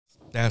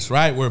That's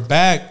right. We're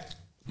back,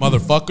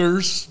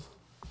 motherfuckers.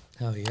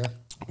 Hell yeah.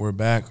 We're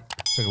back.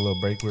 Took a little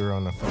break. We were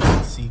on the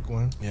fucking Seek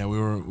one. Yeah, we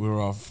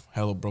were off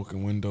hella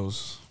broken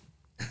windows.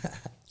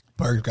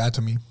 Bird got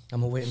to me.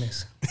 I'm a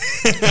witness.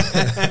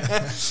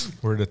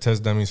 We're the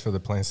test dummies for the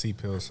Plan C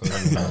pills. So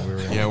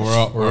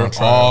we're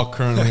all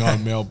currently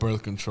on male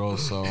birth control,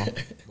 so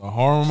the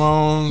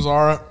hormones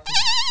are.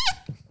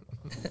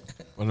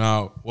 But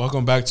now,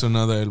 welcome back to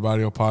another El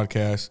Barrio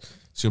podcast.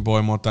 It's your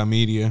boy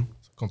Montamedia.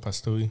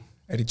 Compastui.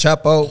 Eddie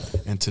Chapo.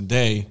 And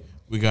today,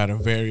 we got a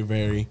very,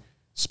 very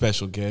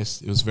special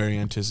guest. It was very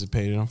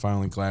anticipated. I'm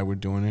finally glad we're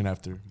doing it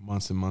after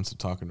months and months of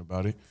talking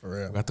about it. For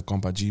real. We got the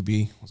compa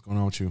GB. What's going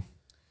on with you?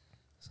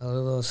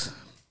 Saludos.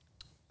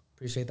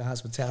 Appreciate the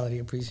hospitality.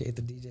 Appreciate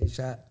the DJ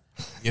shot.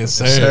 Yes,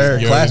 sir. sir.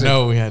 You Classic.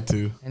 already know we had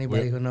to.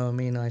 Anybody who know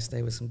me know I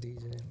stay with some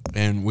DJ.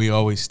 And we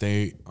always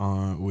stay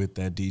on with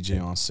that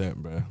DJ on set,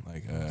 bro.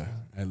 Like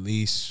at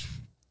least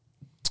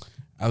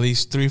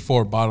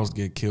 3-4 bottles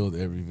get killed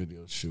every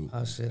video shoot.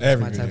 Oh shit, that's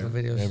Every my type of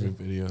video. Every shoot.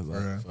 video,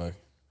 like Right. fuck.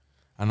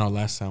 I know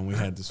last time we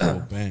had this full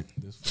bent.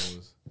 This fool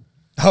was.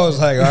 I was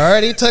like, I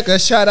already took a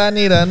shot. I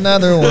need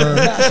another one.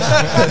 Oh,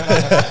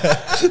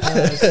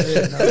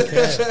 shit, no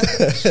cap.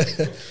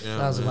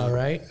 Sounds about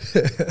right.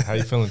 How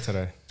you feeling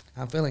today?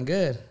 I'm feeling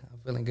good.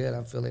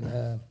 I'm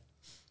feeling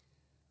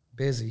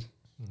busy.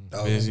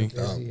 Oh, Busy.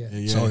 Busy, yeah.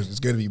 Yeah. So it's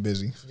good to be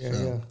busy. Yeah,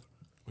 So, yeah.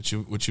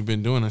 What you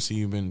been doing? I see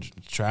you've been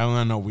traveling.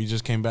 I know we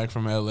just came back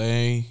from LA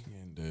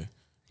and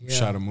Yeah.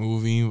 shot a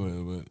movie,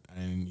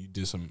 and you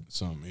did some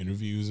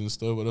interviews and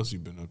stuff. What else you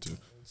been up to?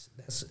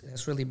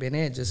 That's really been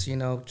it. Just,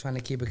 trying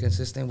to keep it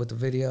consistent with the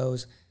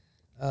videos.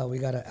 We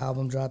got an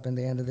album dropping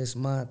the end of this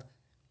month.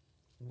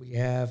 We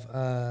have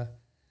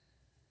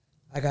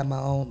I got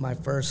my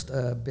first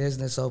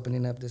business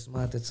opening up this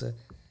month. It's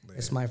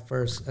my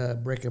first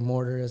brick and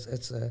mortar.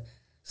 It's a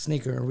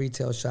sneaker and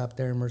retail shop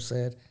there in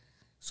Merced.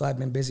 So I've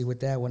been busy with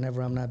that.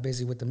 Whenever I'm not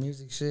busy with the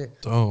music shit,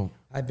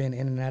 I've been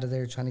in and out of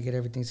there trying to get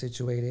everything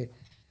situated,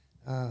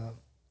 and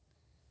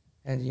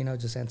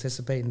just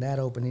anticipating that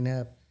opening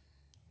up.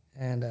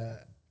 And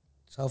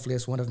so hopefully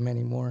it's one of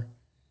many more.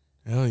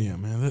 Hell yeah,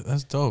 man!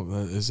 That's dope.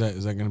 Is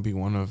that gonna be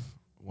one of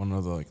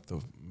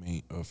the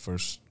main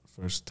first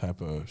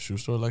type of shoe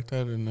store like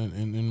that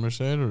in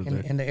Merced or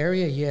In the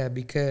area? Yeah,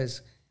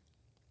 because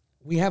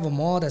we have a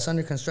mall that's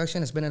under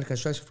construction. It's been under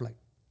construction for like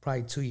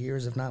probably 2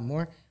 years, if not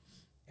more.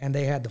 And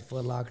they had the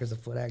Foot Lockers, the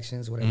Foot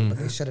Actions, whatever, but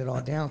they shut it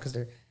all down because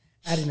they're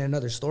adding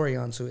another story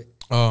onto it.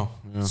 Oh,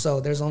 yeah. So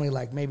there's only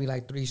maybe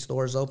 3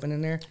 stores open in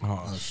there.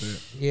 Oh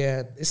shit.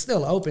 Yeah, it's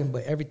still open,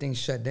 but everything's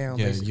shut down.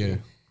 Yeah, basically. yeah.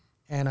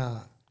 And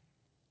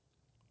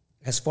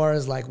as far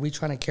as we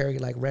trying to carry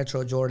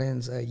retro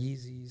Jordans,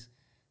 Yeezys,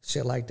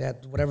 shit like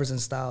that, whatever's in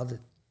style,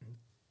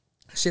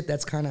 shit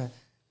that's kind of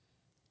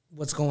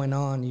what's going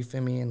on. You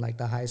feel me? In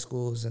the high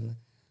schools and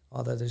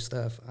all the other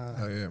stuff.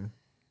 oh, yeah.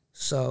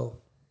 So,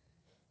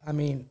 I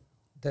mean,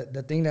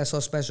 the thing that's so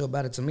special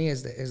about it to me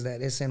is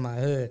that it's in my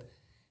hood,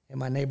 in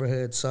my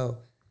neighborhood. So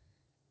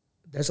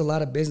there's a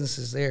lot of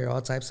businesses there, all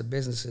types of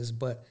businesses,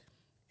 but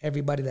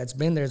everybody that's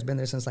been there has been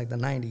there since the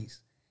 90s. You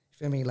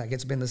feel me?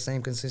 It's been the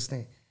same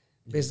consistent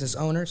business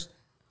owners,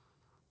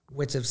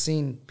 which have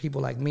seen people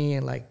like me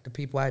and the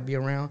people I'd be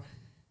around.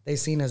 They've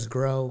seen us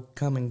grow,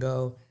 come and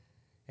go,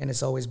 and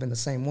it's always been the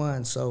same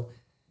one. So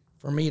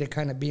for me to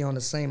kind of be on the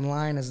same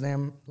line as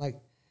them,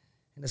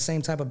 in the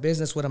same type of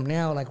business with them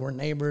now, we're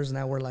neighbors,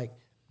 now we're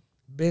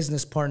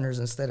business partners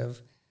instead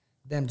of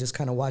them just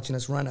kind of watching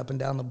us run up and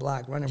down the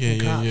block, running from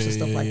cops and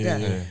stuff like that.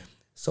 Yeah.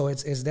 So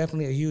it's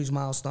definitely a huge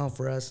milestone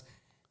for us,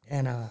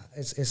 and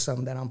it's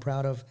something that I'm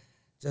proud of,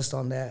 just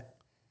on that,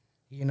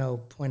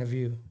 point of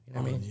view. You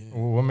know what I mean? Yeah.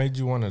 What made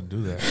you want to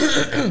do that?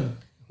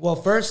 Well,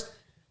 first,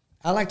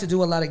 I like to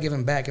do a lot of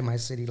giving back in my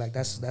city.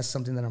 That's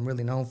something that I'm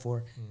really known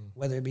for,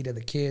 whether it be to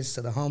the kids,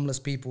 to the homeless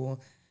people,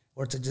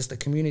 or to just the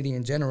community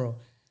in general.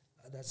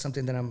 That's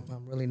something that I'm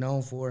really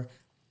known for.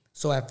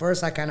 So at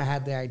first, I kind of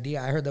had the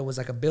idea. I heard there was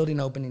a building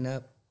opening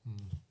up.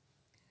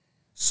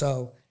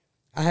 So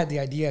I had the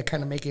idea of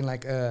kind of making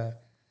how'd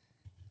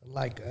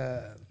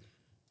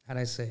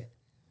I say it?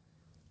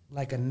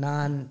 A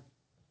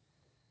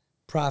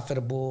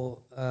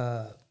non-profitable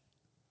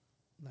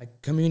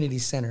community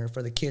center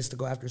for the kids to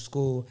go after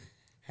school,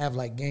 have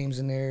games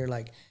in there,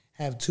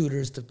 have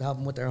tutors to help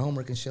them with their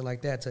homework and shit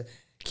like that to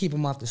keep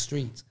them off the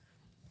streets.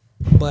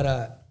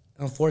 But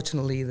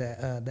unfortunately,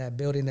 that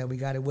building that we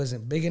got, it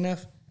wasn't big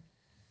enough.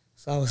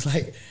 So I was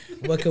like,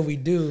 what could we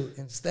do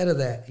instead of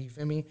that? You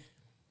feel me?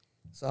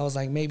 So I was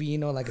like, maybe,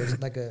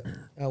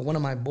 one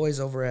of my boys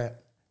over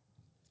at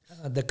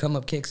the Come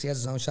Up Kicks, he has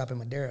his own shop in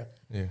Madeira.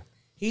 Yeah.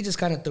 He just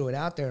kind of threw it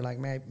out there,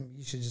 man,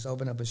 you should just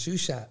open up a shoe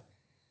shop.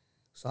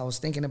 So I was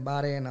thinking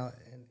about it, and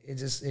it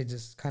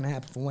just kind of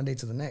happened from one day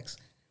to the next.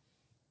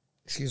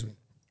 Excuse me.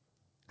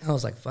 I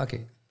was like, fuck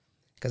it.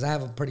 Because I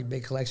have a pretty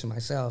big collection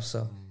myself,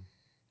 so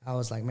I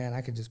was like, man,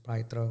 I could just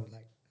probably throw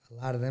a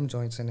lot of them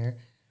joints in there,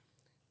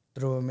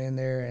 threw them in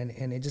there,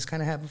 and it just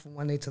kind of happened from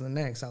one day to the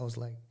next. I was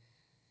like,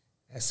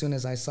 as soon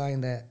as I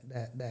signed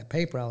that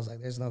paper, I was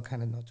like, there's no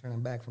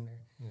turning back from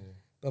there. Yeah.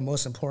 but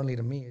most importantly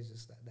to me is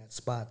just that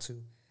spot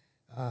too.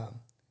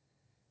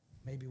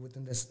 Maybe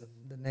within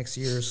the next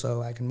year or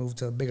so, I can move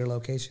to a bigger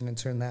location and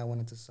turn that one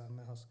into something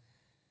else.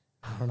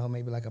 I don't know,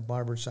 maybe like a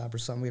barber shop or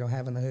something we don't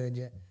have in the hood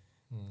yet.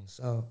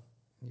 So,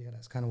 yeah,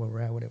 that's kind of where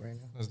we're at with it right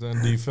now.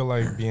 Do you feel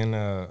like being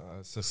a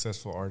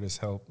successful artist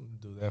helped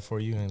do that for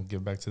you and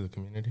give back to the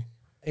community?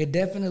 It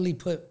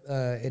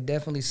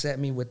definitely set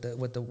me with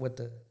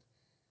the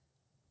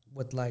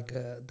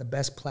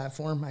best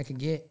platform I could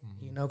get,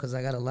 you know, because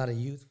I got a lot of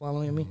youth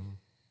following me,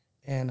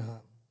 and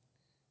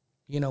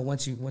you know,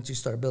 once you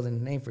start building a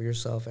name for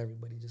yourself,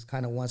 everybody just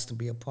kind of wants to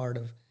be a part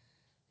of,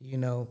 you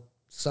know,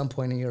 some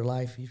point in your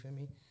life. You feel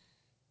me?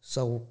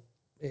 So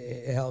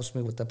it helps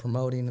me with the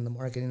promoting and the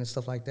marketing and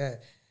stuff like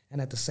that. And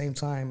at the same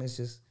time, that's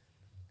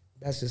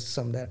just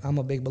something that I'm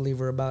a big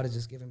believer about, is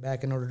just giving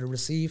back in order to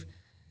receive.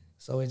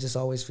 So it just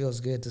always feels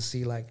good to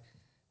see like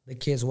the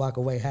kids walk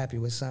away happy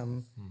with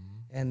something,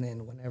 and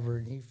then whenever,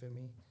 you feel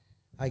me,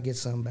 I get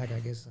something back, I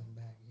get something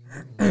back. You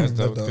know? That's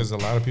dope, because a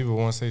lot of people,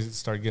 once they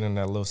start getting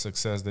that little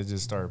success, they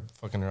just start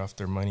fucking off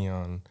their money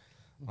on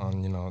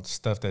you know,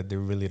 stuff that they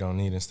really don't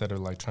need, instead of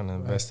like trying to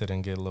invest it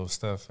and get little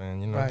stuff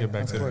and, you know, get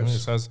back to the community.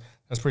 So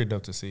that's pretty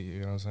dope to see,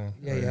 you know what I'm saying?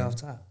 Yeah, off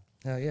top.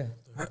 Hell yeah.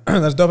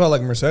 That's dope how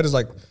like Merced is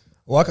like,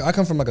 well, I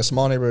come from like a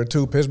small neighborhood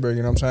too, Pittsburgh,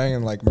 you know what I'm saying?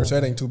 And like Merced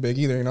ain't too big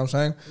either, you know what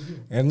I'm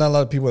saying? And not a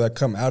lot of people that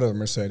come out of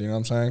Merced, you know what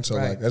I'm saying? So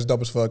like that's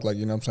dope as fuck, like,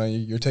 you know what I'm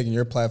saying? You're taking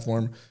your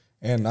platform,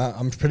 and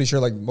I'm pretty sure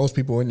like most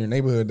people in your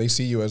neighborhood, they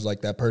see you as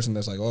like that person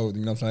that's like, oh,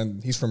 you know what I'm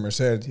saying? He's from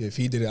Merced. If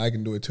he did it, I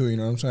can do it too, you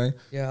know what I'm saying?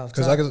 Yeah.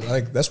 Because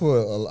that's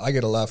what I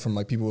get a lot from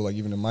like people like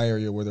even in my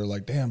area where they're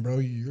like, damn, bro,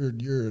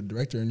 you're a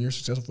director and you're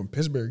successful from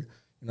Pittsburgh.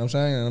 You know what I'm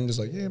saying? And I'm just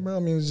like, yeah, bro. I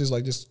mean, it's just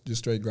like just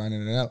straight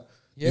grinding it out.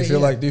 Yeah,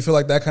 do you feel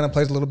like that kind of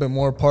plays a little bit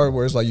more part,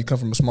 where it's like you come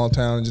from a small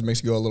town and just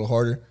makes you go a little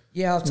harder?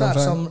 Yeah, off top.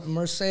 So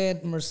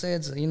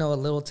Merced's, you know, a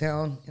little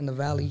town in the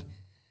valley.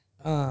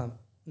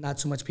 Not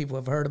too much people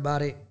have heard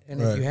about it,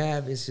 and if you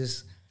have, it's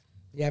just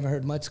you haven't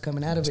heard much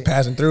coming out of it.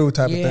 Passing through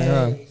type of thing,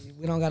 huh?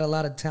 We don't got a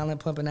lot of talent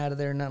pumping out of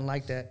there, nothing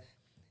like that.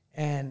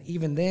 And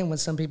even then, when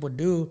some people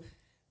do,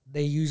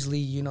 they usually,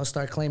 you know,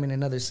 start claiming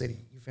another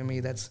city. You feel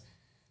me? That's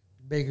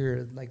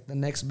bigger, like the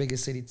next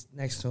biggest city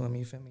next to them.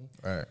 You feel me?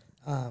 Right.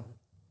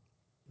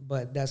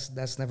 But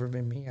that's never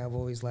been me. I've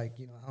always like,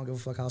 you know, I don't give a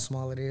fuck how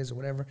small it is or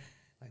whatever.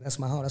 Like that's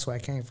my home. That's where I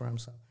came from.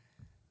 So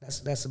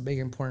that's a big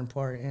important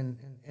part in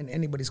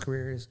anybody's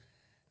career, is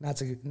not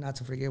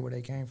to forget where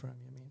they came from.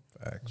 You know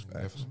what I mean?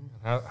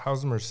 Facts.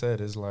 How's Merced?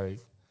 Is like,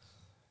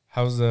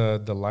 how's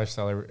the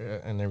lifestyle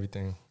and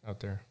everything out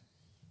there?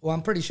 Well,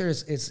 I'm pretty sure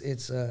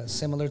it's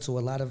similar to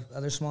a lot of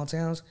other small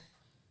towns,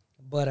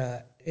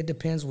 but it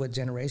depends what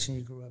generation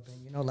you grew up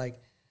in. You know, like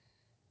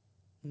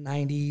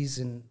 90s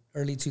and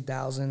early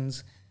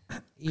 2000s,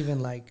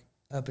 even like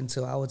up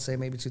until I would say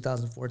maybe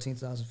 2014,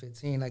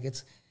 2015. Like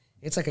it's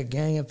like a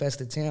gang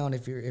infested town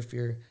if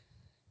you're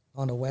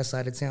on the west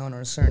side of town or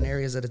in certain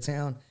areas of the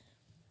town.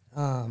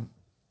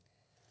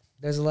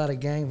 There's a lot of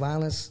gang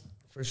violence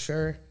for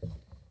sure.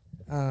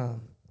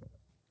 And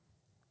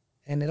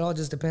it all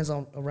just depends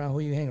on around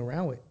who you hang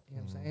around with. You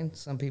know what I'm saying?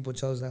 Some people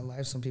chose that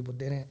life, some people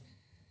didn't.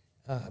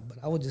 But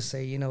I would just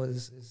say, you know,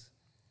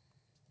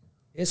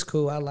 it's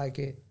cool. I like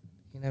it.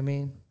 You know what I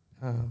mean?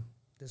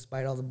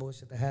 Despite all the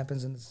bullshit that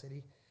happens in the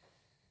city.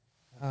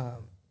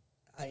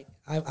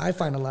 I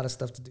find a lot of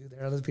stuff to do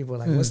there. Other people are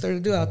like, what's there to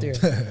do out there?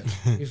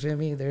 You feel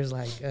me? There's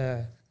like,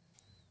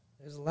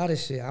 there's a lot of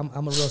shit. I'm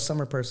a real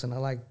summer person. I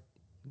like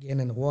getting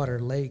in the water,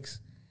 lakes,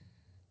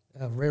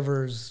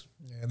 rivers.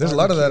 Yeah, there's a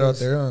lot of that out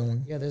there.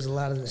 Yeah, there's a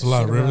lot of that. There's a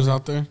lot of rivers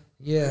out there?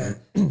 Yeah.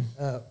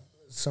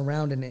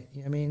 Surrounding it, you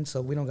know what I mean?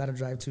 So we don't got to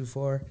drive too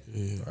far.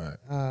 Yeah.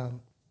 Right.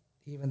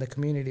 Even the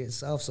community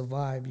itself's a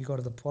vibe. You go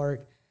to the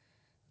park,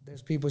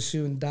 there's people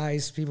shooting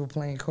dice, people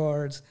playing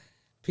cards,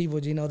 people,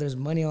 you know, there's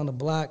money on the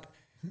block.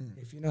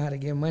 If you know how to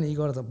get money, you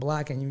go to the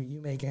block and you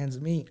make ends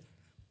meet.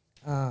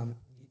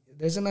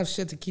 There's enough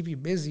shit to keep you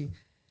busy,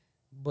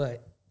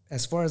 but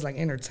as far as like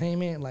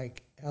entertainment,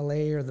 like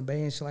LA or the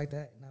Bay and shit like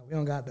that, no, we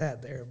don't got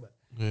that there. But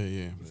yeah.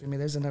 You feel me?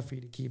 There's enough for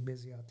you to keep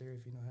busy out there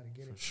if you know how to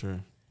get it. For sure.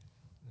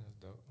 That's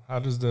dope. How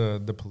does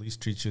the police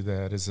treat you?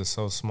 That it's a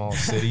so small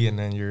city and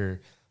then you're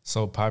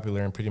so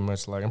popular and pretty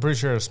much like, I'm pretty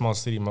sure a small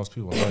city, most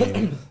people know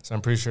you. So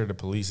I'm pretty sure the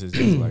police is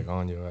just like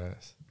on your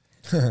ass.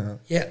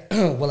 Yeah.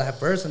 Well, at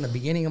first, in the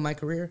beginning of my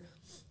career,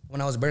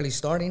 when I was barely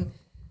starting,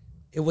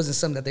 it wasn't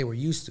something that they were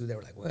used to. They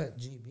were like, what,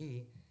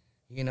 GB?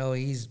 You know,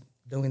 he's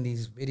doing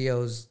these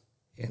videos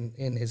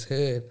in his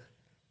hood.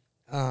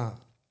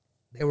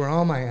 They were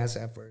on my ass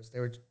at first.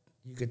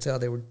 You could tell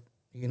they were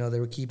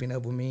keeping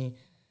up with me,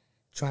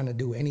 trying to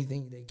do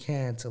anything they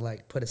can to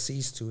like put a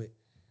cease to it.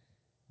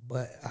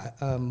 But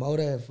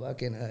Moda and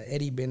fucking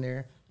Eddie been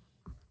there,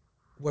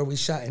 where we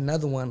shot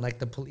another one. Like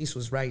the police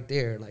was right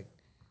there, like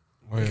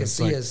they could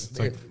see us.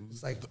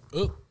 It's like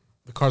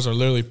the cars are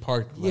literally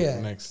parked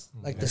next.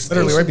 Like the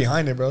literally right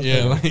behind it, bro.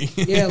 Yeah,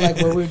 like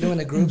where we were doing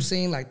a group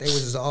scene, like they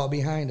was just all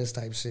behind us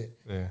type shit.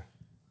 Yeah.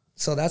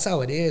 So that's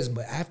how it is.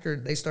 But after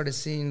they started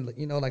seeing,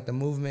 you know, like the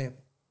movement,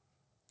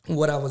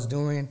 what I was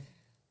doing,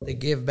 the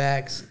give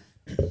backs.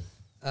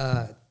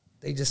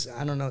 They just,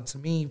 I don't know, to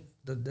me,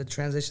 the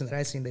transition that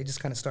I seen, they just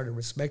kind of started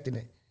respecting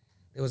it.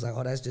 It was like,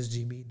 oh, that's just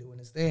GB doing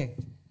his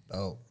thing.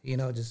 Oh. You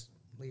know, just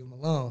leave him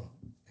alone.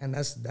 And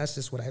that's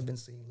just what I've been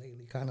seeing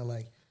lately. Kind of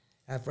like,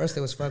 at first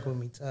they was fucking with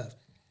me tough.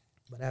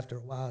 But after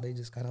a while, they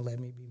just kind of let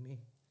me be me.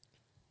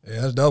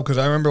 Yeah, that's dope. Because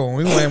I remember when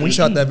we went, we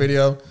shot that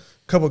video.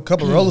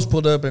 Couple rollers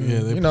pulled up, and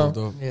they you know,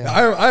 pulled up. Yeah.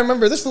 I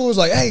remember this fool was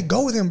like, "Hey,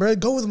 go with him, bro.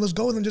 Go with him. Let's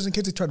go with him, just in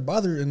case he tried to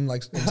bother and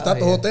like stop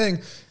the whole thing."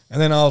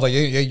 And then I was like,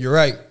 "Yeah, you're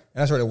right."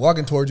 And I started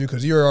walking towards you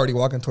because you were already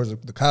walking towards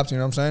the cops. You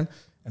know what I'm saying?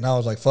 And I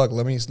was like, "Fuck,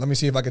 let me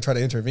see if I could try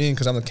to intervene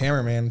because I'm the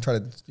cameraman and try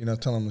to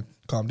tell him to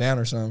calm down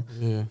or something."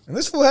 Yeah. And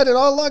this fool had it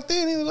all locked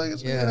in. He was like,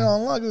 "It's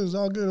all locked. It was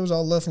all good. It was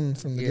all love from the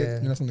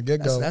from the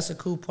get go." That's a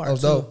cool part. That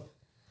was too. dope.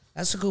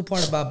 That's the cool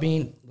part about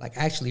being like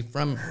actually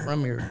from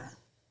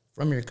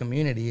your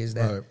community is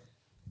that. Right.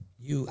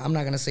 I'm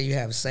not gonna say you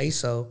have say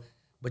so,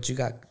 but you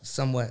got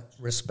somewhat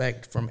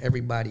respect from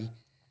everybody,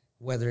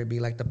 whether it be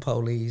like the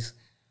police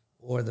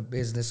or the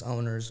business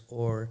owners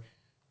or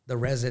the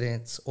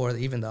residents or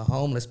even the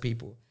homeless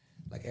people.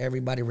 Like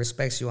everybody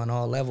respects you on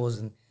all levels,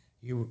 and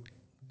you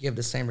give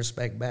the same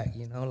respect back.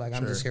 You know, like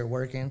I'm just here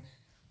working,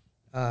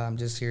 I'm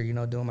just here,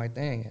 doing my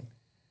thing,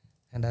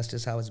 and that's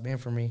just how it's been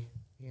for me.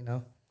 You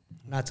know,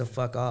 not to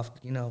fuck off,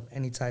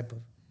 any type of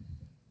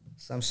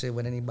some shit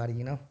with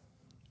anybody.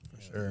 For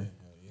sure.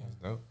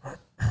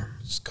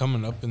 Just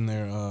coming up in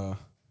there,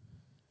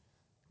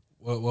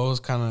 what was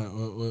kind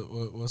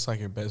of what's like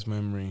your best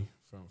memory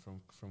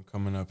from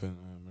coming up in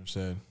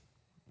Merced?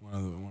 One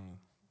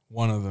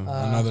of them.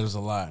 I know there's a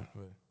lot,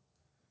 but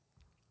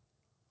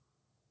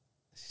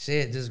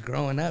shit, just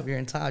growing up, your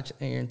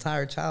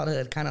entire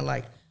childhood, kind of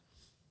like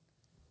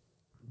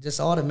just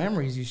all the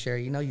memories you share.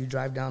 You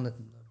drive down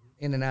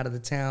in and out of the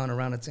town,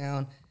 around the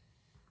town,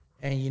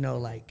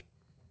 and like.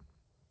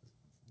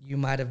 You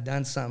might have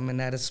done something in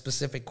that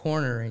specific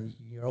corner, and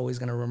you're always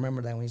going to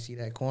remember that when you see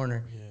that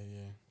corner. Yeah.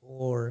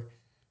 Or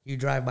you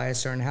drive by a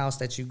certain house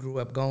that you grew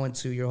up going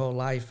to your whole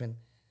life, and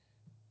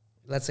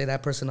let's say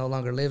that person no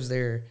longer lives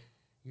there,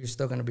 you're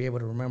still going to be able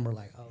to remember,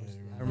 like, oh,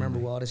 I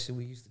remember all the shit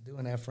we used to do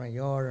in that front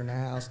yard or in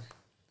that house.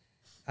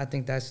 I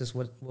think that's just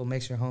what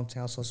makes your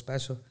hometown so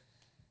special,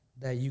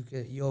 that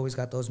you always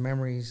got those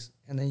memories,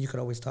 and then you could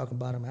always talk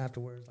about them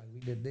afterwards, like, we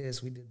did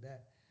this, we did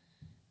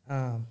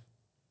that.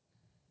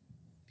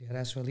 Yeah,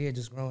 that's really it.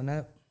 Just growing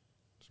up,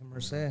 from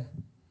Merced,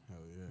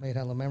 made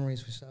hella memories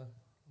for sure.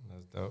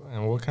 That's dope.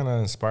 And what kind of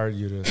inspired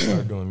you to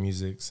start doing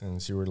music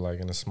since you were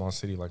like in a small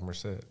city like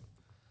Merced?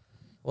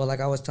 Well, like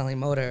I was telling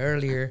Moda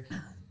earlier,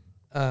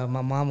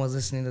 my mom was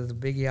listening to the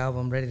Biggie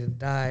album "Ready to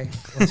Die"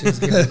 when she was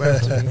giving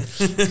birth to me. I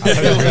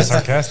thought you were being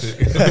sarcastic.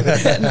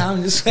 No,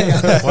 I'm just saying.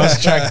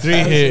 Once track 3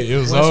 hit, it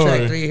was over. Once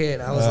track 3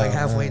 hit, I was like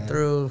halfway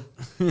through.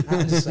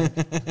 I'm just saying.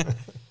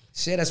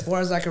 Shit, as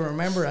far as I can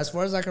remember,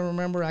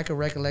 I can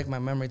recollect my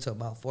memory to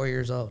about 4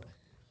 years old.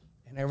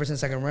 And ever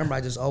since I can remember, I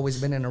just always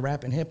been into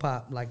rap and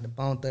hip-hop, like the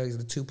Bone Thugs,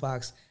 the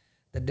Tupacs,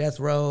 the Death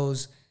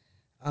Rows,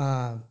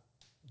 the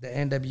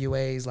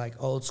NWAs,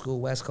 like old school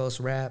West Coast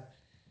rap.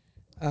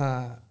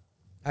 I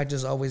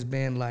just always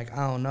been like,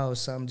 I don't know,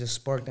 something just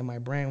sparked in my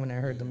brain when I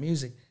heard the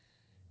music.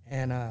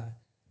 And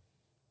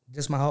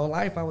just my whole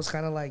life, I was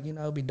kind of like,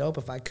 it'd be dope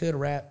if I could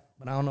rap,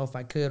 but I don't know if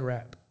I could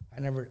rap. I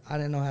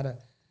didn't know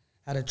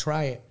how to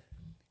try it.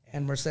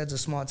 And Merced's a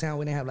small town.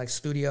 We didn't have like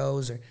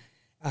studios, or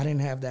I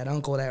didn't have that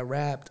uncle that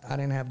rapped. I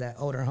didn't have that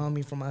older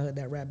homie from my hood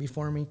that rapped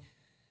before me.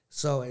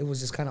 So it was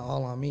just kind of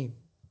all on me.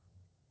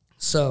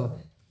 So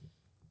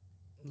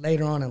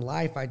later on in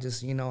life, I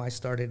just, I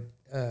started,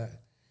 I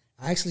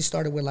actually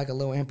started with like a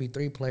little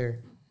MP3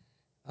 player.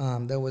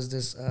 There was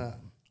this,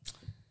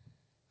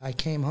 I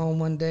came home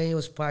one day, it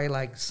was probably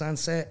like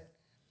sunset.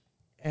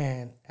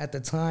 And at the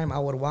time, I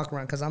would walk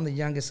around, because I'm the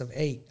youngest of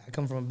 8. I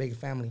come from a big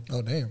family.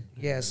 Oh, damn.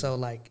 Yeah, so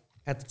like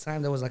at the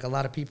time, there was like a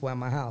lot of people at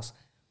my house.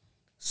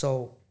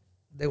 So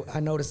I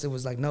noticed there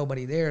was like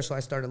nobody there, so I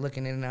started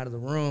looking in and out of the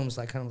rooms,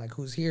 like kind of like,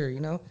 who's here,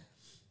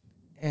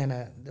 And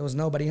there was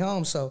nobody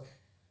home, so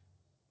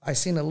I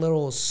seen a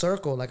little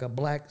circle, like a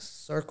black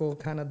circle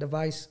kind of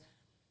device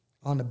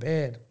on the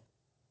bed,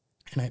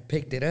 and I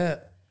picked it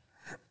up.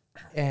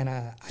 And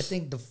I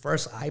think the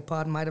first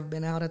iPod might have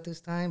been out at this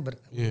time, but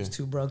I was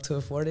too broke to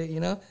afford it,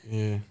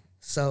 Yeah.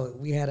 So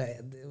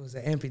it was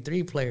an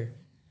MP3 player.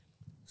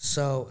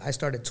 So I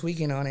started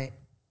tweaking on it,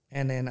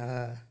 and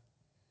then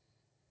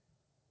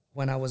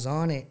when I was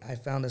on it, I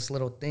found this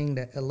little thing,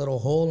 a little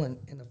hole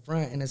in the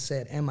front, and it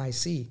said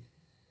MIC.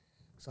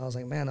 So I was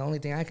like, man, the only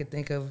thing I could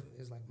think of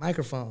is like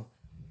microphone.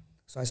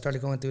 So I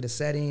started going through the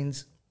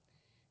settings,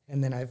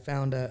 and then I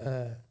found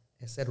it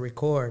said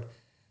record.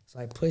 So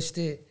I pushed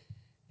it,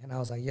 and I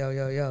was like, yo,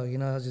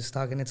 I was just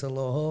talking into a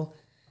little hole,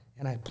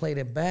 and I played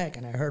it back,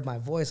 and I heard my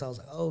voice. I was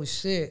like, oh,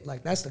 shit.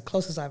 Like, that's the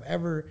closest I've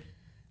ever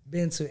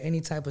been to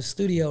any type of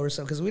studio or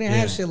something, because we didn't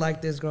have shit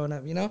like this growing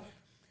up,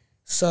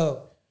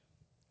 So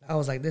I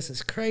was like, this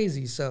is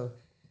crazy. So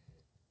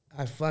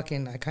I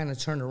kind of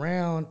turned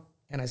around,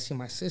 and I see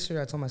my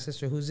sister. I told my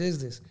sister, whose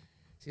is this?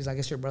 She's like,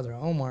 it's your brother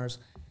Omar's.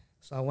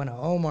 So I went to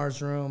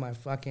Omar's room. I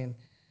fucking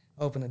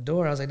opened the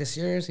door. I was like, "This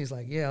yours?" He's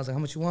like, "Yeah." I was like, "How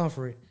much you want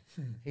for it?"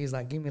 He's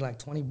like, "Give me like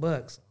 $20."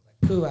 I was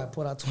like, "Cool." I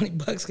pulled out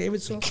 $20, gave it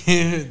to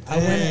him.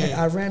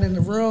 I ran in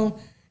the room,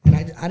 and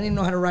I didn't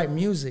know how to write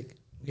music.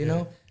 You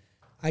know,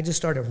 I just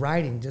started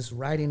writing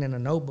in a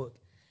notebook,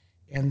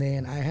 and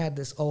then I had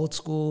this old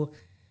school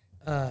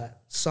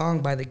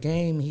song by The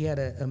Game. He had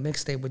a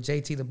mixtape with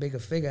JT the Bigger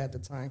Figure at the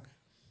time,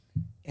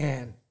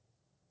 and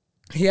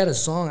he had a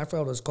song, I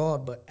forgot what it was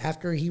called, but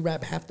after he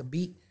rapped half the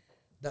beat,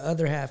 the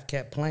other half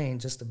kept playing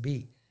just the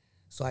beat.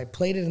 So I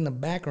played it in the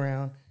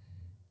background,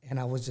 and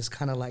I was just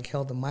kind of like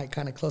held the mic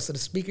kind of close to the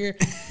speaker,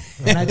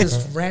 and I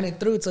just ran it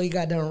through until he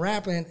got done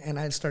rapping, and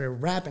I started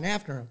rapping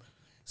after him.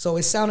 So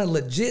it sounded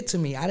legit to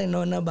me. I didn't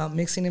know nothing about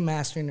mixing and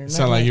mastering or nothing.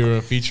 Sounded like you were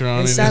a feature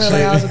on it. It sounded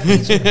like I was a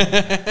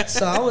feature.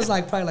 So I was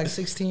like probably like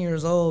 16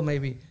 years old,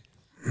 maybe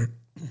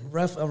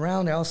rough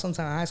around there. I was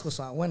sometime in high school,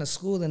 so I went to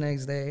school the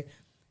next day,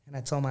 and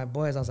I told my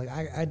boys, I was like,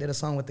 I did a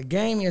song with The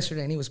Game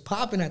yesterday, and he was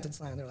popping at the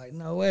time. They're like,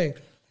 no way.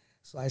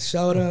 So I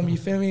showed them, you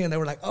feel me? And they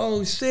were like,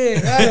 oh,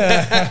 shit.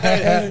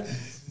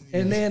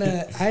 And then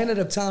I ended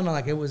up telling them,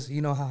 like, it was,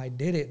 you know, how I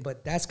did it.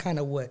 But that's kind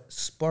of what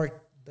sparked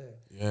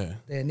the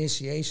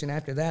initiation.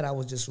 After that, I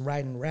was just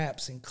writing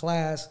raps in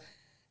class,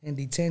 in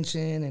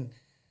detention. And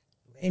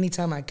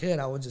anytime I could,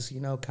 I would just, you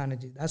know, kind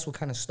of, that's what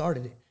kind of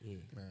started it. Yeah,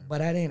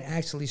 but I didn't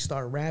actually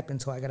start rapping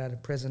until I got out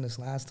of prison this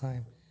last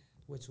time,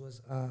 which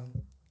was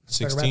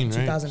 16, right?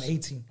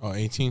 2018. Oh,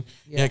 18?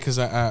 Yeah, because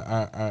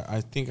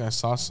I think I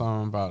saw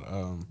something about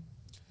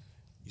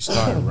you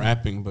started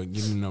rapping, but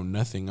you didn't know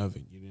nothing of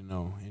it. You didn't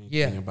know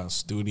anything about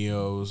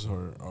studios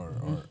or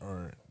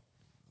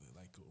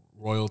like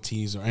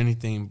royalties or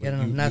anything. But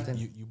nothing.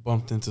 You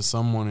bumped into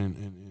someone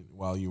in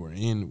while you were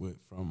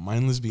from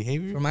Mindless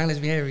Behavior? From Mindless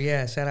Behavior,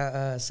 yeah. Shout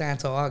out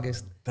Santo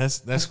August. That's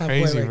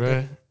crazy, right, bro.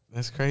 There.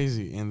 That's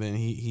crazy. And then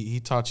he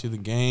taught you the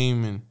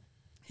game, and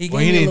he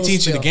didn't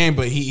teach you the game,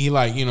 but he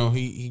like, you know,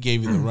 he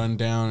gave you the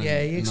rundown.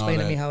 Yeah, he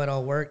explained to me how it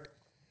all worked.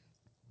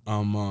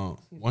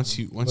 Once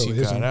you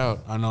got out,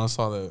 I know I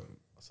saw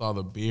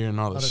the beer and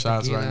all the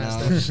shots right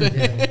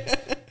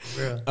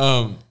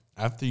now.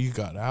 After you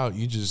got out,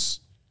 you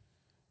just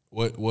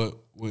what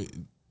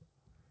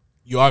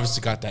you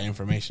obviously got that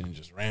information and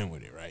just ran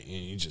with it, right? And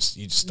you just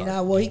started.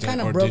 Nah, well, he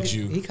kind of broke.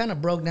 He kind of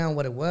broke down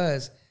what it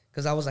was,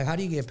 because I was like, "How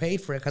do you get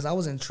paid for it?" Because I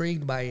was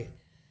intrigued by it,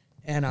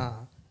 and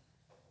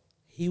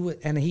he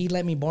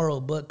let me borrow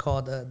a book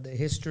called the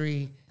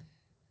history,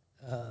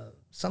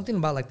 something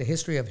about like the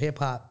history of hip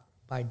hop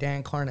by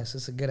Dan Carnes.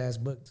 It's a good ass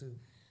book too,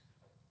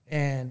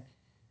 and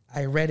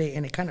I read it,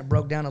 and it kind of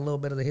broke down a little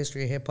bit of the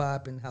history of hip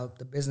hop and how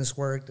the business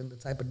worked and the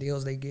type of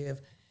deals they give.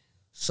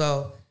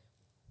 So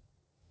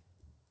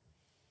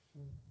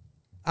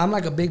I'm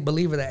like a big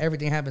believer that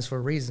everything happens for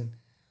a reason.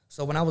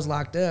 So when I was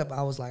locked up,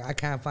 I was like, I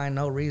can't find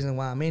no reason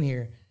why I'm in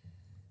here.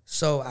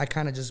 So I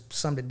kind of just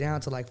summed it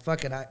down to like,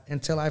 fuck it.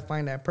 Until I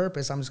find that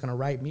purpose, I'm just going to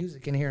write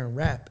music in here and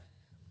rap.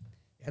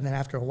 And then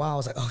after a while, I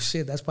was like, oh,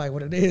 shit, that's probably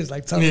what it is.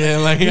 Like, you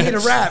need a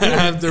rap.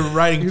 After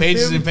writing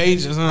pages and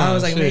pages. Huh? I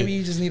was like, maybe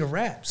you just need a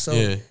rap.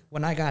 So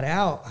when I got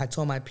out, I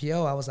told my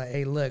PO, I was like,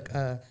 hey, look,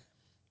 I'm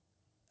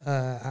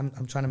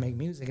trying to make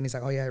music. And he's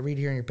like, oh, yeah, I read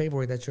here in your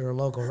paperwork that you're a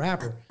local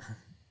rapper.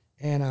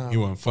 And you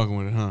weren't fucking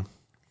with it, huh?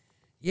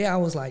 Yeah, I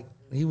was like,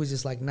 he was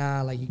just like,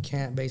 nah, like you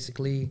can't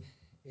basically.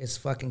 It's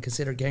fucking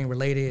considered gang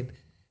related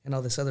and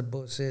all this other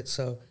bullshit.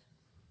 So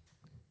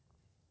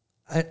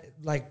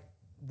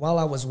while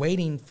I was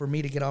waiting for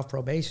me to get off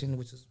probation,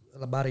 which is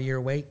about a year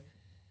wait,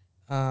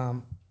 I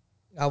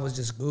was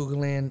just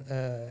Googling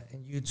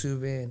and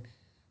YouTubing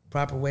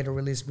proper way to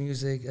release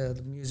music,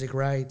 the music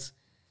rights,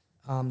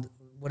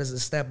 what is a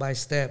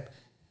step-by-step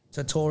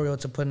tutorial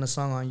to putting a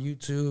song on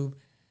YouTube.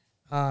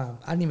 I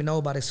didn't even know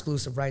about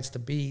exclusive rights to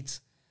beats,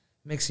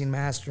 mixing,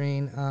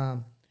 mastering.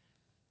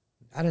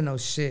 I didn't know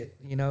shit,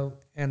 you know.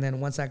 And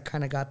then once I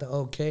kind of got the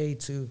okay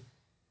to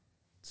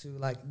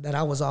like that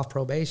I was off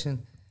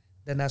probation,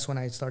 then that's when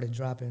I started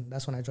dropping.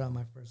 That's when I dropped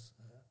my first,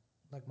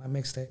 like my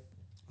mixtape.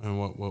 And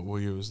what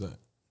year was that?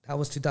 That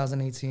was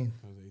 2018.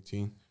 That was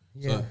 18.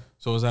 Yeah.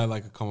 So was that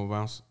like a couple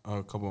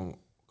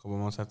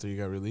months after you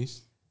got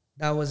released?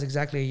 That was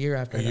exactly a year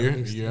after. A year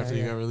after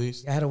you got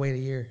released. Yeah, I had to wait a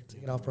year to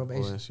get off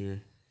probation. Last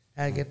year.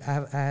 I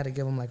had to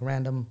give them like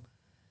random,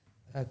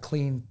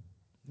 clean,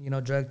 you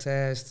know, drug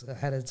tests. I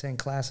had to attend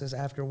classes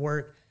after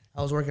work.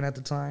 I was working at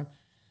the time.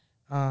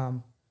 I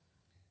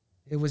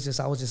was just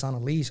on a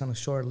leash, on a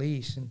short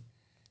leash, and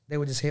they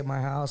would just hit my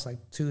house like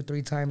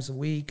 2-3 times a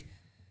week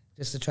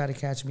just to try to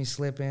catch me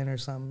slipping or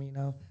something, you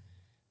know.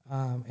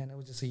 And it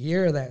was just a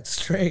year of that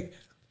straight.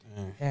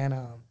 And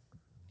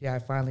I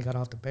finally got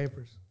off the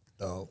papers.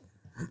 Oh,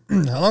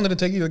 how long did it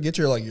take you to get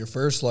your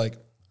first like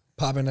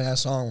popping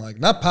ass song? Like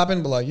not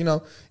popping, but like, you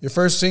know, your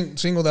first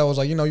single that was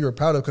like, you know, you were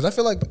proud of? Because I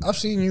feel like I've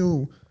seen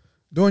you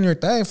doing your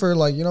thing for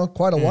like, you know,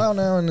 quite a while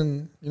now, and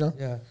then, you know.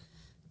 Yeah.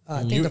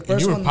 I think the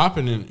first you one were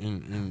popping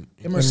in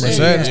Merced.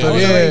 I was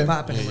already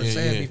popping in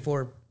Merced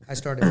before I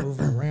started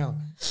moving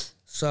around.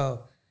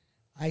 So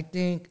I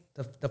think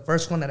the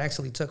first one that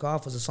actually took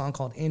off was a song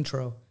called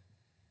Intro.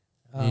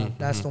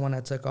 That's the one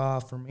that took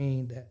off for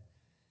me. That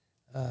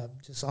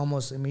just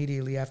almost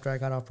immediately after I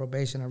got off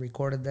probation, I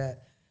recorded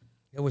that.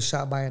 It was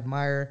shot by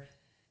Admire.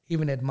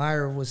 Even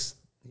Admire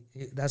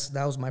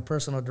that was my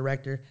personal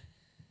director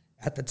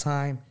at the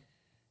time.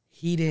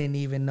 He didn't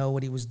even know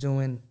what he was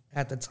doing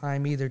at the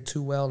time either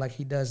too well like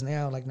he does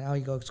now. Like now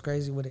he goes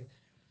crazy with it.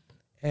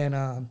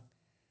 And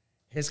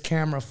his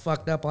camera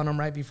fucked up on him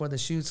right before the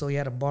shoot, so he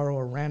had to borrow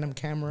a random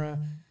camera.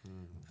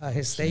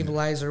 His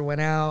stabilizer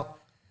went out,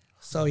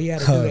 so he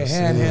had to do the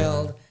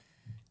handheld.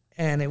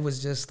 And it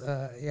was just,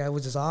 it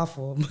was just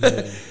awful.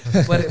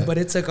 but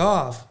it took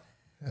off.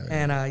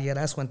 And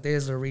that's when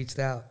Thizzler reached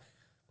out.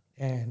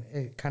 And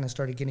it kind of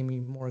started getting me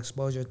more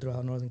exposure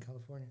throughout Northern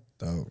California.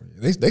 Dope.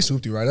 They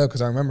swooped you right up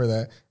because I remember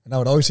that. And I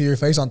would always see your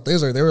face on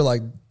Thizzler. They were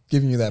like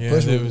giving you that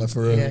push.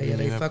 For real. Yeah,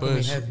 they fuck with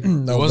me heavy.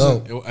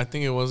 I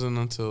think it wasn't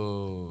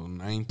until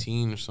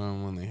 19 or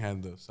something when they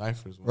had the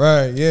ciphers.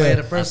 Right, yeah.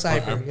 The first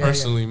cipher. I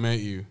personally met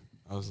you.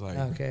 I was like,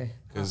 okay.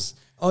 Because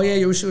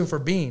you were shooting for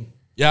Bean.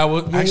 Yeah, I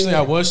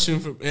was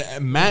shooting for.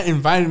 Matt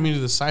invited me to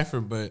the cipher,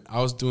 but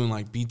I was doing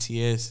like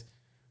BTS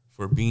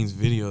for Bean's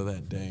video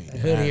that day. I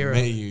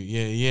met you,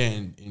 yeah.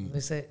 And they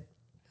said,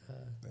 I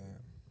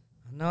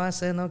know I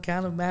said no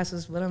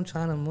Calabasas, but I'm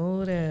trying to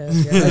move there.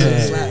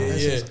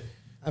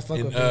 I fuck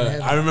with Bean.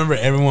 I remember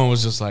everyone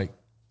was just like,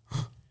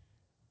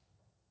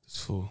 this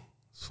fool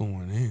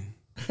went in.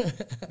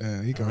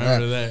 Yeah, he can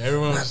remember that.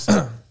 Everyone was just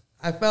like,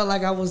 I felt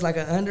like I was like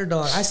an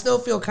underdog. I still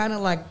feel kind of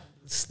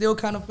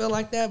feel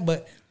like that,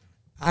 but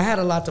I had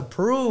a lot to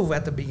prove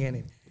at the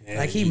beginning. Yeah,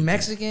 like he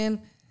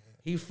Mexican,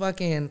 he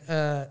fucking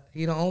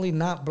only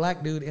not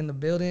black dude in the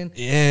building.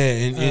 Yeah,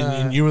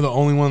 and you were the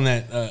only one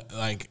that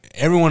like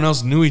everyone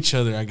else knew each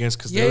other, I guess,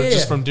 because they were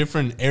just from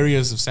different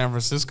areas of San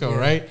Francisco,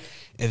 right?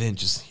 And then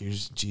just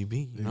here's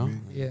GB, you know?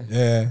 Yeah.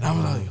 And I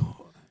was like,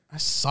 I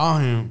saw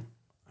him,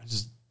 I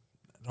just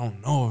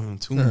don't know him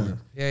too much.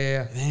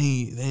 Yeah.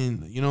 And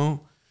then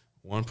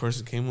one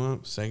person came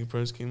up, second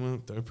person came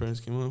up, third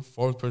person came up,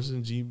 fourth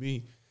person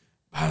GB.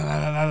 We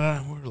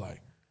were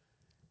like,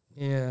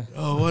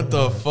 oh, what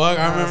the fuck?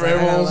 I remember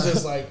everyone was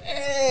just like,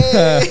 hey.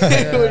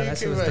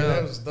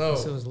 That was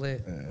dope. That was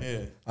lit.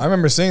 Yeah. I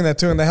remember seeing that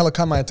too, and that hella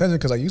caught my attention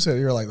because, like you said,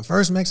 you were like the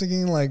first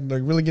Mexican, like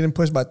really getting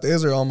pushed by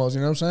Thizzler almost.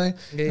 You know what I'm saying?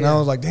 Yeah, and I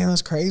was like, damn,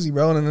 that's crazy,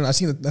 bro. And then I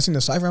seen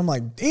the cipher. I'm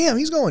like, damn,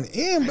 he's going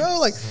in, bro.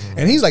 Like,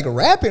 and he's like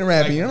rapping. You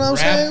know what I'm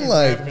saying?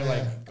 Like,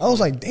 I was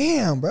like,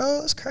 damn,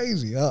 bro, that's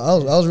crazy. I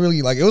was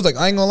really like, it was like,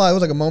 I ain't gonna lie, it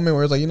was like a moment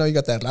where it's like, you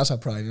got that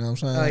Raza pride. You know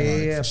what I'm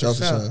saying? For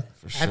sure.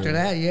 After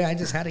that, I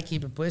just had to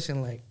keep it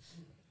pushing. Like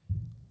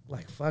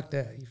fuck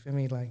that, you feel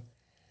me? Like,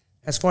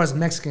 as far as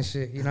Mexican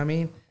shit, you know what I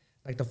mean?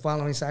 Like the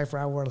following cipher,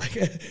 I wore like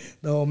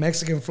the whole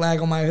Mexican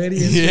flag on my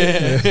hoodie. And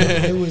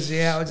shit. It was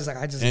I was just like,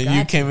 And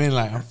you came in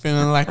like, I'm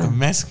feeling like the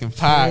Mexican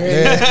pie.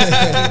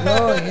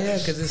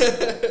 Because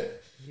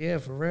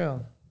it's for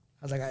real.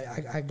 I was like,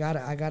 I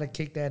gotta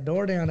kick that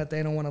door down that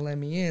they don't want to let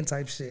me in,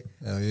 type shit.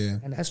 Hell yeah,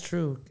 and that's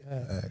true.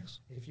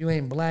 If you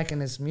ain't black in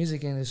this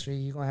music industry,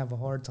 you're gonna have a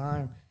hard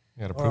time,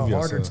 or a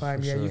harder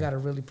time. Yeah, you gotta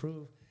really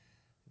prove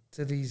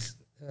to these.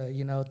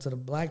 To the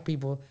black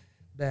people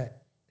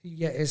that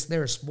it's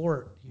their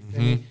sport, you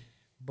feel me?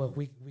 But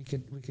we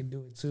could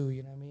do it too,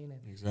 you know what I mean?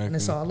 And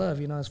it's all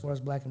love, as far as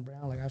black and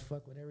brown. Like I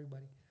fuck with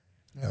everybody.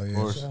 Hell yeah, of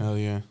course, hell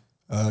yeah.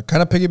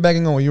 Kind of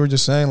piggybacking on what you were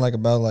just saying, like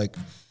about like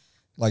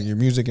your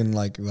music and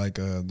like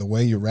the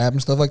way you rap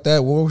and stuff like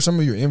that. What were some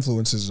of your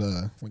influences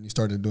when you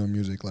started doing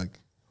music? Like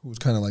who was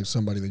kind of like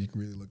somebody that you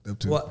can really look up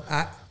to? Well,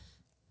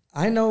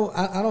 I know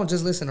I don't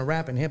just listen to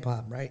rap and hip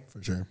hop, right?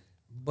 For sure,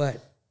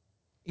 but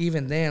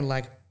even then,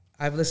 like,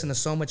 I've listened to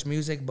so much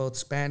music, both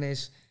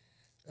Spanish,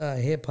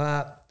 hip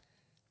hop,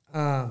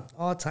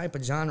 all type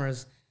of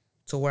genres,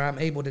 to where I'm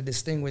able to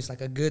distinguish like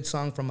a good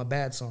song from a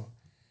bad song.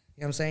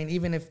 You know what I'm saying?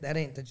 Even if that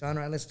ain't the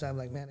genre I listen to, I'm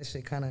like, man, this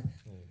shit kind of,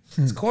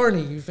 it's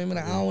corny. You feel me?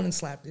 Like, I don't want to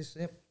slap this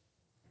shit.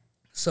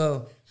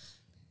 So,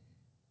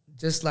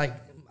 just like,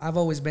 I've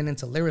always been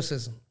into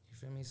lyricism. You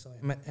feel me? So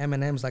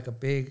Eminem's like a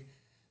big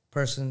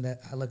person that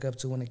I look up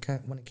to when it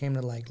came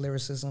to like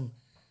lyricism.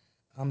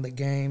 I'm The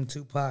Game,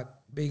 Tupac,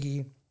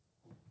 Biggie,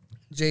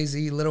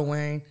 Jay-Z, Lil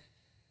Wayne,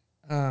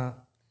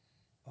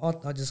 all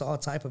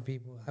type of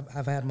people.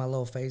 I've had my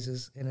little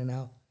phases in and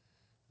out.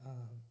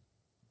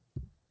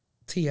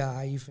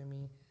 T.I., you feel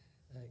me?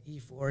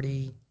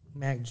 E40,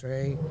 Mac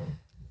Dre,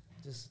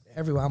 just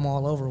everywhere. I'm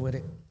all over with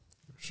it.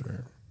 For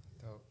sure.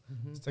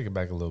 Let's take it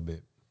back a little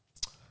bit.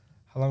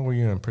 How long were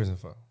you in prison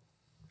for?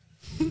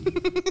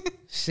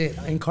 Shit,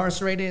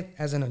 incarcerated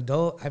as an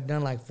adult, I've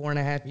done like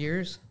 4.5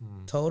 years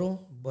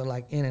total, but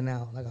like in and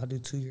out. Like I'll do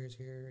 2 years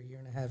here,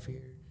 1.5 years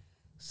here,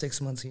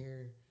 6 months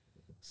here,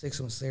 6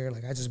 months there.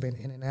 Like I just been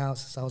in and out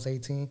since I was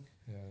 18.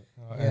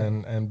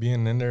 And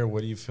being in there,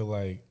 what do you feel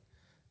like?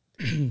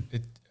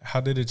 How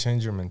did it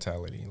change your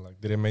mentality? Like,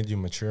 did it make you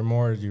mature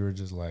more? Or you were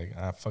just like,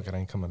 fuck it, I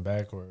ain't coming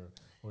back, or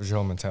what was your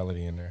whole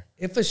mentality in there?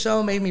 It for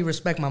sure made me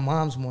respect my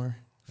moms more,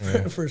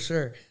 for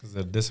sure. Because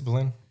the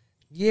discipline.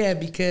 Yeah,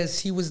 because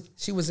she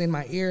was in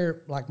my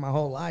ear like my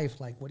whole life.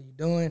 Like, what are you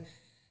doing?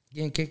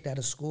 Getting kicked out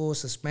of school,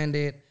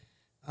 suspended,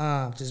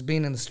 just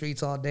being in the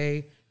streets all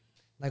day.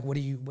 Like, what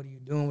are you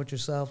doing with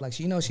yourself? Like,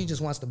 she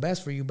just wants the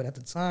best for you, but at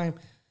the time,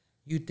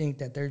 you think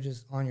that they're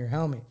just on your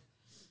helmet.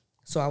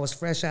 So I was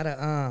fresh out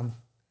of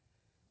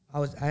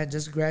I had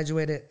just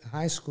graduated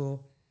high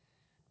school,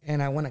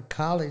 and I went to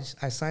college.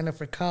 I signed up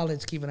for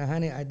college, keeping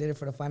 100. I did it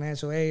for the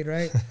financial aid,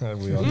 right?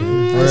 We all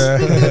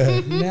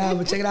did. Nah,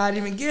 but check it out, I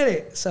didn't even get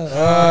it. So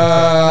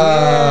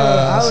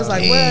I was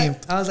like,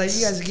 what? I was like,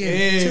 you guys are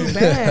getting 2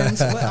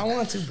 bands. What? I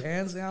want 2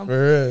 bands.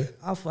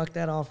 I'll fuck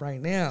that off right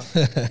now.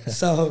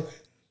 So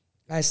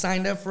I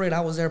signed up for it.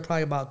 I was there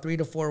probably about 3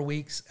 to 4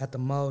 weeks at the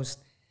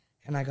most,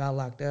 and I got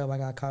locked up. I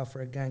got caught for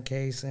a gun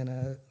case and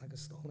like a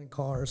stolen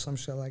car or some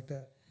shit like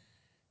that.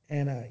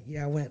 And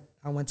I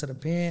went to the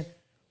pen,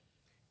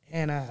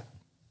 and I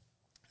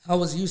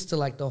was used to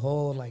like the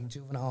whole like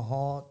juvenile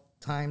hall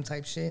time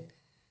type shit.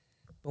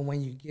 But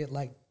when you get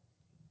like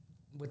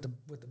with the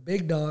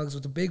big dogs,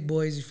 with the big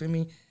boys, you feel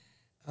me?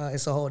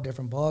 It's a whole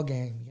different ball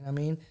game. You know what I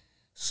mean?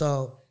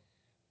 So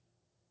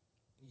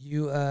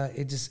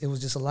it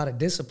was just a lot of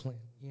discipline.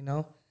 You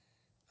know,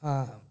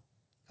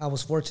 I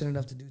was fortunate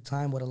enough to do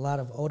time with a lot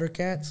of older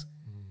cats.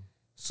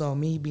 So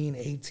me being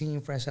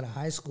 18, fresh out of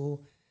high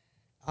school,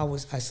 I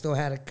still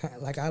had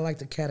I like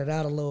to cat it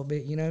out a little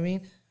bit. You know what I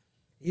mean?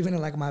 Even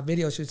in like my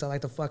video shoots, I like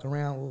to fuck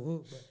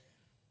around.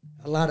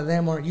 But a lot of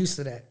them aren't used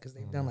to that because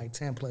they've done like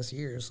 10 plus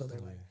years. So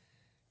they're like,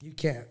 you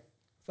can't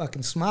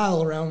fucking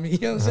smile around me. You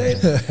know what I'm saying?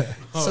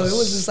 So it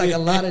was just like a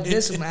lot of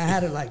discipline. I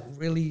had to like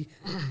really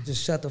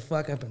just shut the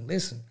fuck up and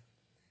listen.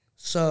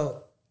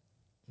 So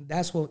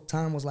that's what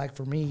time was like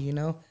for me, you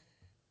know?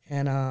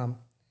 And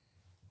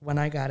when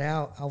I got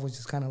out, I was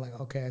just kind of like,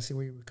 okay, I see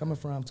where you were coming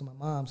from, to my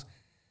mom's.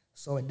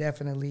 So it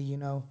definitely, you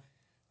know,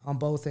 on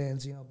both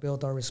ends, you know,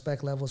 built our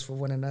respect levels for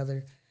one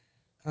another.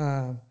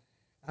 I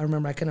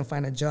remember I couldn't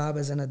find a job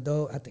as an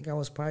adult. I think I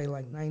was probably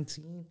like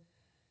 19.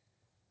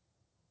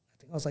 I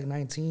think I was like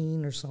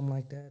 19 or something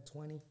like that,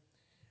 20.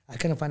 I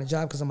couldn't find a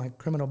job because of my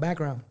criminal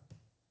background.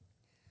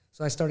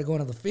 So I started going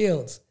to the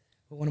fields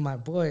with one of my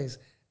boys.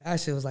 That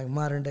shit was like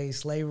modern day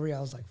slavery. I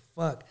was like,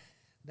 fuck.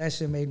 That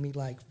shit made me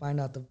like find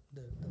out the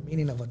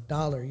meaning of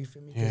 $1. You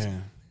feel me? Yeah.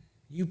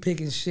 You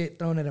picking shit,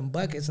 throwing it in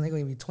buckets, and they're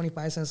going to give you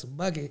 25 cents a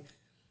bucket.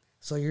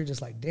 So you're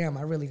just like, damn,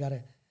 I really got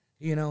to,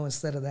 you know,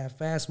 instead of that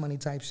fast money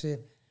type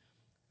shit,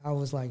 I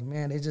was like,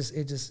 man, it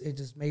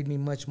just made me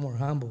much more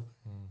humble.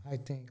 I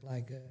think,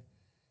 like,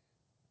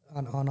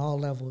 on all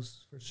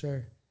levels, for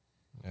sure.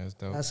 Yeah, that's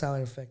dope. That's how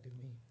it affected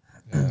me.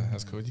 Yeah,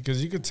 that's cool.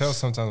 Because you could tell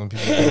sometimes when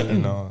people,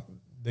 you know,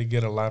 they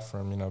get a lot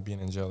from, you know, being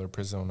in jail or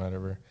prison or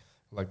whatever,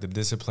 like the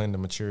discipline, the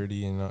maturity,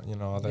 you know,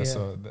 all that. Yeah.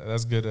 So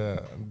that's good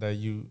that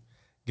you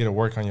get to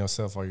work on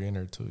yourself while you're in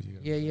there too.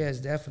 Yeah,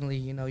 it's definitely,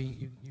 you know,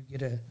 you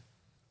get to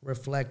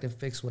reflect and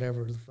fix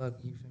whatever the fuck,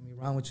 you feel me,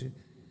 wrong with you.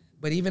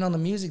 But even on the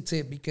music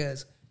tip,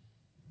 because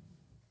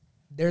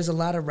there's a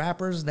lot of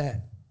rappers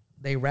that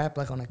they rap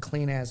like on a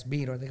clean ass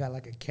beat, or they got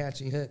like a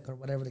catchy hook or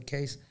whatever the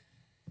case.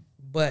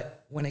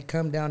 But when it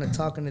come down to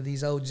talking to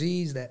these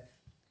OGs that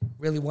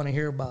really want to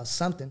hear about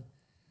something,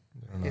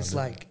 it's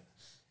like,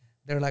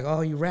 they're like,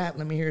 oh, you rap,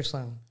 let me hear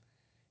something.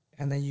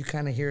 And then you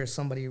kind of hear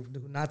somebody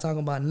not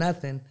talking about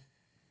nothing.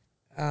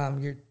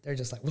 They're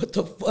just like, what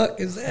the fuck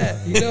is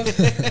that? You know,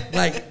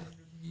 like,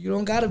 you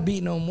don't got to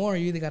beat no more.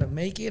 You either got to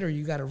make it or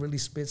you got to really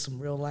spit some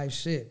real life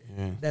shit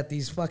that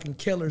these fucking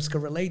killers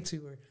could relate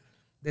to, or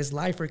this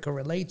lifer could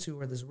relate to,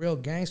 or this real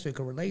gangster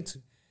could relate to.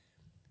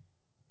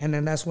 And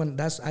then I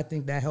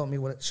think that helped me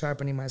with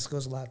sharpening my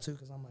skills a lot too,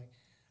 because I'm like,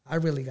 I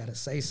really got to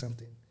say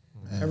something.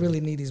 I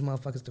really need these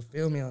motherfuckers to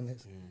feel me on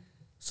this.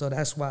 So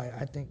that's why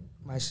I think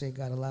my shit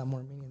got a lot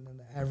more meaning than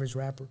the average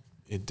rapper.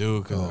 It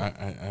do, because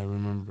I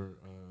remember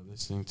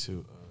listening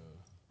to,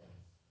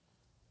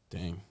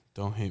 dang,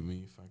 don't hate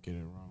me if I get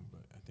it wrong,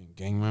 but I think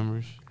Gang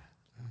Members.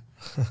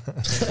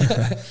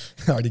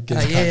 Already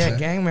get yeah,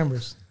 Gang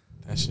Members.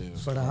 That shit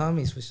was for the hard.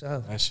 Homies, for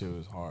sure. That shit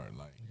was hard,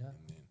 like,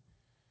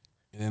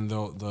 and then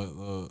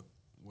the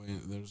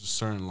when there's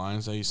certain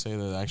lines that you say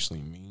that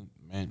actually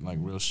meant like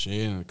real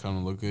shit, and it kind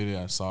of look good.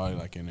 I saw it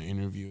like in an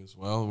interview as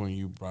well when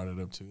you brought it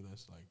up too.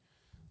 That's like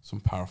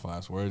some powerful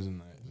ass words in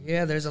that.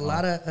 Yeah, there's a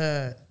lot of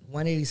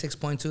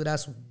 186.2.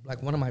 That's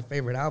like one of my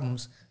favorite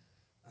albums.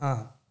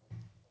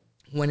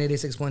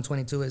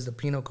 186.22 is the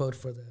penal code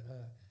for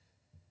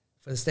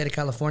the state of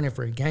California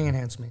for gang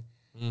enhancement.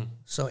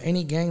 So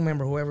any gang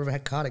member, whoever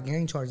had caught a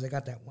gang charge, they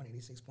got that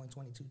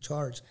 186.22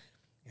 charge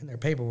in their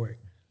paperwork.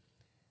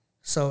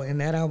 So in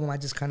that album, I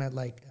just kind of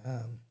like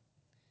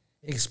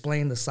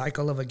explain the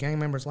cycle of a gang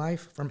member's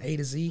life from A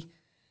to Z,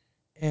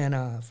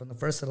 and from the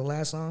first to the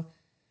last song.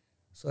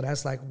 So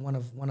that's like one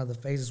of the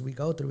phases we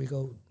go through. We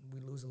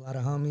lose a lot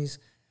of homies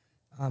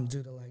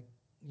due to, like,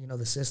 you know,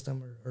 the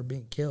system or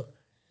being killed.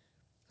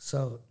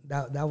 So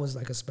that was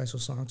like a special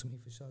song to me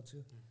for sure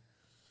too.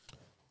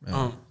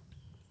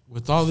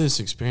 With all this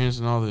experience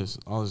and all this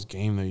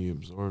game that you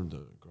absorbed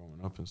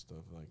growing up and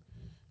stuff, like,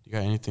 you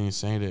got anything to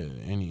say to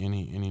any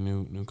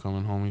new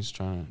coming homies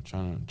trying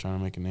to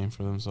make a name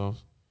for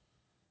themselves?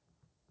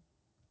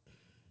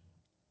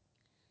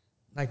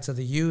 Like, to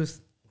the youth,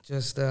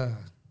 just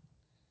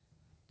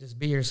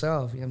be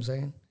yourself. You know what I'm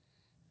saying?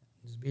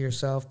 Just be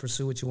yourself.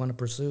 Pursue what you want to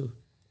pursue.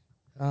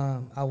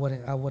 I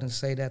wouldn't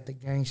say that the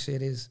gang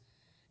shit is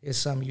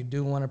something you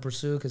do want to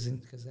pursue because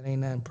it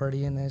ain't nothing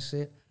pretty in that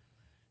shit.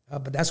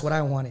 But that's what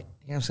I wanted.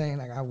 You know what I'm saying?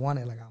 Like I want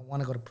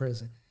to go to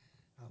prison.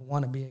 I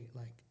want to be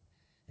like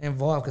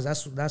involved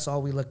because that's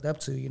all we looked up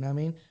to. You know what I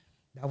mean?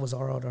 That was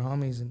our older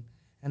homies,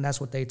 and that's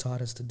what they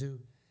taught us to do.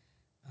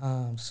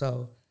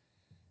 So,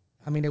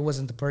 I mean, it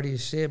wasn't the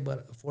prettiest shit,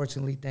 but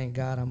fortunately, thank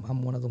God,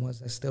 I'm one of the ones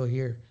that's still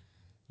here.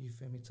 You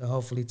feel me? To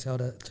hopefully tell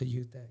the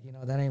youth that, you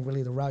know, that ain't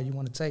really the route you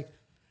want to take.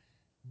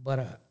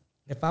 But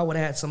if I would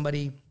have had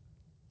somebody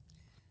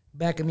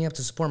backing me up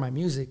to support my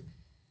music,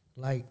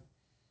 like,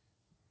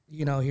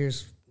 you know,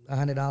 here's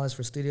 $100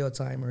 for studio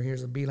time, or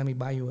here's a beat, let me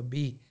buy you a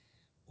beat,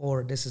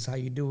 or this is how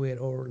you do it,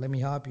 or let me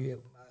help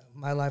you,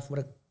 my life would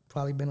have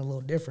probably been a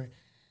little different.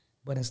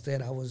 But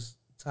instead, I was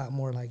taught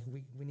more like,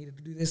 we needed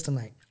to do this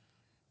tonight.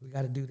 We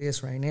got to do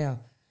this right now.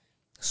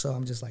 So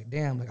I'm just like,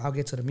 damn, like I'll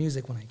get to the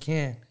music when I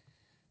can.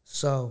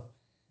 So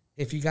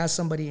if you got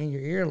somebody in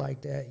your ear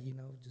like that, you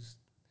know, just,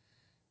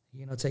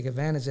 you know, take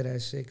advantage of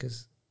that shit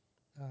because,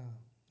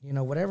 you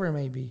know, whatever it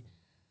may be,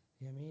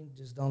 you know what I mean?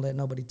 Just don't let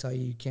nobody tell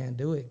you can't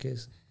do it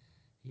because,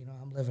 you know,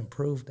 I'm living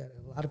proof that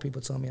a lot of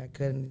people told me I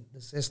couldn't.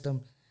 The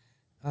system,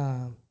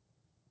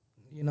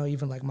 you know,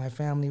 even like my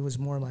family was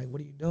more like,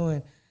 what are you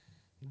doing?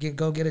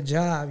 Go get a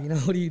job, you know,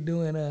 what are you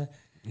doing?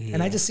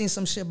 And I just seen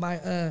some shit by,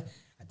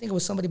 I think it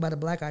was somebody by the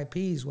Black Eyed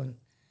Peas when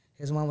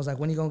his mom was like,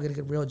 when you gonna get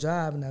a real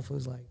job? And that fool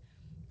was like,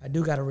 I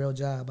do got a real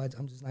job.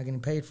 I'm just not getting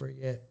paid for it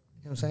yet. You know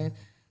what I'm saying?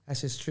 That's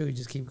just true. You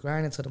just keep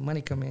grinding until the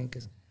money come in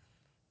because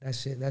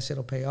that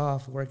shit'll pay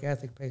off. Work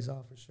ethic pays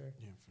off for sure.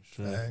 Yeah, for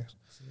sure.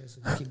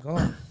 So just keep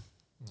going.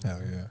 Hell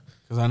yeah.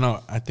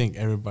 Because I think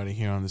everybody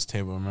here on this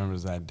table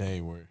remembers that day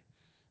where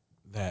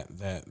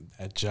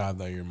that job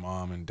that your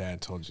mom and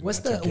dad told you. What's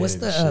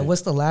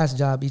the last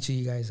job each of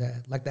you guys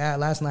had? Like the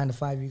last 9 to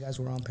 5 you guys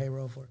were on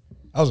payroll for?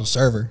 I was a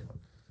server.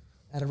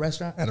 At a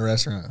restaurant? At a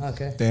restaurant.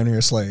 Okay. Damn near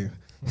a slave.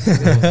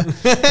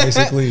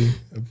 Basically.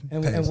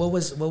 And what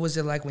was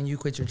it like when you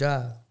quit your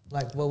job?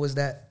 Like what was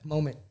that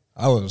moment?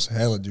 I was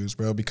hella juiced,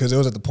 bro, because it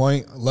was at the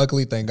point,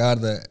 luckily, thank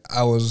God, that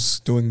I was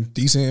doing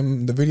decent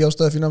in the video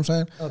stuff, you know what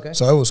I'm saying? Okay.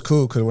 So it was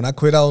cool, because when I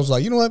quit, I was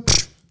like, you know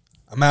what?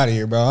 I'm out of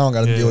here, bro. I don't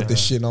got to deal with this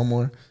shit no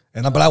more.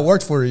 But I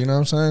worked for it, you know what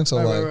I'm saying? So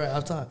right.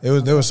 I'll talk.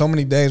 There was so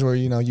many days where,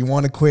 you know, you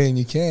want to quit and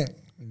you can't.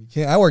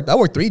 I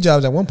worked 3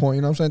 jobs at one point,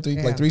 you know what I'm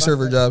saying? Three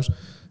server jobs.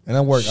 And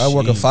I work a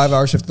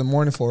 5-hour shift in the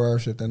morning, 4-hour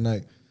shift at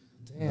night.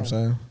 Damn. You know what I'm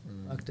saying?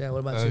 Fuck that. What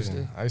about you,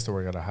 Steve? I used to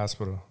work at a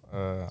hospital,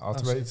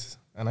 Altibates,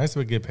 and I used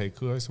to get paid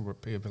cool. I used to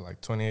pay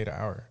like $28 an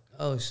hour.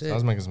 Oh, shit. So I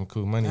was making some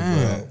cool money,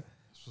 but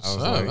I was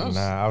like,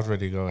 I was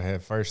ready to go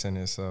ahead first in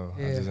it, so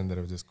I just ended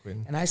up just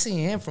quitting. And I seen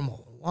him from a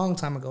long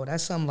time ago.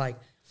 That's something like,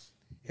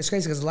 it's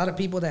crazy because a lot of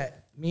people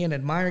that me and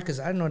admire, because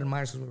I didn't know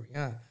Admire since we were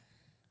young.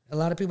 A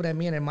lot of people that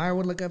me and Admire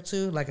would look up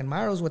to, like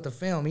Admire was with the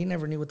film. He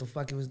never knew what the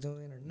fuck he was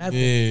doing or nothing.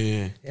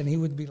 Yeah. And he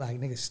would be like,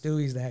 nigga,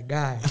 Stewie's that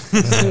guy.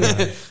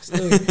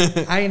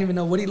 Stewie. I didn't even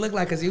know what he looked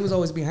like because he was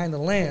always behind the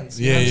lens.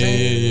 You know what I'm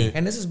saying? Yeah.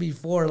 And this is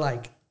before,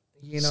 like,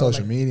 you know.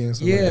 Social media and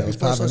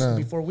stuff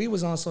before we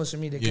was on social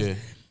media. Yeah.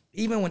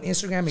 Even when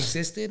Instagram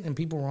existed and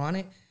people were on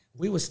it,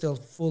 we was still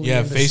fully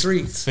in the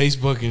streets.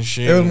 Facebook and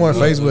shit. It was more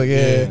Facebook,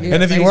 yeah.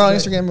 And if you were on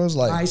Instagram, it was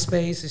like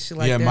MySpace and shit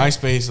like that. Yeah,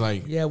 MySpace,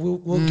 like. Yeah,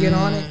 we'll get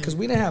on it because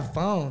we didn't have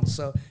phones.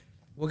 So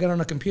we'll get on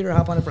a computer,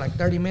 hop on it for like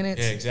 30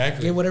 minutes. Yeah,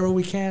 exactly. Get whatever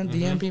we can,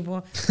 DM people,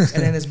 and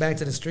then it's back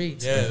to the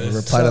streets. Yeah.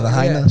 Reply to the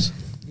highness.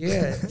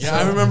 Yeah. Yeah,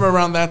 I remember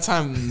around that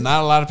time,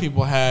 not a lot of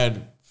people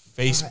had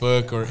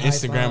Facebook or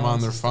Instagram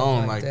on their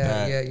phone like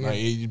that. Yeah. Like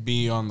it'd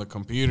be on the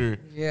computer.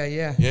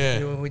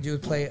 Yeah. Would you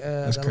play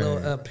the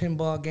little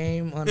pinball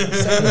game on the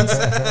settings? You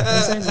know what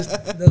I'm saying?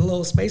 Just the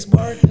little space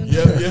bar.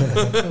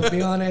 Yeah.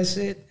 Be on that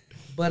shit.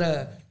 But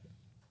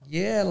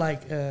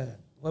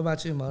what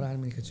about you, Mo? I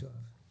didn't mean to cut you off.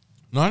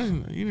 No, I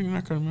didn't. You didn't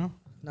not cut me off.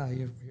 No,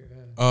 your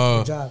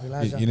last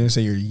job. You didn't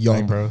say you're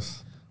young,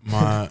 bros.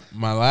 My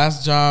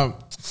last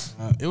job,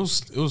 it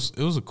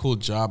was a cool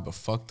job, but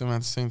fuck them at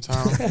the same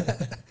time.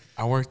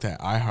 I worked at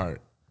iHeart.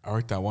 I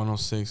worked at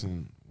 106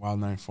 and Wild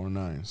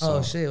 949. So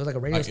oh shit! It was like a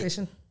radio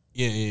station.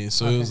 Yeah.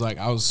 So it was like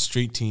I was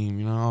street team.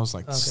 You know, I was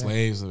like the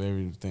slaves of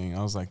everything.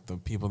 I was like the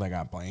people that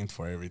got blamed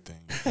for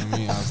everything. You know what I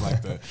mean, I was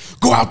like the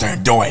go out there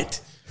and do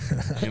it.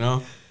 You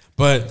know,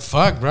 but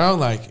fuck, bro.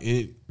 Like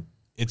it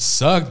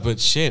sucked, but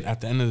shit.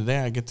 At the end of the day,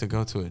 I get to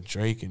go to a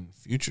Drake and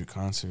Future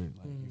concert.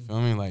 Like you feel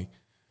me? Like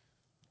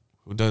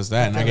who does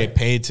that? And I get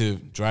paid to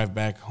drive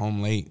back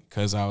home late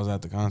because I was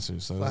at the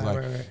concert. So it was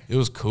like it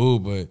was cool,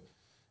 but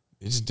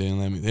they just didn't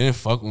let me. They didn't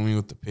fuck with me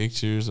with the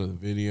pictures or the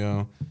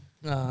video.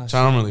 I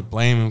don't really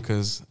blame him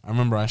because I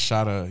remember I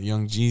shot a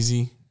Young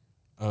Jeezy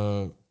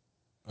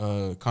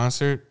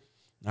concert.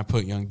 And I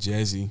put Young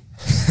Jezzy.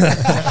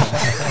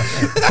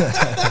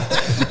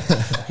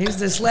 He's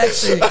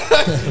dyslexic.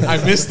 I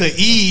missed the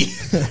E.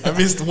 I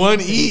missed one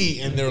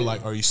E, and they were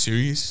like, "Are you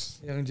serious?"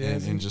 Young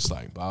Jezzy. And just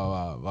like blah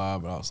blah blah.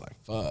 But I was like,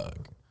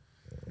 "Fuck."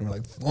 And we're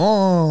like,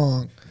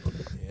 fuck.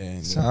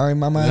 Yeah, sorry,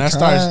 mama. And I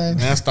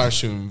started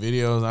shooting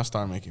videos. I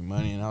started making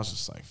money, and I was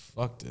just like,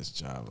 fuck this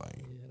job. Like,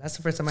 yeah, that's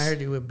the first time I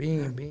heard you with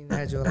Bean. Bean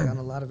had you like on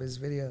a lot of his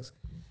videos.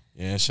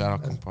 Yeah, shout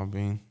out Compa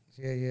Bean.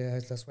 Yeah.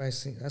 That's why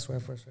That's where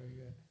I first heard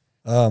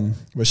you.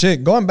 But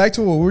shit, going back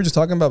to what we were just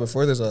talking about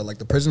before, there's like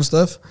the prison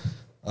stuff.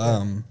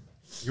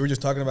 You were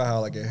just talking about how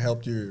like it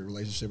helped your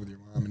relationship with your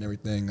mom and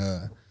everything.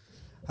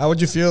 How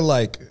would you feel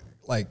like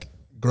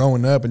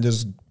growing up and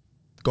just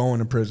going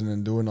to prison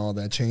and doing all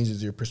that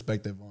changes your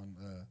perspective on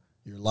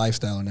your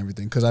lifestyle and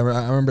everything? Because I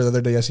remember the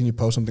other day I seen you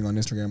post something on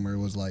Instagram where it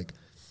was like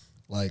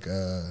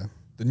the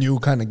new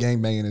kind of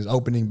gangbanging is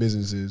opening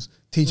businesses,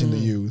 teaching the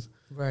youth,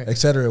 right,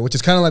 etc., which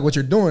is kind of like what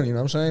you're doing. You know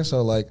what I'm saying?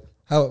 So like,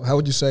 how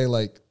would you say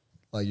like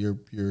your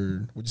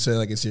would you say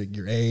like it's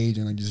your age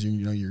and like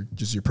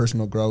just your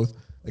personal growth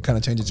that kind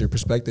of changes your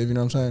perspective? You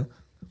know what I'm saying?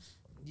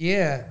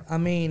 Yeah, I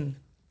mean,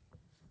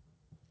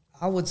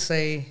 I would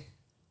say,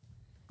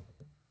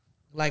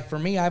 like for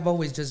me, I've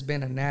always just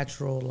been a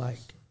natural like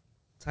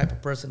type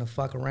of person to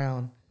fuck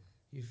around.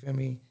 You feel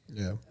me?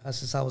 Yeah.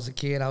 Since I was a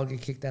kid, I would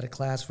get kicked out of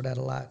class for that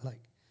a lot. Like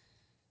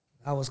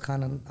I was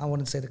kind of, I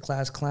wouldn't say the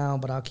class clown,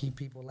 but I'll keep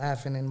people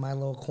laughing in my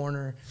little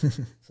corner.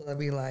 So they'd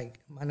be like,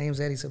 my name's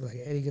Eddie. So I'd be like,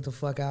 Eddie, get the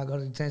fuck out, go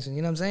to detention.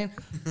 You know what I'm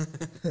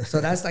saying?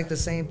 So that's like the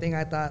same thing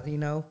I thought, you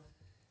know,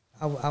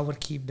 I would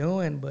keep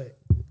doing. But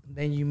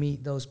then you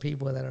meet those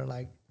people that are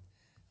like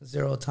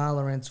zero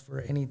tolerance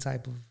for any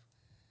type of,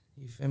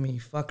 you feel me,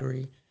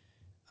 fuckery.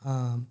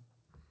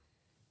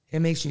 It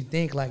makes you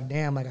think like,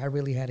 damn, like I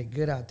really had it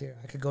good out there.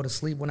 I could go to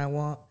sleep when I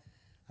want.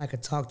 I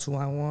could talk to who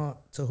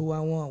I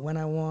want, when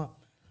I want.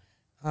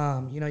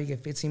 You know, you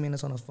get 15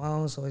 minutes on the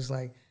phone, so it's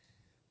like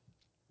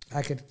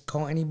I could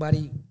call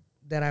anybody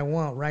that I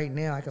want right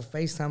now. I could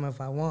FaceTime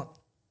if I want.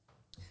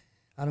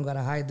 I don't got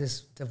to hide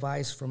this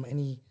device from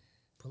any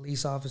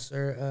police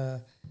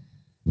officer.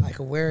 I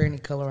could wear any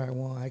color I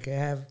want. I could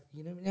have,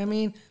 you know what I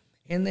mean?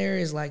 In there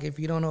is like if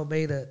you don't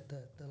obey the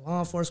law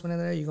enforcement in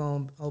there, you're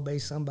going to obey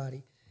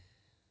somebody.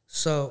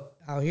 So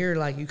out here,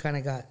 like you kind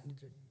of got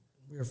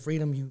your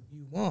freedom you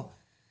want.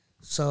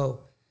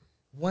 So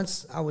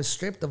once I was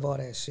stripped of all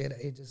that shit,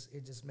 it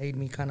just made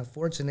me kind of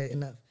fortunate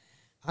enough.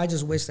 I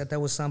just wish that there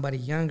was somebody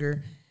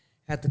younger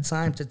at the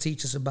time to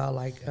teach us about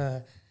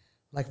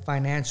like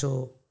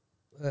financial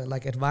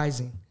like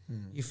advising.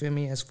 You feel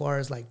me? As far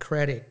as like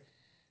credit,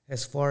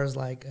 as far as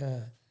like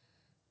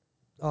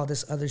all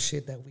this other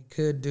shit that we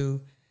could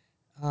do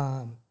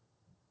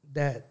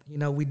that, you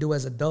know, we do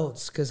as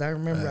adults. Because I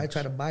remember I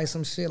tried to buy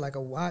some shit like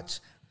a watch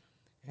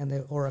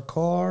or a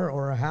car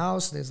or a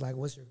house. There's like,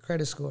 what's your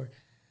credit score?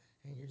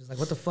 And you're just like,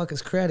 what the fuck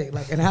is credit?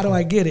 Like, and how do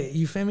I get it?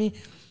 You feel me?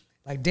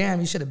 Like, damn,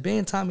 you should have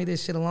been taught me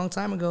this shit a long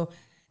time ago.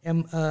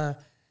 And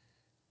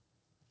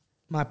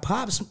my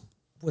pops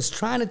was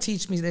trying to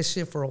teach me this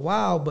shit for a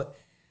while, but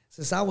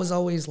since I was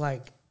always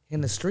like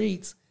in the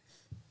streets,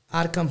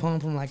 I'd come home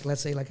from like,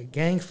 let's say like a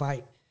gang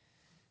fight,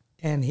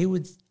 and he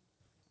would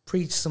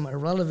preach some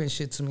irrelevant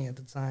shit to me at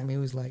the time. He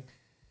was like,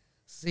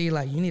 see,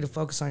 like, you need to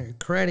focus on your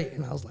credit.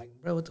 And I was like,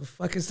 bro, what the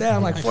fuck is that?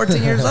 I'm like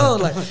 14 years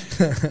old. Like,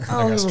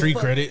 I got street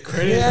credit.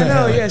 Yeah, I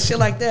know. Yeah, shit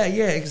like that.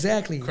 Yeah,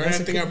 exactly. Credit,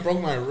 I think I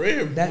broke my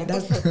rib.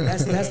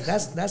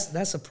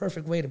 That's a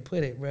perfect way to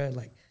put it, bro.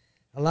 Like,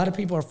 a lot of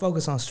people are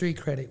focused on street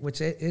credit,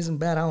 which isn't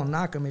bad. I don't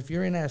knock them. If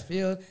you're in that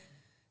field,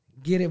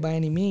 get it by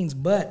any means.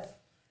 But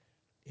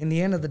in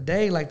the end of the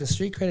day, like, the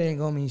street credit ain't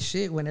gonna mean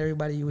shit when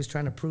everybody you was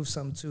trying to prove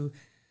something to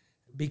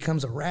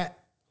becomes a rat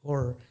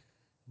or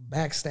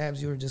backstabs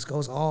you or just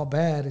goes all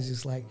bad. It's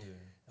just like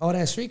all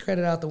that street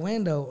credit out the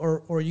window.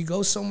 Or you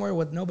go somewhere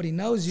where nobody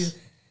knows you.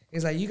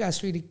 It's like you got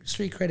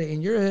street credit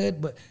in your hood,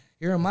 but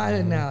you're in my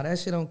hood now. That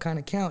shit don't kind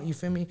of count. You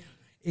feel me?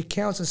 It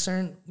counts a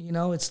certain, you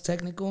know, it's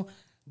technical,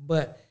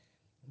 but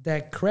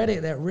that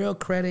credit, that real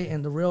credit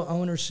and the real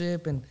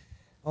ownership and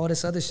all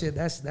this other shit,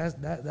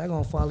 that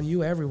gonna follow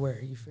you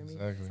everywhere. You feel me?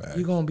 Exactly.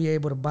 You're gonna be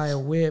able to buy a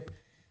whip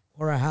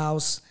or a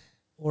house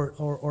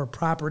or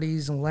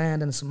properties and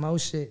land and some more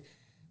shit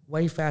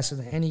way faster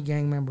than any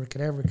gang member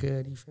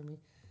could. You feel me?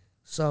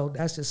 So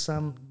that's just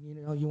some, you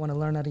know, you want to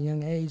learn at a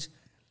young age.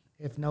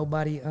 If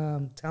nobody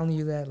telling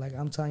you that, like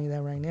I'm telling you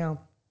that right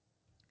now,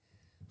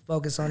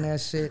 focus on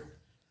that shit.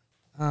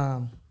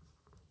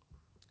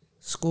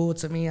 School,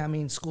 to me, I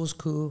mean, school's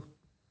cool.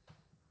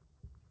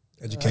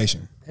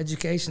 Education.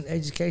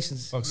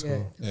 Education's fuck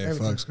school. Yeah,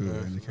 fuck school.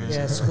 Education.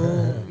 Yeah,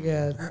 school.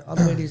 Yeah, all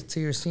the way to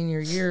your senior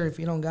year. If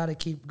you don't got to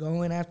keep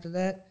going after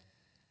that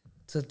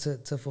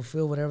to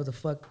fulfill whatever the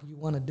fuck you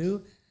want to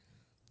do,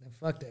 then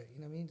fuck that.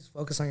 You know what I mean? Just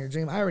focus on your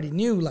dream. I already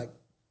knew, like,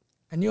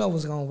 I knew I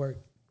was gonna work.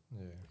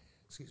 Yeah.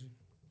 Excuse me.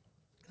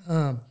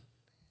 I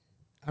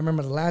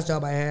remember the last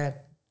job I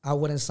had, I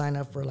wouldn't sign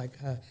up for like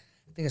I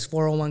think it's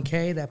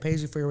 401k that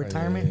pays you for your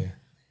retirement,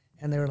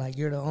 and they were like,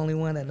 "You're the only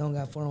one that don't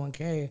got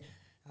 401k."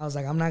 I was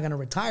like, I'm not gonna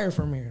retire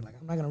from here. Like,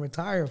 I'm not gonna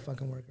retire a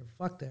fucking worker.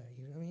 Fuck that.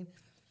 You know what I mean?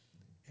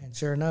 And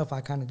sure enough, I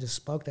kind of just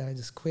spoke that. I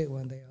just quit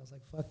one day. I was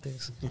like, fuck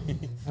this.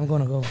 I'm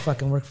gonna go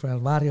fucking work for El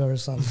Barrio or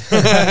something.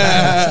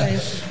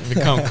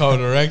 Become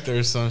co-director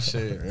or some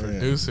shit,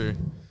 producer.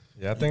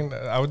 Yeah, I think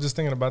I was just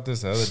thinking about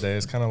this the other day.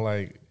 It's kind of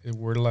like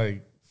we're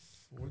like,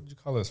 what did you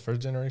call us?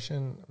 First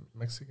generation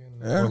Mexican?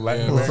 Yeah, or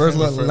Latin American? First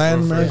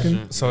Latin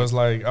American. So it's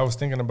like I was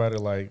thinking about it.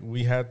 Like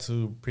we had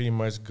to pretty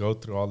much go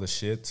through all the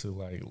shit to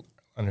like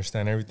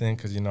understand everything,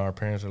 because you know our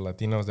parents are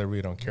Latinos. They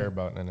really don't care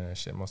about none of that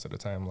shit most of the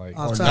time. Like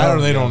or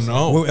they don't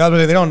know.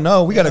 They don't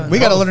know. We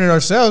gotta learn it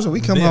ourselves. When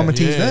we come home and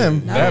teach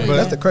them. Yeah, but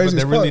that's the craziest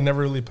But they really part.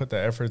 never really put the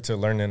effort to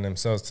learning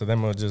themselves. To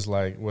them, it was just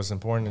like what's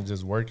important is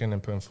just working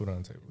and putting food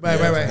on the table. Right.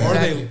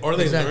 Or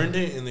they learned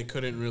it and they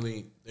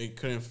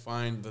couldn't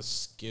find the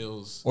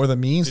skills or the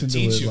means to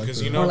teach do you, it.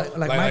 because you know,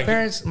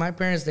 my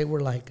parents, they were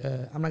like,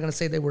 I'm not gonna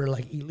say they were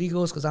like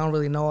illegals, because I don't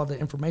really know all the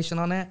information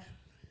on that.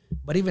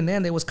 But even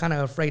then, they was kind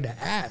of afraid to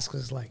ask,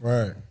 because like,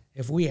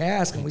 if we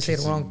ask and we say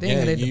the wrong thing,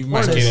 and they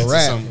deport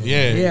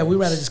us, we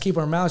rather just keep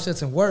our mouth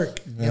shut and work.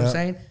 You know what I'm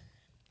saying?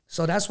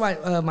 So that's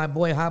why my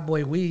boy Hot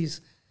Boy Weeze,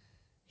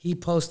 he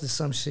posted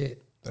some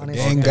shit on his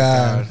gang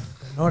guy.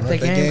 North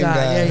game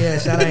guy. Yeah.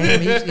 Shout out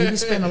him. He be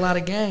spending a lot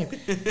of game.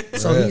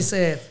 So he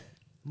said,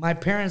 my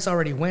parents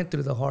already went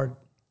through the hard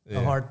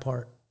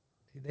part.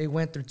 They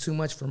went through too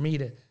much for me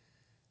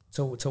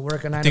to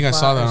work a 9 to 5. I think I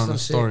saw that on the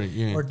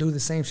story. Or do the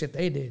same shit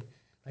they did.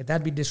 Like,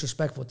 that'd be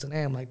disrespectful to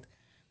them. Like,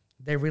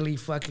 they really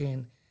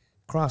fucking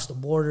crossed the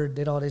border,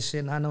 did all this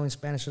shit, not knowing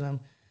Spanish to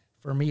them,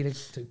 for me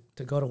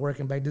to go to work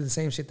and back, do the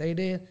same shit they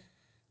did.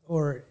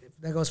 Or if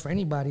that goes for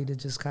anybody, to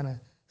just kind of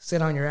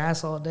sit on your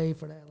ass all day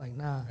for that. Like,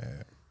 nah.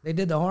 Yeah. They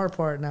did the hard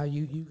part. Now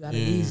you got it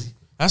easy.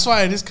 That's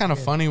why it is kind of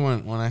funny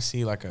when I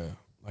see like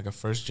a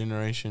first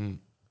generation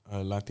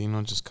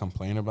Latino just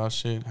complain about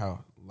shit,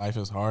 how life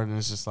is hard, and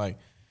it's just like,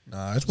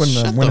 nah, it's when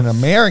an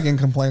American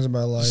complains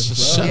about life.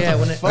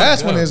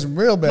 That's when it's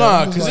real bad.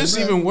 No, because it's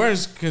even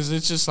worse. Because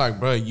it's just like,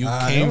 bro, you came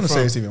from. I don't want to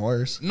say it's even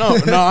worse. No,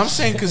 I'm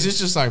saying because it's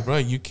just like, bro,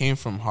 you came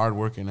from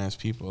hardworking ass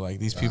people. Like,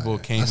 these people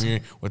came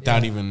here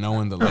without even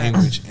knowing the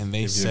language, and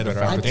they set a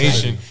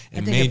foundation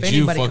and made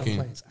you fucking.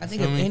 I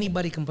think if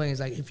anybody complains,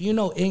 like, if you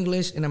know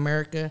English in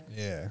America,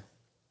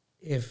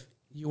 if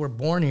you were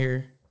born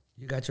here,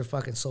 you got your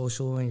fucking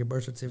social and your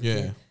birth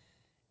certificate,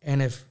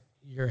 and if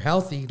you're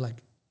healthy, like,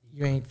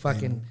 you ain't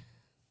fucking.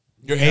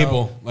 You're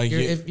able, like,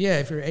 if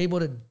you're able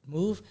to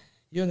move,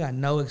 you ain't got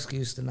no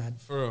excuse to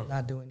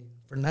not do anything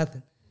for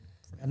nothing.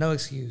 Got no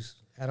excuse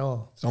at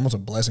all. It's almost a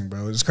blessing,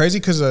 bro. It's crazy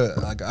because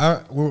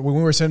when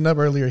we were setting up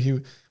earlier,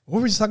 what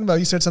were we talking about?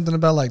 You said something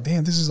about like,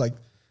 damn, this is like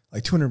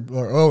 200.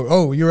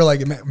 Or you were like,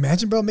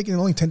 imagine, bro, making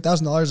only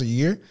 $10,000 a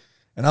year.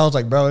 And I was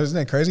like, bro, isn't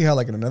that crazy how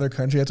like in another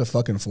country that's a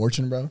fucking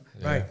fortune, bro?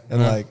 Right.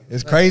 And like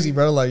it's crazy,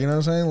 bro. Like, you know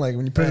what I'm saying? Like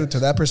when you put it to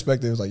that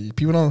perspective, it's like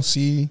people don't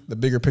see the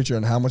bigger picture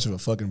and how much of a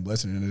fucking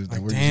blessing it is.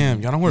 Like,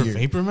 damn, y'all don't wear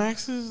Vapor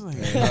Maxes? Like,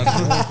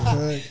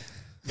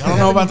 y'all don't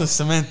know about the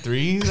Cement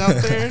 3s out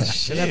there?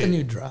 They got the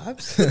new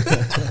drops.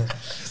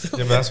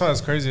 Yeah, but that's why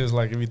it's crazy. Is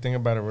like if you think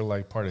about it, we're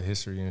like part of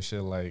history and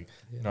shit. Like,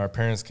 you know, our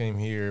parents came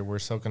here. We're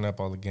soaking up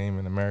all the game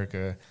in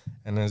America.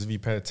 And as if you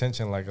pay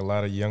attention, like a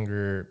lot of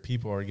younger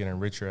people are getting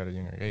richer at a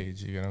younger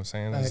age. You know what I'm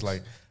saying? It's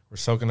like we're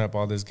soaking up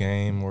all this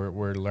game.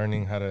 We're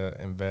learning how to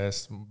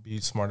invest, be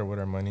smarter with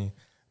our money,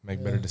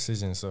 make better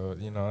decisions. So,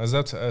 you know, it's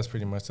up to us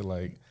pretty much to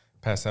like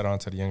pass that on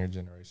to the younger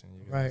generation.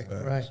 Right.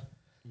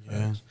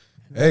 Yeah.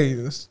 Hey,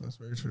 that's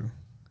very true.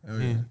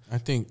 Yeah. I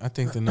think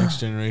the next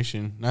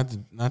generation,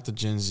 not the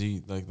Gen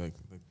Z, like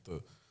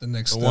the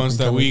next ones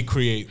that we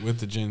create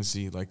with the Gen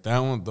Z, like that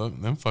one,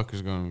 them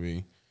fuckers gonna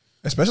be.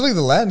 Especially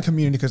the Latin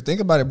community, because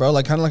think about it, bro.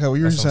 Like, kind of like how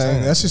we were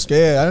saying. That's just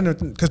scary. I don't know,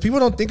 because people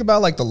don't think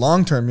about like the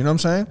long term. You know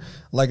what I'm saying?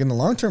 Like in the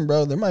long term,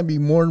 bro, there might be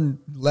more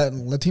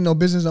Latino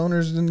business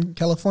owners in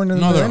California.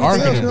 No, there are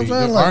going to be.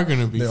 There are going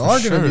to be. There are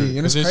going to be.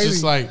 And it's crazy.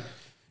 Just like,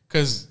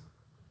 because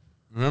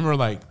remember,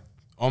 like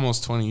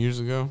almost 20 years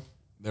ago,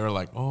 they were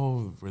like,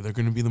 "Oh, they're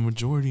going to be the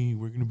majority.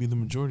 We're going to be the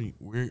majority."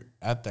 We're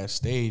at that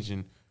stage,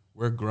 and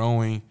we're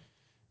growing.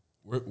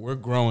 We're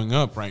growing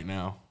up right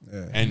now,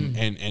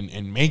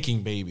 and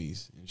making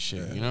babies and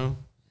shit. You know,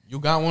 you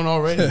got one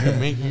already.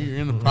 You're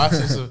in the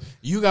process of.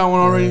 You got one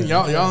already.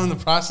 Y'all in the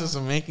process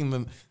of making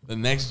the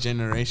next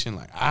generation.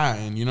 Like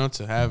and you know,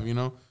 to have, you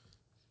know,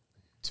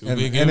 and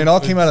it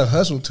all came out of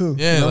hustle too.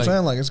 Yeah, you know what I'm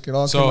saying? Like it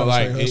all came out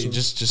of hustle.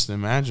 Just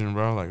imagine,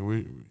 bro. Like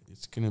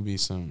it's gonna be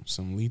some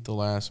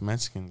lethal ass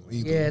Mexicans.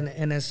 Yeah,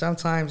 and then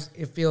sometimes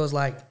it feels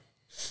like.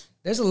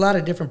 There's a lot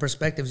of different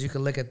perspectives you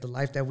can look at the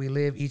life that we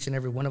live, each and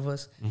every one of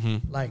us.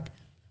 Mm-hmm. Like,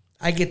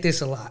 I get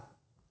this a lot.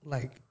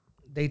 Like,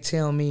 they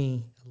tell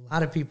me, a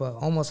lot of people,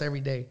 almost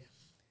every day,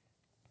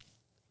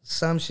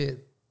 some shit,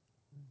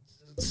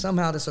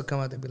 somehow this will come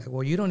out, they'll be like,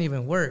 well, you don't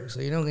even work,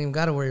 so you don't even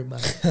got to worry about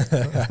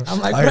it.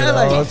 I'm like, bro,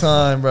 like, all the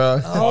time,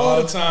 bro.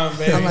 All the time,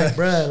 baby. I'm like,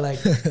 bro, like,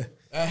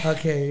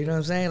 okay, you know what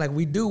I'm saying? Like,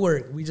 we do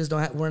work. We just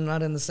don't we're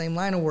not in the same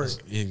line of work.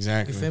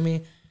 Exactly. You feel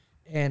me?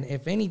 And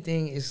if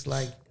anything, it's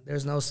like,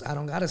 I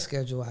don't got a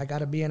schedule. I got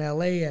to be in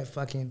LA at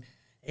fucking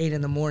 8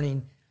 in the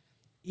morning,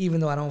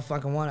 even though I don't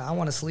fucking want it. I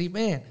want to sleep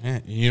in. Yeah,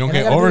 you don't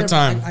get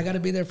overtime. I got to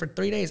be there for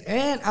 3 days.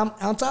 And I'm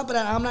on top of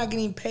that, I'm not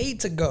getting paid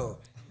to go.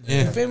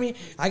 Yeah. You feel me?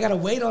 I got to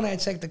wait on that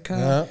check to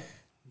come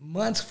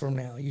months from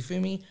now. You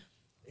feel me?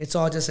 it's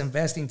all just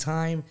investing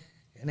time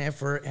and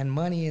effort and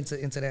money into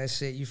that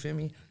shit. You feel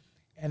me?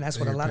 And that's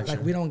what a lot of,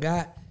 like, we don't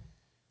got.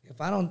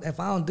 If I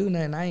don't do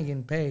nothing, I ain't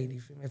getting paid.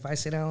 You feel me? If I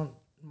sit down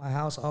in my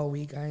house all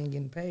week, I ain't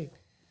getting paid.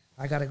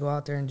 I got to go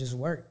out there and just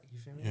work. You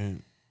feel me? Yeah.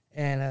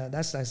 And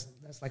that's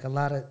like a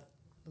lot of,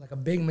 like a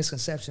big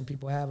misconception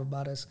people have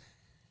about us.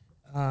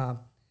 And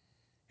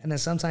then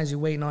sometimes you're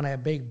waiting on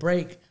that big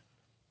break,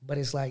 but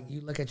it's like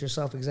you look at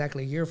yourself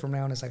exactly a year from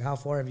now, and it's like, how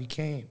far have you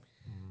came?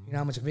 You know,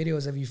 how much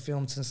videos have you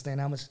filmed since then?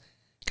 How much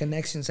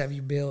connections have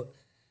you built?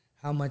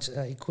 How much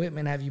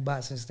equipment have you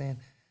bought since then?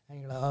 And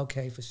you're like,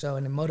 okay, for sure.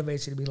 And it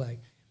motivates you to be like,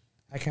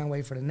 I can't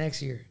wait for the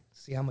next year.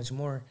 See how much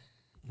more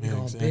we're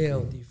going to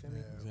build. You feel me?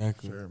 Yeah,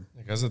 exactly. Sure.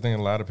 That's the thing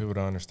a lot of people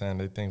don't understand.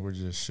 They think we're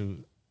just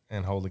shoot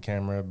and hold the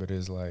camera, but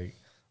it's like,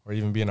 or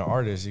even being an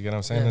artist, you get what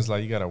I'm saying? Yeah. It's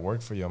like you got to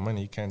work for your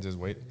money. You can't just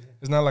wait.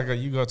 It's not like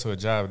you go to a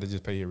job, they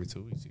just pay you every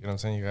 2 weeks. You know what I'm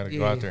saying? You got to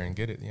go out there and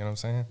get it. You know what I'm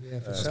saying? Yeah,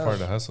 for That's sure. part of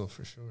the hustle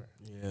for sure.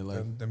 Yeah,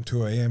 like them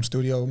 2 a.m.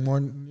 studio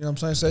morning, you know what I'm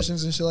saying,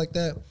 sessions and shit like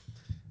that.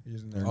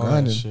 Using their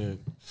grinding. Shit.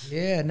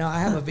 Yeah, no, I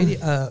have a video,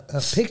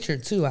 a picture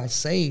too. I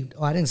saved.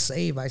 Oh, I didn't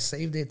save. I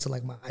saved it to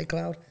like my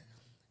iCloud,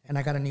 and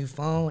I got a new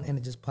phone, and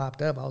it just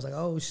popped up. I was like,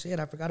 oh shit,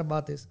 I forgot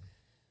about this.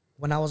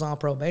 When I was on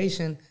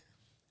probation,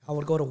 I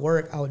would go to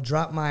work. I would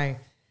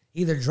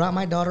either drop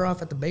my daughter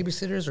off at the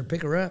babysitter's or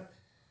pick her up,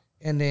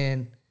 and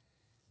then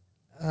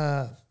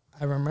I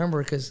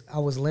remember because I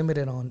was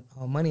limited on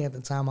money at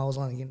the time. I was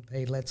only getting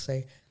paid, let's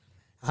say,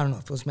 I don't know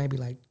if it was maybe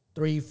like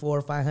 $300,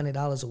 $400,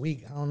 $500 a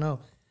week. I don't know.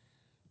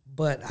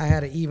 But I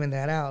had to even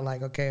that out,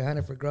 like, okay,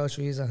 100 for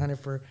groceries, 100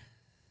 for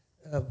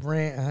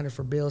rent, 100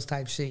 for bills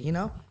type shit, you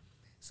know?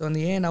 So in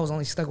the end, I was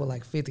only stuck with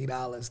like $50,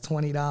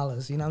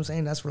 $20, you know what I'm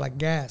saying? That's for like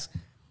gas.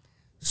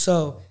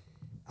 So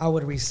I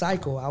would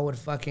recycle. I would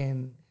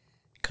fucking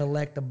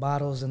collect the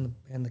bottles and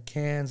the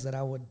cans that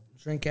I would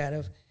drink out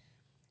of,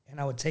 and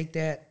I would take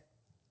that,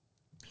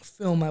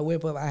 fill my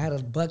whip up. I had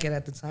a bucket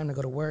at the time to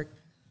go to work.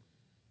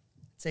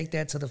 Take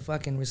that to the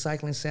fucking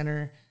recycling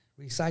center,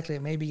 recycle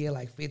it, maybe get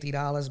like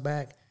 $50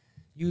 back.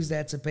 Use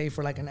that to pay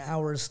for like an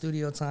hour of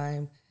studio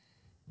time.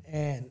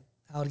 And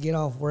I would get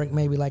off work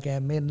maybe like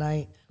at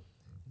midnight,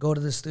 go to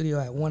the studio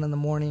at 1 in the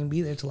morning,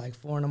 be there till like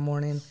 4 in the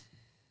morning,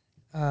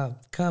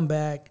 come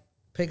back,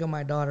 pick up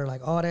my daughter,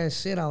 like all that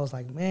shit. I was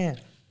like, man.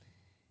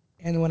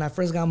 And when I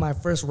first got my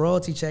first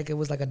royalty check, it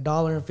was like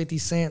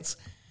 $1.50.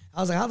 I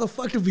was like, how the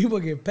fuck do people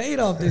get paid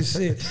off this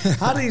shit?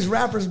 How do these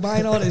rappers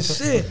buying all this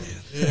shit?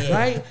 Yeah.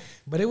 Right?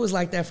 But it was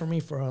like that for me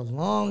for a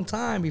long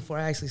time before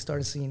I actually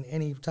started seeing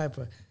any type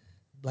of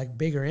like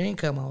bigger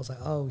income. I was like,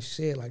 oh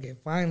shit, like it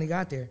finally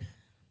got there.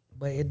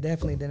 But it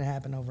definitely didn't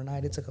happen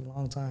overnight. It took a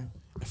long time.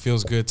 It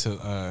feels good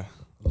to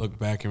look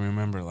back and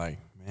remember, like,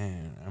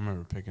 man, I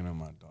remember picking up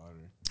my daughter.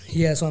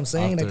 Yeah, so I'm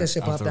saying like that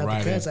shit popped out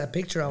because that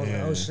picture, I was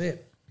like, oh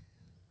shit.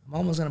 I'm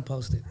almost gonna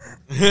post it.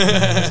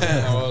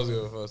 I was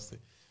gonna post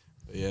it.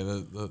 But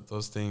yeah,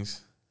 those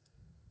things.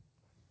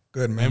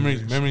 Good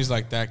memories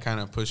like that kind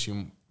of push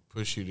you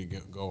to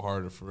go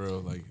harder for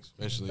real. Like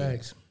especially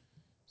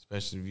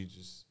if you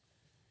just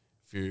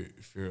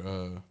if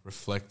you're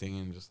reflecting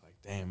and just like,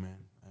 damn man,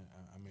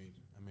 I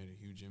made a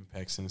huge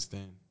impact since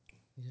then.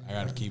 Yeah, I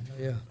gotta keep.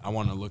 Yeah. I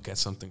want to look at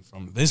something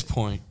from this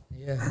point.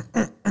 Yeah.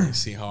 And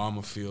see how I'm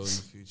gonna feel in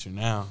the future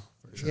now.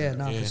 For sure. Yeah,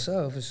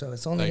 for sure.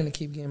 It's only gonna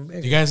keep getting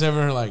bigger. Do you guys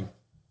ever like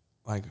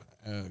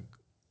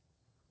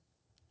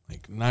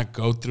not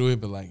go through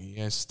it, but like you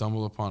guys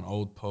stumble upon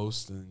old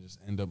posts and just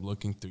end up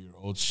looking through your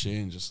old shit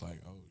and just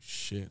like, oh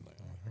shit, like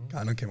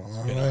kind of came a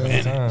long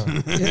way.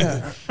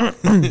 Yeah.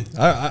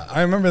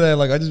 I remember that.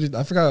 Like I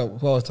forgot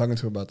who I was talking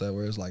to about that.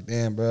 Where it's like,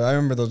 damn, bro. I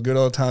remember those good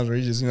old times where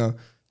you just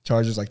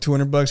charges like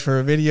 $200 for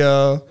a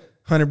video,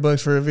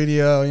 $100 for a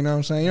video. You know what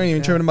I'm saying? You ain't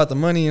even tripping about the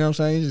money. You know what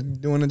I'm saying? You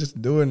just doing it just to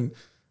do it. And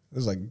it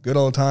was like good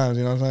old times.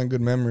 You know what I'm saying?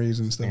 Good memories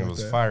and stuff. It like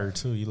was that. fire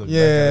too. You look back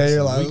at it,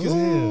 you're like,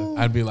 ooh.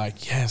 I'd be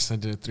like, yes, I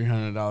did a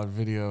 $300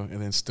 video,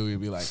 and then Stewie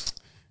would be like,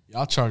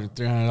 y'all charging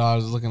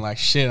 $300 looking like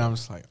shit. I'm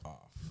just like, oh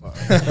fuck.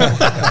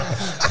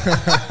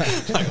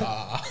 Like,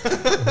 ah.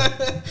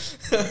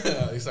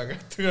 At least I got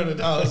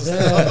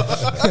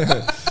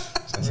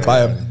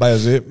 $300. Buy a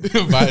zip.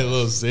 Buy a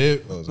little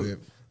zip.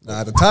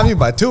 Nah, at the time you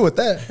buy 2 with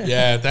that.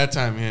 Yeah, at that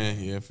time,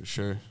 yeah, for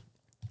sure.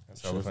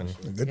 That's so funny.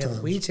 Good times.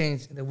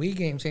 The Wii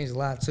game changed a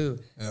lot too.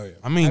 Hell yeah.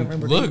 I mean,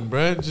 look,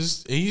 bro,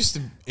 just it used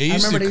to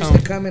used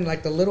to come in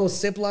like the little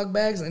Ziploc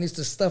bags and it used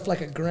to stuff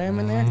like a gram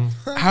in there.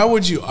 How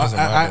would you?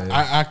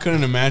 I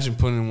couldn't imagine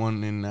putting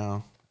one in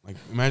now. Like,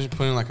 imagine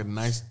putting like a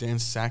nice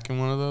dense sack in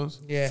one of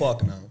those. Yeah.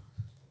 Fuck no.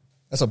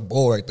 That's a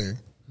bowl right there.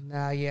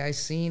 Nah, yeah, I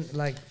seen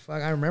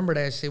I remember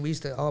that shit. We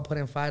used to all put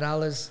in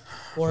 $5,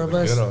 4 of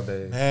us. Good old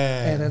days.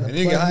 Man, and then the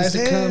plug used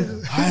to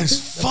come. High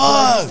as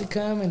fuck. Used to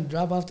come and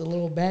drop off the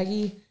little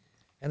baggie.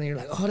 And then you're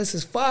like, oh, this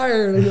is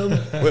fire.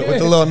 with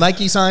the little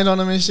Nike signs on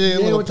them and shit.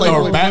 Yeah, little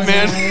or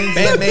Batman.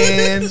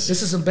 Batmans.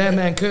 This is some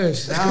Batman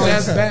Kush. Now it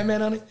has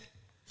Batman on it.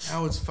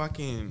 Now it's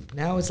fucking.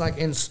 Now it's like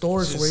in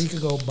stores where you can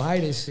go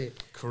buy this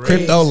shit.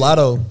 Crypto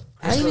Lotto.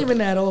 I ain't even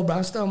that old, bro.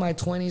 I'm still in my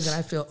 20s and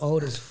I feel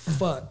old as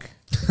fuck.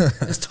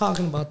 Just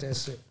talking about that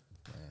shit.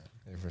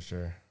 for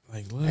sure.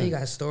 Like, look. Now you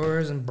got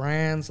stores and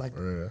brands. Like,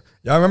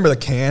 y'all remember the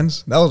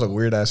cans? That was a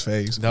weird ass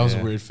phase. That was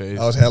a weird phase.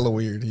 That was hella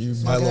weird. You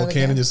buy a little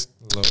can and just.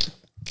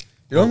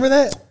 You remember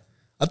that?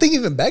 I think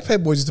even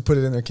Backpack Boys used to put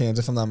it in their cans,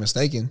 if I'm not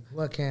mistaken.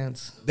 What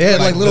cans? They had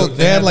like little.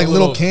 They had like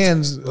little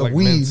cans of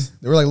weed. Mints.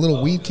 They were like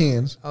little weed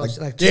cans. Oh,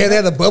 like they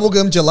had the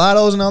bubblegum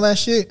gelatos and all that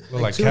shit.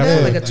 Like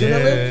tuna, like a tuna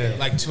lid?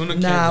 Like tuna.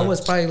 Nah, I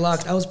was probably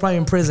locked. I was probably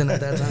in prison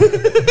at that time.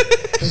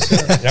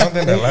 I don't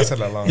think that lasted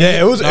that long.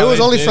 Yeah, it was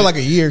only for like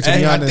a year, to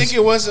be honest. I think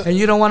it was. And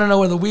you don't want to know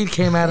where the weed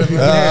came out of.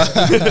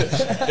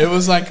 It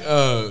was like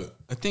I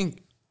think.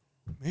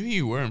 Maybe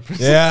you were in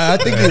prison. Yeah,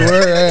 I think you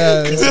were.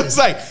 Yeah.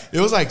 it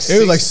was like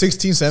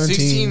 16, 17.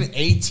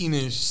 16,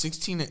 18-ish.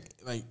 16,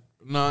 like,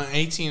 no,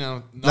 18.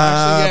 No, nah,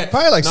 actually, yeah.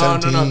 probably like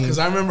 17. No, because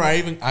I remember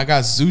I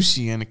got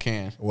sushi in a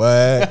can.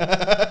 What?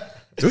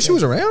 Sushi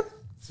was around?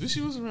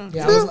 Sushi was around.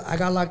 Yeah, I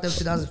got locked up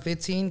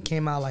 2015,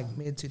 came out like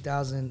mid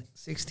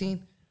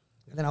 2016,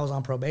 and then I was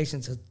on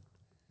probation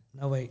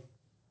no, wait.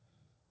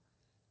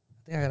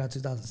 I think I got out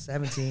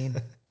 2017.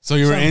 So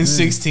you were in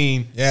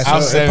 16. Yeah,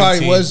 so it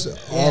probably was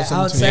all 17.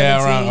 Out 17.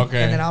 Yeah, right,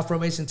 okay. And then off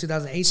probation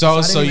 2018. So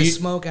I didn't even you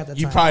smoke at the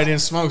time. You probably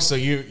didn't smoke, so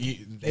they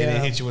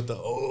didn't hit you with the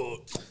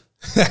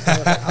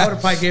I would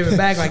have probably gave it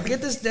back. Like, get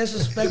this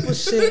disrespectful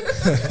shit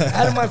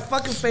out of my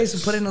fucking face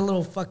and put it in a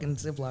little fucking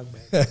Ziploc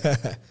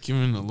bag. Give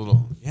him a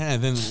little,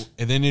 and then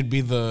it'd be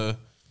the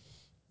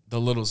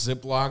little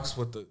Ziplocs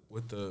with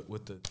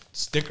the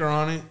sticker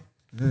on it.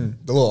 The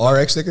little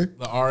RX sticker.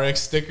 The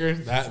RX sticker.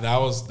 That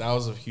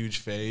was a huge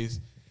phase.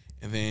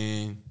 And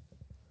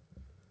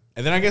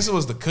then I guess it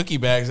was the cookie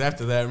bags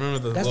after that. Remember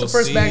that's the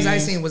first C's? bags I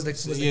seen was the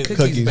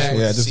cookies bags.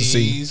 Yeah, just the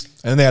C.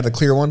 And then they had the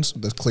clear ones,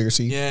 the clear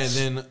C. Yeah,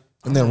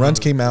 and then Runs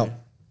came out.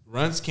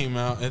 Runs came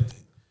out. And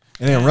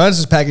then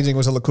Runs' packaging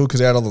was hella cool because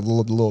they had all the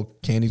little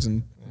candies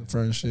in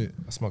front and shit.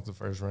 I smoked the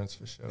first Runs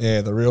for sure. Yeah,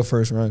 the real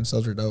first Runs.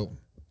 Those were dope.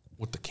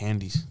 With the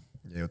candies.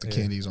 Yeah, with the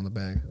candies on the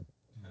bag.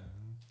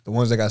 The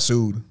ones that got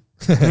sued.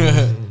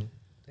 Damn.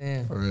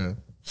 For real.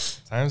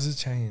 Times have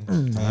changed.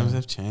 Times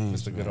have changed.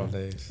 It's the good old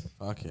days.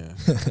 Fuck yeah.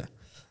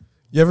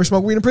 You ever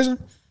smoke weed in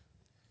prison?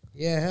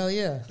 Yeah, hell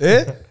yeah.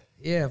 Yeah?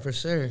 Yeah, for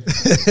sure.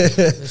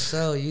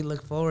 So you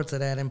look forward to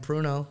that in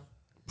Pruno.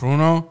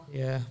 Pruno?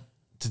 Yeah.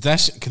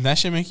 Can that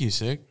shit make you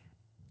sick?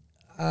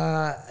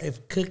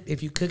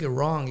 If you cook it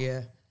wrong,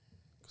 yeah.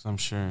 Cause I'm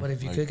sure. But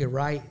if you cook it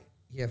right,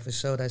 yeah, for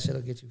sure, that shit'll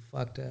get you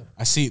fucked up.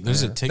 I see.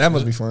 There's a TikTok. That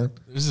must be fun.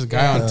 There's this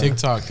guy on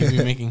TikTok. He be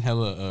making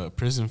hella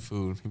prison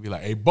food. He'd be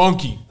like, "Hey,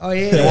 Bunky, oh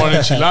yeah, you want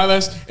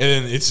enchiladas?" And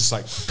then it's just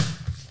like,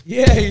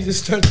 yeah, you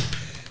just start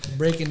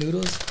breaking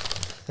noodles.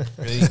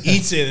 And he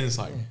eats it, and it's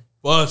like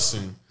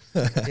busting.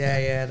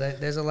 Yeah.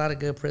 There's a lot of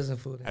good prison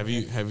food. Have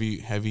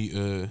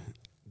you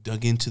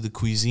dug into the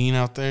cuisine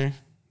out there?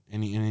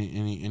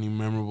 Any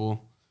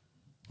memorable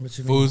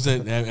foods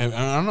that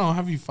I don't know?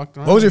 Have you fucked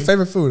around? What was your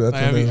favorite food? Like,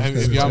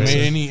 have y'all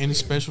made any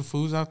special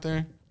foods out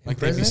there? Like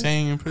they be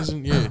saying in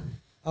prison? Yeah.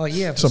 Oh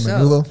yeah, for some sure.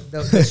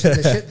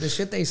 menudo. The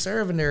shit they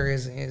serve in there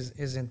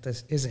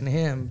isn't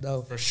him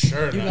though. For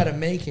sure. You gotta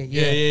make it.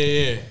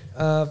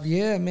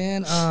 Yeah,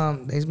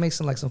 man. They make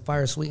some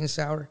fire sweet and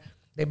sour.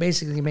 They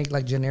basically make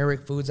like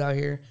generic foods out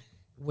here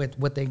with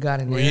what they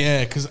got in there.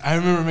 Yeah, because I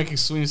remember making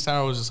sweet and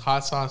sour with just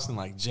hot sauce and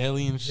like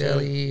jelly and shit.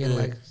 Jelly and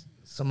like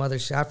some other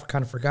shit. I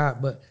kind of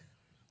forgot, but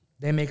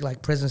they make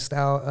like prison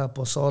style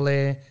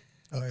pozole.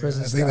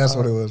 Prison I think that's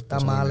what it was.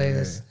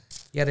 Tamales.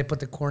 Yeah, they put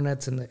the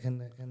cornets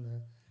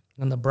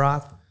in the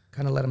broth,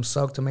 kind of let them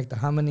soak to make the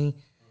hominy.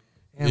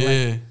 And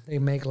like, they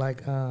make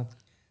like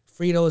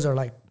Fritos are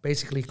like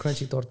basically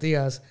crunchy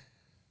tortillas.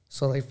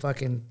 So they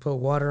fucking put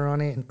water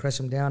on it and crush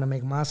them down and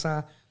make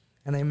masa.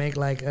 And they make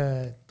like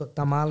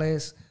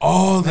tamales.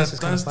 Oh, that's the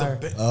best.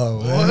 Oh,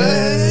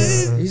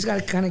 what? You just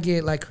gotta kind of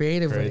get like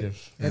creative with it.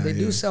 And they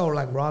do sell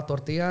like raw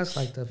tortillas,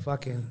 like the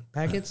fucking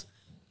packets.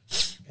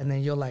 And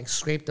then you'll like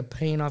scrape the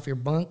paint off your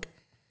bunk,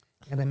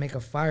 and then make a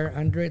fire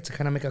under it to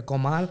kind of make a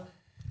comal.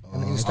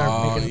 And then you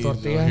start making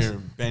tortillas.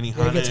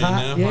 It gets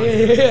hot.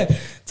 Yeah.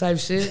 Type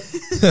shit.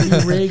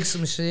 You rig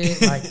some shit.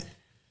 Like,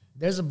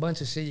 there's a bunch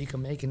of shit you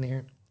can make in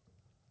there.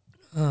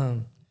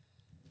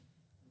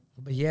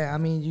 But yeah, I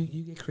mean,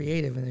 you get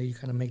creative in there. You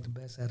kind of make the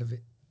best out of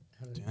it.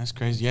 That's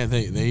crazy. Yeah,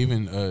 they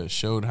even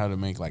showed how to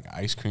make like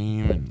ice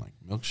cream and like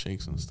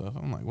milkshakes and stuff.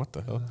 I'm like, what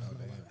the hell?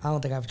 I don't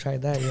think I've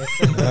tried that yet.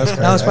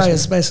 That was probably a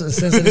special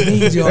sensitive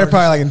needs. They're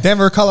probably like in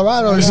Denver,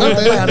 Colorado, or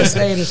something. Out of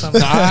state or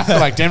something. Nah, I feel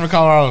like Denver,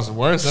 Colorado is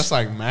worse. That's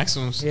like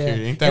maximum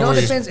security. Yeah. Ain't that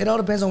It all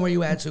depends on where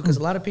you at too, because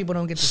a lot of people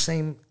don't get the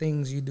same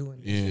things you do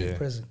in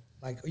prison.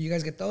 Like, you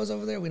guys get those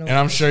over there? We don't. And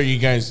I'm sure you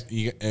guys,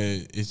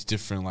 it's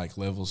different like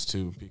levels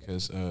too,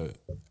 because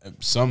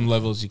some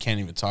levels you can't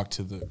even talk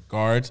to the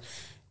guards.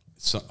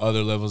 Some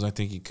other levels, I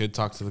think you could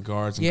talk to the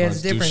guards. And guards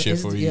it's different. Do shit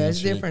for you. Yeah,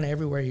 it's different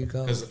everywhere you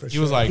go. For he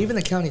was like, even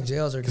the county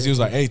jails are. Because he was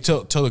like, "Hey,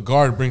 tell the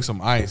guard bring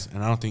some ice,"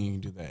 and I don't think you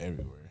can do that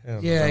everywhere.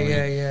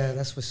 Yeah.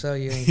 That's for sure.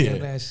 You ain't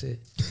getting that shit.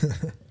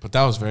 But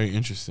that was very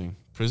interesting.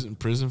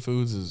 Prison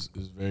foods is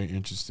very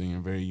interesting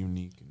and very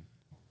unique.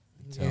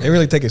 They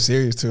really take it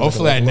serious too.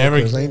 Hopefully, like I never.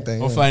 anything,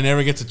 Hopefully, I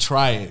never get to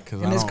try it.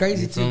 And it's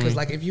crazy too, because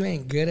like if you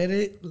ain't good at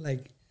it,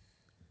 like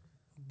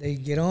they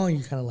get on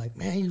you, kind of like,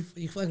 man,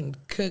 you fucking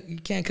cook. You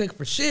can't cook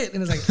for shit.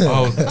 And it's like,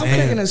 I'm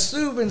cooking a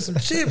soup and some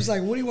chips.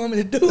 Like, what do you want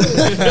me to do with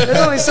it? There's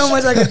only so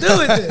much I can do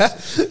with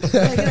this.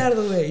 Man, get out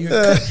of the way.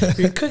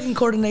 Your cooking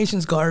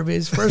coordination's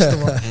garbage. First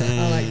of all,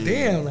 I'm like,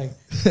 damn, like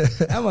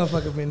that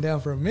motherfucker been down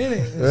for a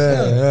minute.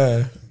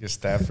 Yeah. Get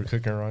stabbed for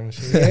cooking wrong and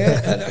shit.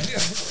 Yeah.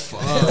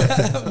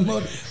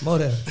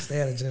 Moda,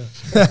 stay out of jail.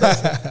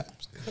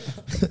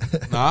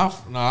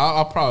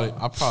 I'll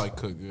probably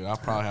cook good. I'll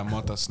probably have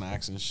multi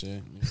snacks and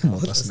shit.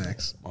 Multi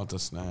snacks.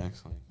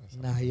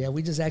 Nah, yeah,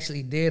 we just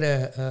actually did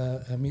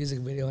a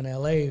music video in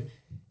LA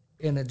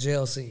in a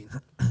jail scene.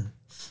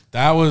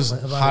 That was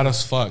hot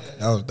as fuck.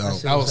 That was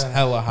dope. That was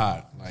hella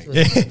hot. Like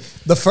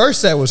the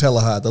first set was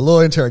hella hot. The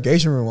little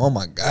interrogation room. Oh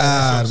my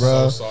god,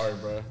 bro. So sorry,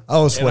 bro. I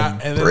was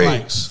sweating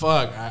bricks.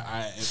 Fuck.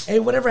 Hey,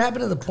 whatever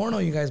happened to the porno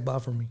you guys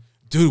bought for me?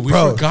 Dude, we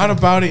forgot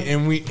about it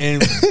and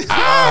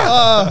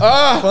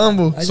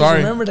fumble. I just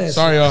remember that.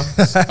 Sorry, y'all.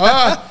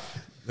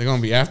 They're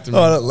gonna be after me.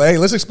 Hey,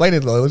 let's explain it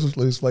though. Let's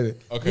explain it.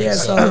 Okay. Yeah.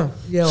 So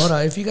yeah, hold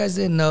on. If you guys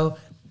didn't know,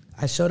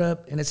 I showed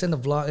up and it's in the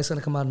vlog. It's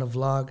gonna come out in the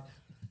vlog.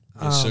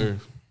 Yes, sir.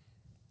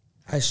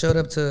 I showed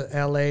up to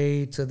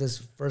LA to this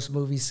first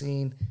movie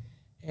scene,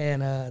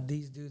 and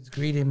these dudes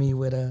greeted me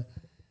with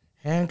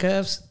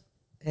handcuffs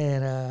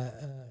and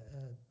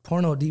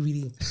porno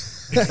DVD.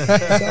 So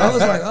I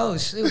was like, "Oh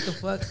shit, what the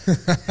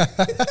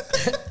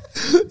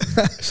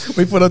fuck?"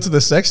 We put up to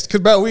the sex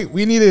because bro,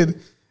 we needed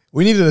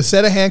a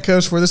set of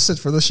handcuffs for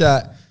the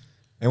shot,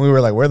 and we were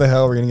like, "Where the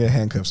hell are we gonna get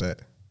handcuffs at?"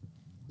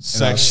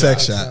 Sex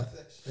shop.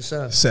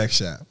 Sex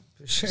shop.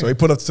 Sure. So we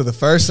put up to the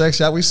first sex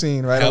shot we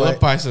seen right away. Hella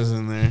paisas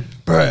in there,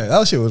 bro.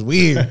 That shit was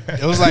weird.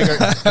 It was like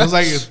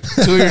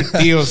two of your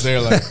tios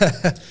there, like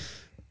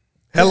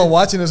hella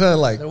watching us.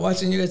 Like they're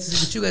watching you guys to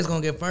see what you guys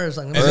gonna get first.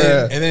 Like, and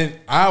then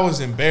I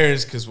was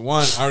embarrassed because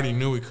one, I already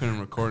knew we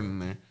couldn't record in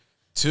there.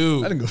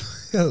 Two, I didn't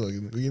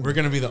go. We're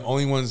gonna be the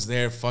only ones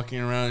there fucking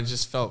around. It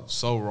just felt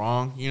so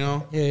wrong, you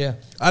know. Yeah.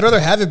 I'd rather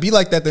have it be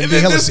like that than be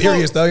hella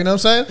serious, though. You know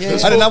what I'm saying?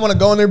 Yeah, I did not want to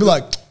go in there and be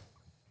like,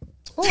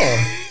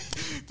 oh.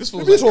 This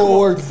will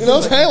work. You know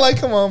what I'm saying? Like,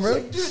 come on,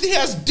 bro. Dude, he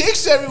has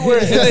dicks everywhere.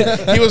 And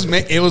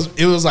then it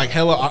was like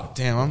hella.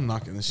 Damn, I'm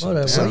knocking this shit down.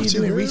 What are you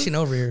doing reaching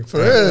over here?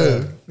 For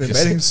real.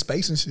 Invading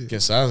space and shit.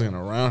 Guess I was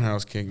gonna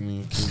roundhouse kick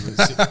me.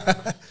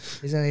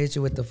 He's gonna hit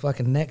you with the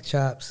fucking neck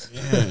chops.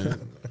 Yeah.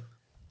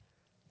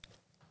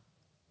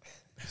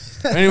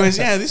 Anyways,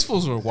 yeah, these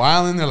fools were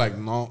wilding. They're like,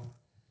 no.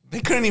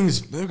 They could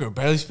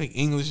barely speak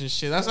English and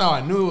shit. That's how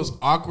I knew it was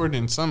awkward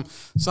and some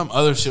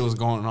other shit was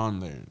going on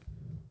there.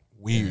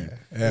 Weird.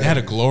 Yeah. They had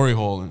a glory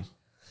hole in.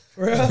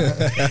 For real?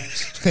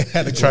 They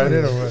had to try it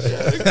or what?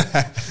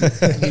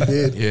 He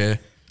did. Yeah.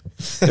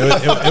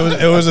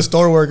 It was a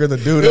store worker, the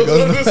dude.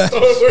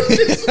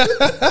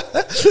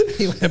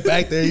 He went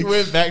back there.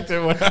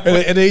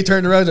 And then he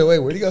turned around and said, wait,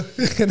 where'd he go?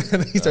 And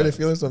then he started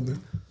feeling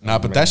something. Nah,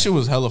 but that shit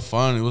was hella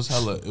fun. It was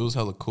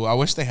hella cool. I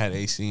wish they had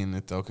AC in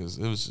it though, because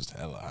it was just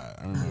hella hot.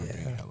 I remember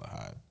it being hella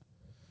hot.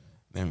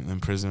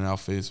 Them prison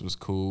outfits was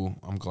cool.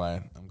 I'm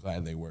glad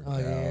they worked out.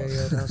 Yeah,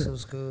 that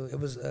was cool. It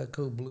was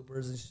cool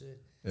bloopers and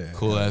shit. Yeah.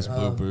 Cool ass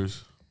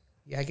bloopers.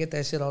 Yeah, I get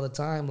that shit all the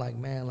time. Like,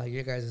 man, like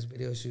your guys'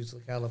 video shoots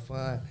look hella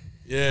fun.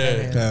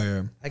 Yeah.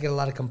 Yeah. I get a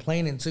lot of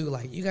complaining too.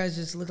 Like, you guys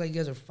just look like you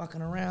guys are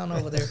fucking around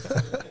over there.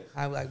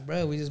 I'm like,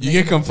 bro, we just. You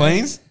get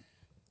complaints?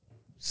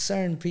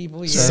 Certain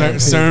people, yeah.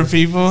 Certain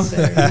people.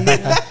 I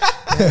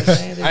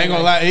ain't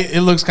gonna lie,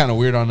 it looks kind of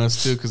weird on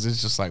us too, because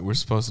it's just like we're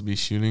supposed to be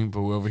shooting,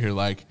 but we're over here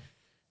like.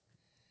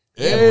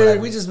 Yeah,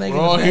 we just making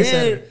the best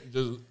at it.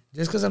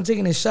 Just because I'm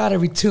taking a shot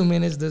every 2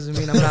 minutes doesn't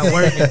mean I'm not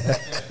working. You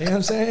know what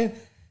I'm saying?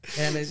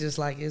 And it's just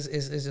like it's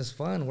just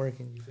fun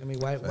working. You feel me?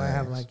 Why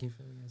have like, you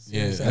feel me?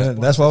 Yeah,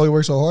 that's why we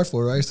work so hard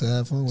for, right? To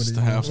have fun with it.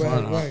 To have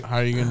fun. Right. How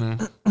are you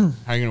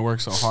gonna work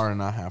so hard and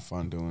not have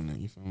fun doing it?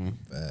 You feel me?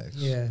 Facts.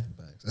 Yeah.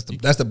 Facts.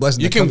 That's the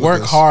blessing. You can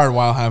work hard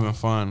while having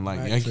fun. Like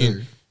right.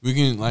 we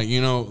can like,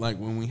 you know, like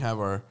when we have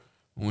our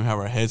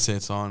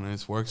headsets on and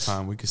it's work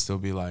time, we can still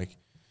be like,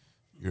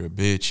 you're a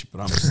bitch,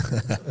 but I'm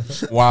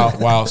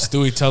while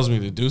Stewie tells me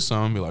to do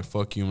something, I'll be like,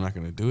 fuck you, I'm not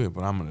gonna do it,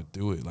 but I'm gonna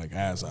do it like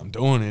as I'm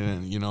doing it,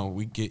 and you know,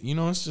 we get, you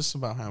know, it's just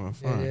about having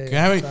fun,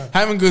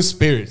 having good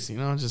spirits, you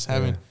know, just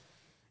having,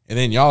 and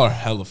then y'all are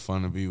hella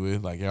fun to be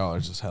with, like y'all are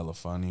just hella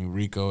funny.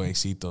 Rico,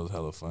 Acito's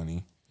hella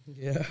funny.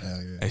 Yeah.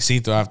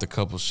 Acito after a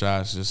couple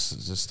shots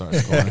just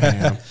starts going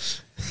ham.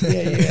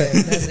 Yeah,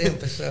 that's it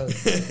for sure.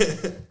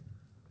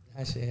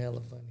 That shit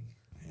hella funny.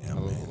 Yeah,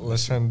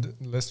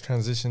 let's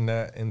transition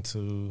that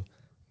into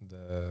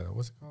the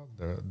what's it called,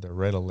 the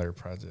Red Alert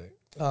project.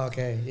 Oh,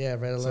 okay, yeah,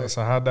 Red Alert.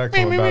 So how'd that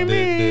come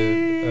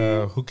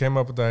about? Who came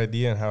up with the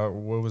idea, and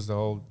what was the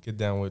whole get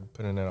down with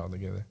putting it all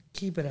together?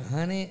 Keep it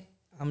 100.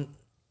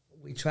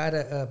 We try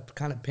to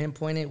kind of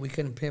pinpoint it. We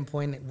couldn't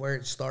pinpoint it where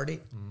it started,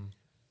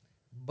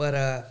 but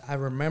I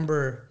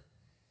remember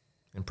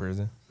in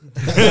prison.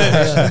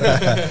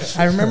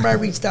 I remember I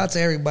reached out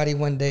to everybody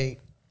one day,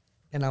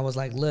 and I was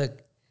like,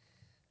 "Look,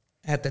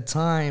 at the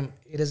time,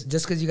 it is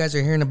just because you guys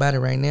are hearing about it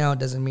right now, it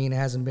doesn't mean it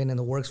hasn't been in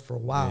the works for a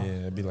while.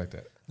 Yeah, it'd be like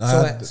that.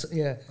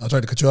 Yeah. I'll try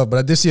to cut you off, but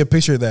I did see a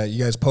picture that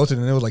you guys posted,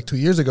 and it was like 2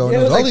 years ago, and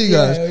it was all of you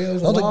guys. Yeah, it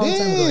was I was like,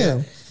 damn.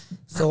 yeah.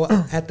 So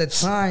at the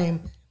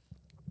time,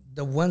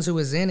 the ones who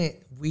was in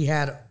it, we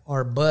had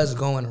our buzz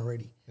going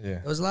already. Yeah.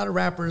 There was a lot of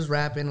rappers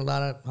rapping, a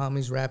lot of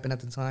homies rapping at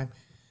the time.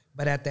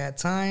 But at that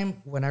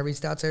time, when I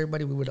reached out to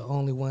everybody, we were the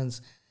only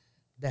ones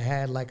that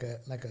had like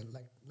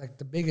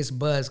the biggest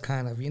buzz,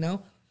 kind of, you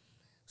know?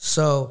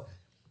 So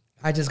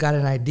I just got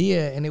an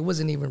idea, and it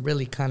wasn't even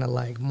really kind of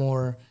like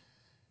more,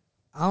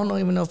 I don't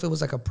even know if it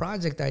was like a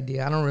project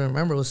idea. I don't really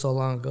remember. It was so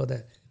long ago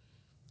that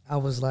I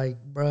was like,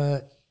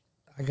 bruh,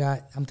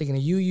 I'm thinking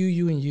of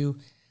you, and you.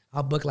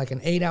 I'll book like an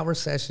 8-hour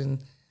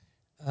session.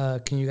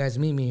 Can you guys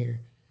meet me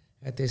here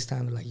at this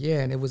time? They're like,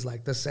 yeah. And it was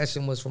like, the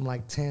session was from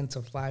like 10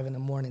 to 5 in the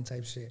morning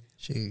type shit.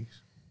 Jeez.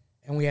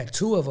 And we had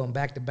 2 of them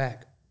back to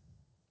back.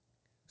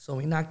 So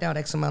we knocked out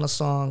X amount of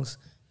songs,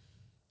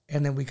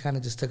 and then we kind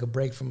of just took a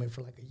break from it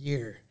for like a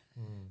year.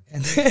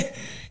 And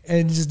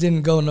it just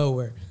didn't go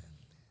nowhere.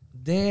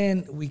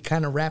 Then we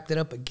kind of wrapped it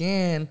up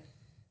again,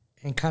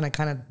 and kind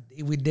of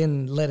we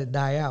didn't let it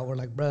die out. We're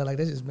like, bro, like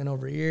this has been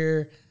over a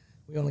year.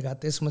 We only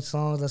got this much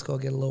songs. Let's go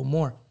get a little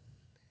more.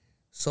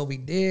 So we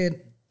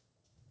did,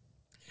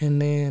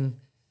 and then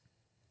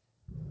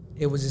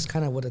it was just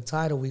kind of with the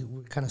title. We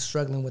were kind of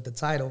struggling with the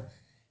title.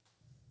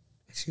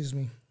 Excuse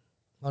me.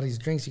 All these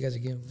drinks you guys are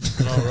giving me.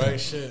 All right,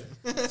 shit.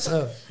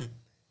 So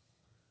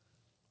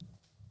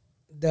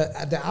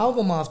the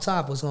album off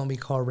top was going to be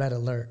called Red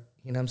Alert.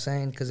 You know what I'm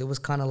saying? Because it was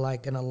kind of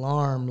like an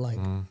alarm, like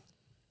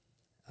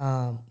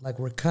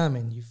we're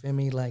coming. You feel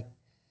me? Like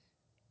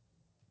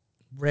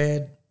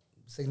red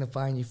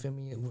signifying, you feel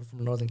me? We're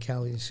from Northern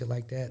Cali and shit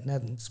like that.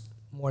 Nothing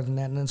more than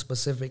that, nothing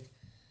specific.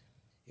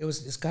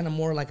 It's kind of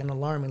more like an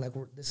alarming, like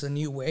this is a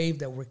new wave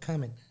that we're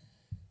coming.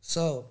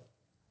 So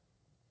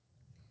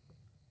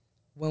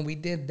when we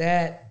did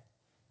that,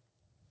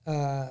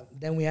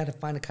 then we had to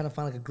find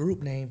like a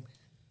group name.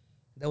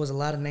 There was a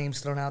lot of names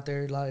thrown out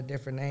there, a lot of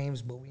different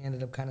names, but we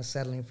ended up kind of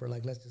settling for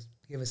like, let's just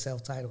give it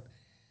self-titled,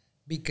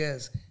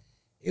 because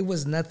it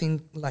was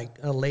nothing like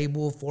a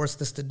label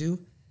forced us to do.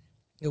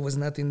 It was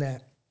nothing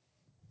that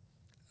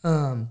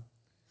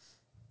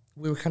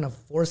we were kind of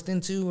forced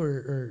into,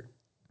 or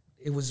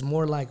it was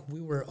more like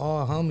we were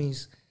all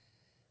homies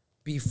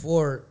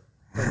before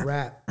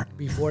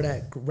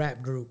that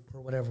rap group or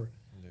whatever.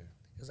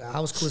 Yeah. I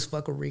was cool as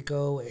fuck with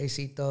Rico,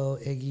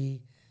 Acito,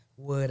 Iggy,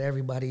 Wood,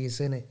 everybody is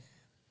in it.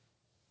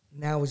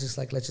 Now it's just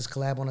like, let's just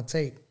collab on a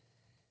tape.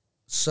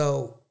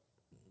 So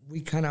we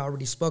kind of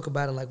already spoke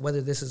about it, like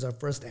whether this is our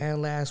first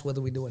and last,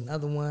 whether we do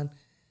another one,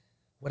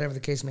 whatever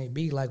the case may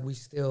be, like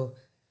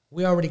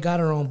we already got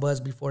our own buzz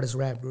before this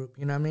rap group,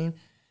 you know what I mean?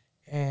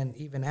 And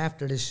even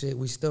after this shit,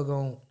 we still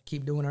gonna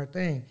keep doing our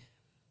thing.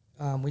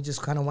 We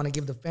just kind of want to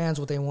give the fans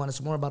what they want.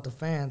 It's more about the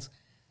fans.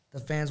 The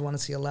fans want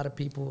to see a lot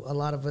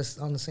of us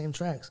on the same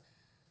tracks.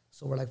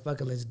 So we're like,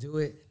 fuck it, let's do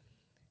it.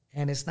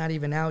 And it's not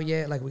even out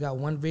yet. Like, we got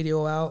one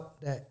video out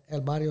that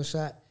El Barrio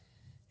shot,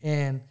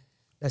 and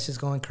that's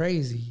just going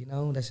crazy, you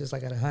know? That's just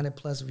like at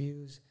 100+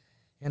 views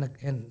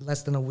in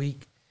less than a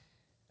week.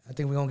 I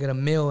think we're going to get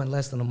 1 million in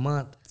less than a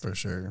month. For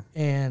sure.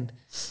 And,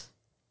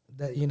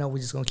 that, you know, we're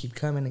just going to keep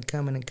coming and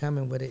coming and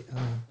coming with it.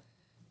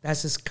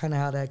 That's just kind of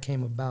how that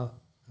came about.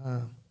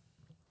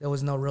 There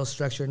was no real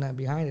structure not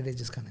behind it. It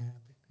just kind of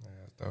happened. Yeah,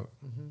 that's dope.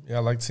 Yeah, I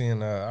like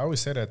seeing, I always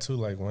say that too,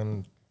 like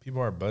when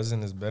people are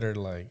buzzing, it's better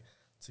like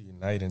to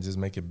unite and just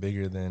make it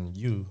bigger than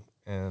you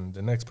and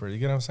the next person. You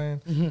get what I'm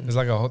saying? It's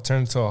like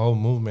turn into a whole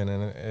movement,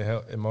 and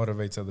it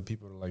motivates other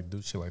people to like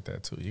do shit like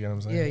that too. You get what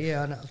I'm saying?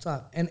 Yeah, on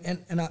top.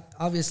 And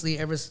obviously,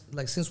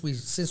 since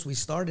we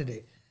started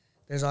it,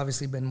 there's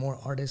obviously been more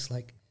artists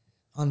like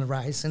on the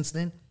rise since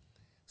then.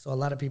 So a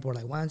lot of people are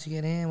like, "Why don't you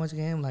get in? Why don't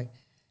you get in?" Like,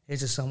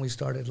 it's just something we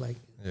started like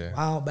a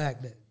while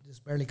back that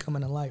just barely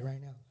coming to light right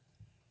now.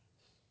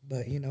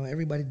 But you know,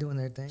 everybody doing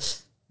their thing.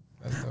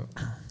 That's dope.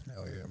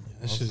 Hell yeah.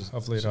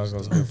 Hopefully it all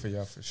goes good for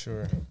y'all for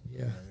sure.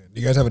 Yeah. Do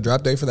you guys have a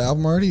drop date for the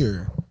album already,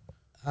 or?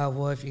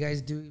 Well, if you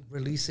guys do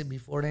release it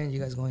before then, you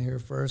guys going to hear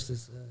it first.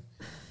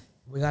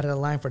 We got it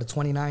aligned for the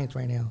 29th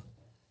right now.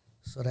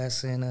 So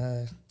that's in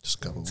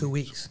just a couple 2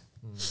 weeks.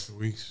 2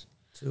 weeks.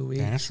 2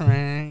 weeks. That's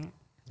right.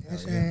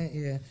 That's right,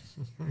 yeah.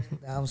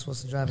 The album's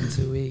supposed to drop in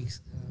 2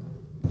 weeks.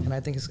 And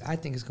I think it's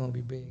going to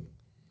be big.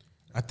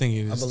 I think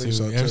it is too.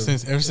 So ever too.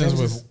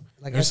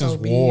 since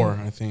War,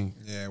 I think.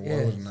 Yeah,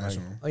 War was a nice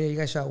one. Oh yeah, you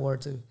guys shot War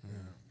too. Yeah.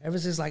 Ever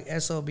since like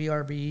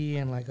SOBRBE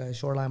and like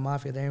Shoreline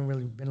Mafia, they ain't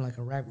really been like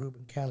a rap group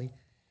in Cali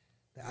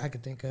that I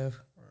could think of.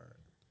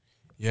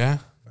 Yeah.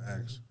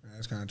 Facts.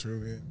 That's kind of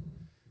true. Yeah.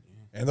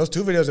 And those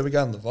 2 videos that we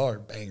got in Lavar are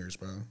bangers,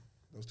 bro.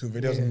 Those 2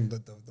 videos and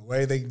the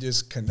way they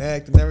just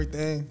connect and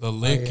everything. The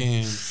lick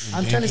and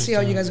I'm trying to see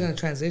how you guys are gonna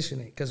transition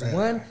it, because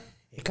one,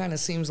 it kind of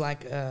seems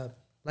like a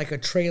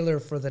trailer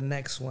for the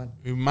next one.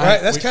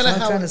 That's kind of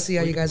how I'm trying to see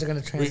how you guys are going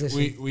to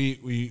transition. We're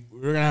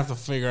going to have to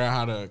figure out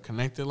how to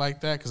connect it like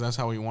that, because that's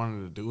how we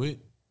wanted to do it.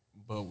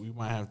 But we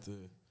might have to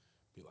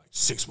be like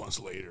 6 months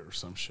later or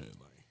some shit.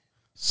 Like,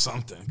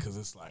 something because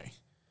it's like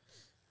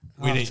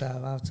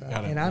off top.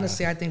 And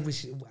honestly, I think we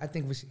should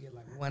get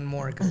like one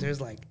more because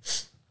there's like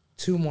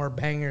 2 more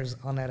bangers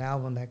on that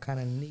album that kind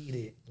of need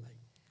it. Like,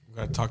 we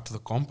gotta talk to the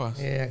compas.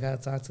 Yeah, I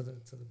gotta talk to the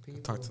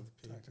people. Talk to the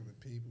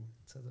people.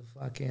 To the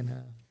fucking.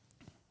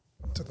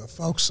 To the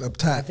folks up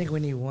top. I think we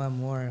need one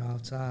more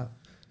off top.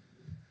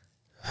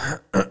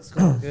 It's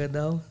going good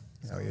though.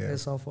 Hell yeah. Good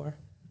so far.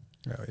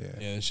 Hell yeah.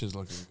 Yeah, this shit's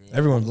looking good.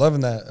 Everyone's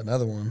loving that.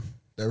 Another one.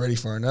 They're ready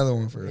for another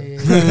one for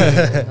real.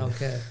 Yeah.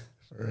 Okay.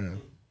 For real.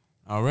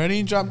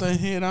 Already dropped a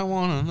hit. I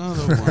want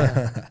another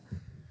one.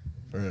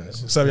 For real.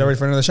 What's up? Y'all ready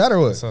for another shot or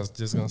what? So I was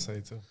just gonna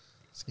say too.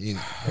 Let's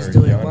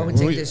do it. While we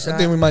take this shot, I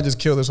think we might just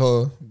kill this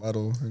whole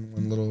bottle in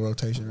one little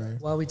rotation, right?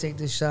 While we take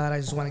this shot, I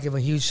just want to give a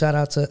huge shout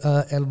out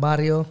to El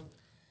Barrio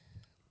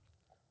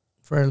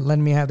for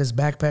letting me have this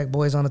Backpack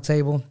Boys on the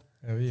table.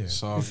 Hell yeah.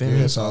 You feel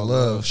me? It's all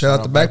love. Shout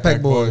out to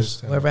Backpack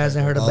Boys. Whoever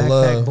hasn't heard of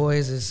Backpack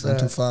Boys is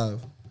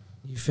 125.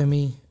 You feel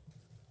me?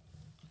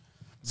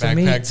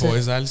 Backpack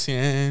Boys al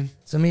 100.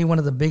 To me, one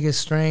of the biggest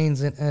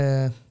strains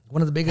and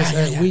one of the biggest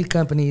weed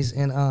companies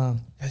in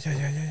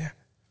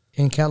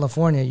in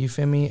California. You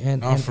feel me?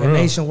 And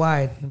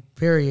nationwide.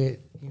 Period.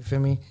 You feel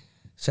me?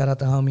 Shout out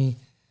to homie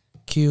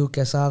Q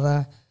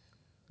Quesada,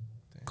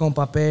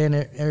 Compa P, and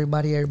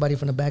everybody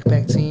from the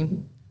Backpack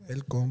team.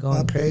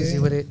 Going crazy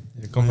with it.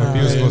 Yeah, Compa P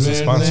was supposed to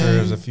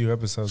sponsor us a few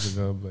episodes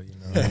ago, but you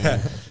know.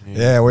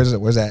 Yeah, where's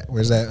that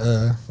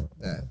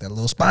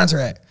little sponsor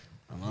at?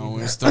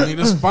 We still need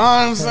a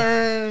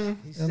sponsor.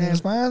 Still need a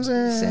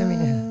sponsor.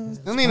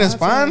 Still need a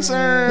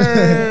sponsor.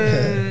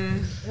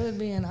 It would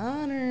be an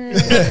honor.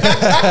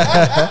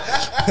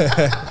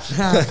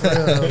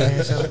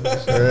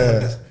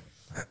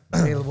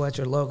 Available at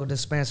your local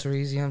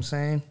dispensaries, you know what I'm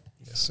saying?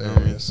 Yes,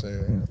 sir. Yes,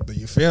 sir. Do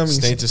you feel me?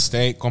 State to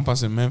state.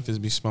 Compas in Memphis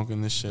be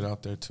smoking this shit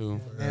out there, too.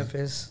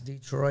 Memphis,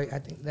 Detroit. I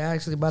think they're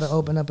actually about to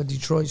open up a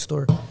Detroit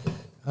store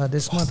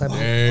this month, I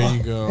believe. There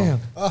you go. Damn.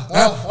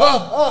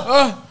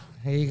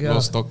 Here you go.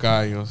 Los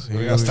tocayos.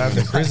 We got stopped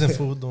in prison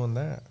for doing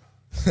that.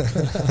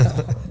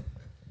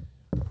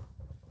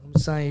 I'm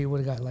saying you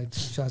would have got like 2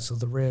 shots of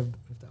the rib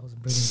if that was a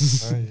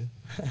prison.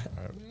 All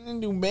right.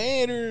 Do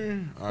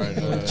better. All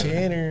right.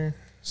 Cheddar.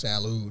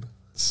 Salud.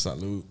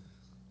 Salud.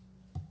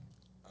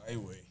 Ay,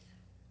 wey.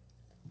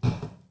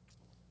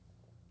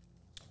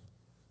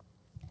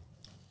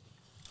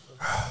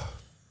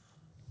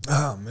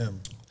 Oh, man.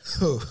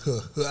 So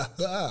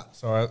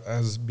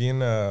as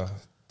being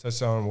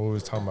touched on what we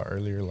was talking about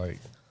earlier, like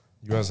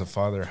you as a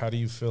father, how do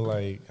you feel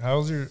like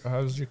how's your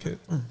kid?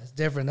 That's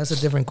different. That's a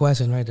different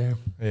question right there.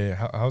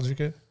 Yeah, how's your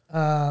kid?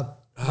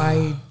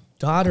 My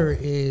daughter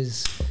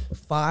is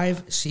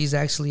 5. She's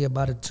actually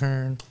about to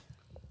turn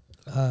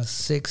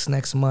 6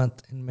 next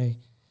month in May.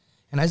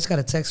 And I just got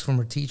a text from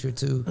her teacher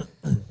too.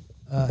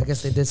 I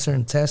guess they did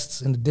certain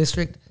tests in the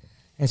district,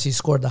 and she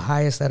scored the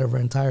highest out of her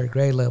entire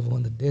grade level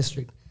in the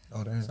district.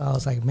 Oh, damn. So I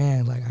was like,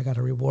 man, like I got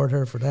to reward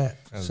her for that.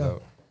 That's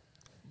dope.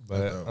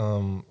 But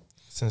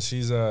since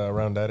she's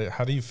around that,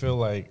 how do you feel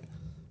like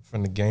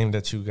from the game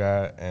that you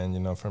got, and you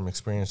know from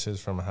experiences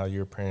from how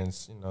your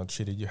parents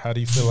treated you? How do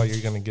you feel like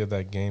you're gonna give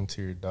that game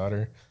to your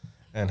daughter?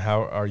 And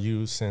how are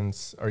you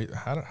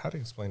how to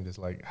explain this?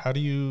 Like, how do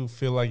you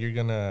feel like you're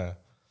gonna?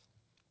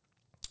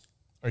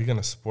 Are you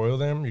gonna spoil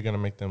them? You're gonna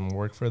make them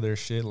work for their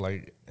shit?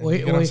 Like, you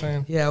get what I'm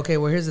saying? Yeah. Okay.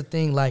 Well, here's the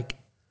thing. Like,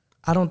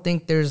 I don't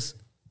think there's.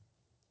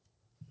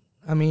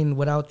 I mean,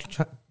 without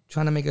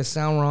trying to make it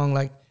sound wrong,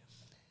 like,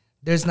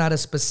 there's not a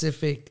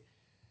specific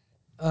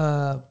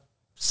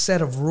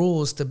set of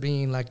rules to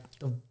being like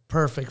the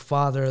perfect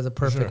father or the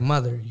perfect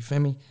mother. You feel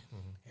me?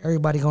 Mm-hmm.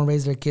 Everybody gonna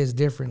raise their kids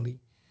differently.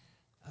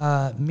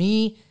 My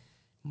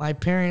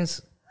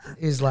parents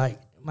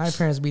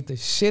beat the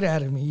shit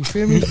out of me. You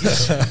feel me?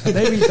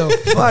 They beat the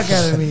fuck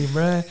out of me,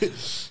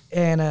 bruh.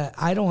 And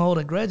I don't hold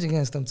a grudge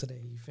against them today.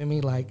 You feel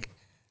me? Like,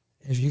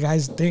 if you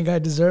guys think I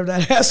deserve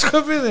that ass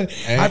whipping, then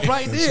I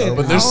probably did.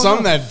 But there's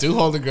some that do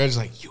hold a grudge,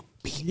 like, you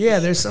beat me. Yeah,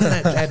 there's some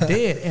that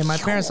did. And my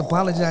parents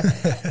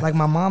apologize. Like,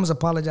 my mom's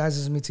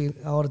apologizes to me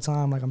all the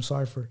time. Like, I'm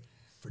sorry for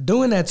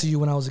doing that to you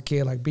when I was a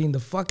kid, like beating the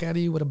fuck out of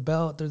you with a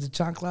belt through the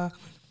chancla.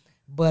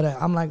 But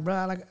I'm like,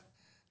 bro, like,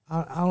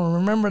 I don't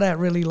remember that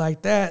really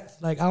like that.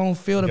 Like, I don't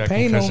feel the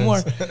pain no more.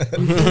 So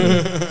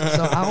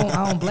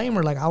I don't blame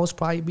her. Like, I was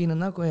probably being a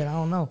knucklehead. I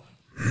don't know.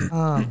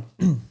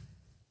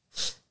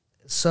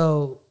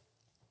 So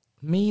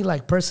me,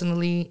 like,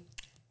 personally,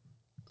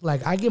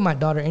 like, I give my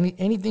daughter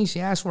anything she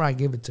asks for, I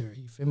give it to her.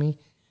 You feel me?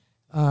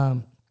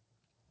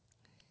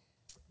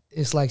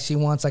 It's like she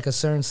wants like a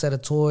certain set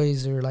of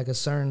toys or like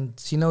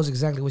she knows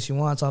exactly what she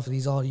wants off of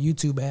these all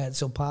YouTube ads.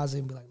 She'll pause it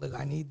and be like, look,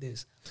 I need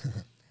this.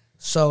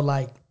 So,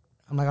 like,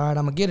 I'm like, all right,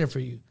 I'm going to get it for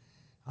you.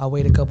 I'll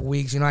wait a couple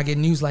weeks. I get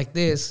news like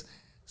this.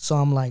 So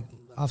I'm like,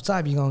 off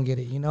top, you're going to get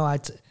it.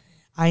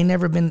 I ain't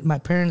never been, my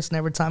parents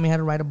never taught me how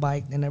to ride a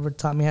bike. They never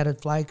taught me how to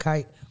fly a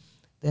kite.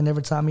 They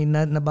never taught me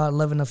nothing about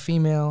loving a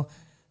female,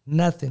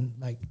 nothing.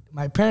 Like,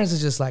 my parents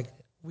is just like,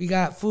 we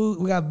got food,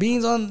 we got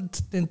beans and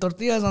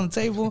tortillas on the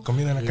table.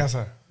 Comida en la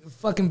casa.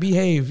 fucking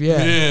behave.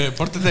 Yeah. Yeah,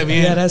 pórtate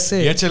bien. Yeah, that's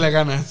it. Y échale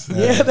ganas.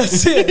 Yeah,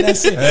 that's it.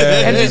 That's it.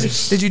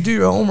 And did you do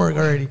your homework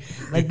already?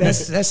 Like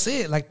that's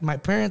it. Like my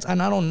parents,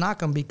 and I don't knock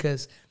them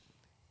because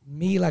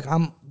me, like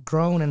I'm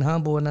grown and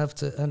humble enough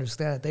to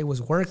understand that they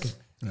was working.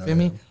 Feel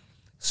me?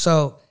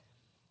 So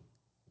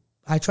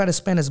I try to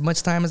spend as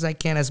much time as I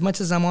can. As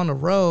much as I'm on the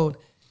road,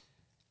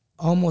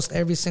 almost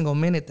every single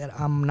minute that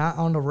I'm not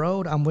on the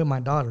road, I'm with my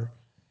daughter.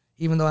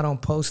 Even though I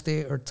don't post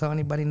it or tell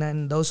anybody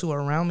nothing, those who are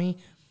around me,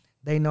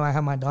 they know I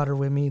have my daughter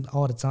with me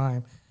all the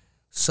time.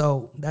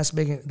 So that's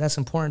big. That's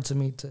important to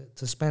me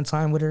to spend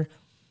time with her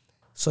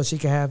so she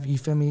can have, you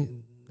feel me,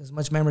 as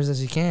much memories as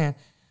she can.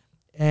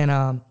 And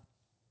I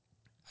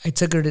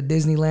took her to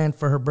Disneyland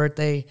for her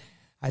birthday.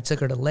 I took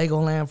her to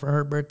Legoland for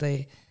her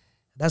birthday.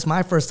 That's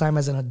my first time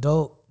as an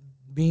adult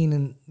being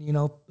in, you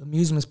know,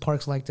 amusement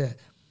parks like that.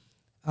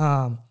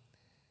 I'm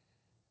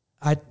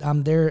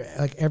there,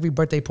 like every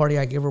birthday party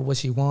I give her what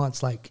she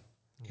wants. Like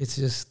it's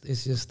just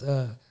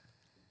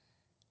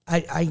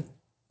I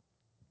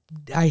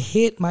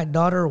hit my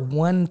daughter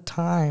one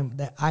time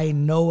that I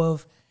know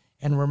of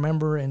and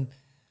remember and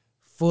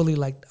fully,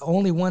 like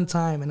only one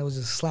time, and it was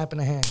just slapping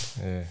the hand.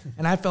 Yeah.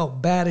 And I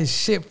felt bad as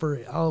shit for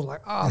it. I was like,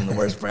 oh, I'm the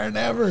worst parent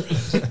ever,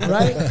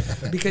 right?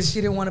 Because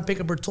she didn't want to pick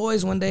up her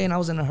toys one day and I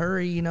was in a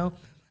hurry, you know.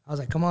 I was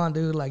like, come on,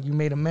 dude, like you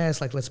made a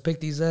mess, like let's pick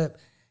these up.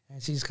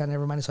 And she just kind of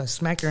never minded. So I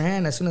smacked her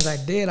hand. As soon as I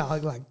did, I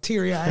was like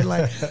teary-eyed,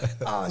 like,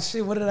 oh,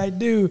 shit, what did I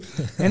do?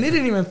 And it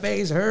didn't even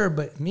faze her.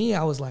 But me,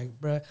 I was like,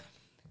 bruh,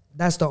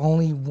 that's the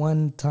only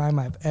one time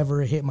I've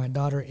ever hit my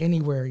daughter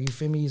anywhere. You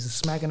feel me? It's a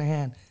smack in the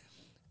hand.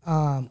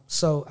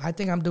 So I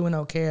think I'm doing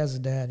okay as a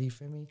dad. You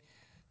feel me?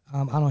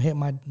 I don't hit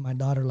my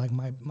daughter like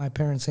my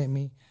parents hit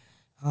me.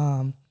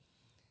 One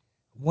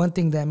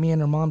thing that me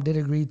and her mom did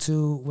agree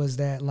to was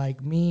that,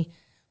 like me,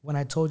 when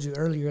I told you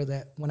earlier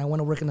that when I went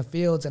to work in the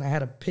fields and I had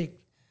to pick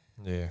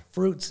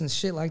fruits and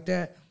shit like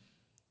that,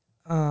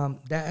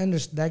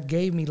 that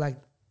gave me like,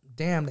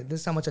 damn, like, this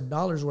is how much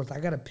 $1's worth. I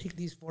got to pick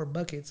these 4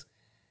 buckets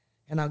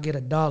and I'll get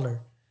 $1.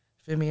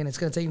 Feel me? And it's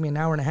going to take me an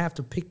hour and a half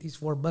to pick these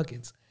 4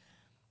 buckets.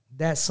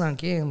 That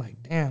sunk in,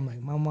 like, damn,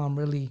 like my mom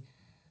really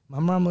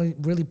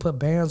put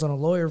bands on a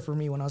lawyer for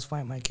me when I was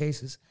fighting my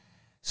cases.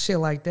 Shit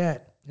like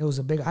that. It was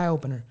a big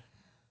eye-opener.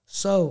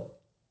 So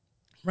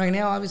right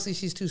now, obviously,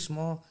 she's too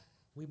small.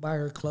 We buy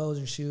her clothes,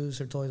 her shoes,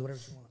 her toys, whatever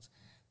she wants.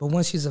 But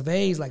once she's of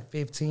age, like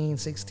 15,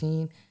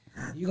 16,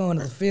 you're going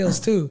to the fields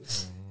too.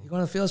 You're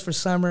going to the fields for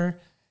summer,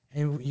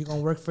 and you're going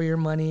to work for your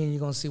money, and you're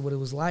going to see what it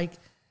was like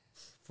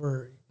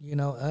for, you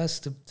know,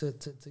 us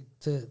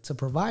to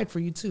provide for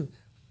you too.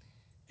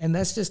 And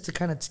that's just to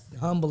kind of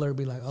humble her,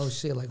 be like, oh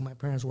shit, like my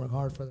parents work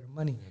hard for their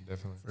money. Yeah,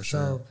 definitely. For sure.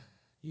 So,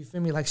 you feel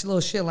me? Like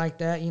little shit like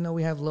that, you know,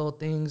 we have little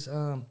things.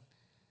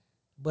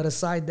 But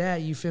aside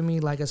that, you feel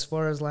me? Like as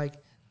far as like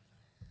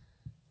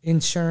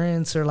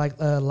insurance or like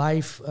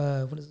life,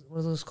 what is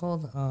those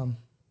called?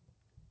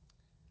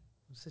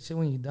 What's that shit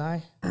when you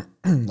die?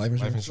 Life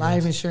insurance.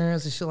 Life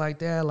insurance and shit like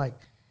that. Like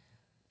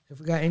if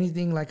we got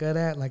anything like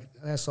that, like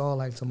that's all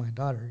like to my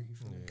daughter. You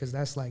feel me? Because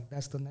that's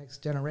the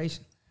next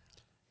generation.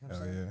 You know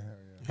hell yeah.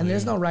 And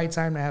there's no right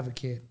time to have a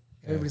kid.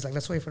 Everybody's like,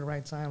 let's wait for the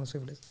right time. Let's wait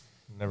for this.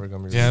 Never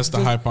gonna be. Yeah, that's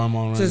the hype I'm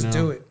on right now. Just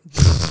do it.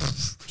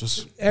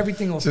 Just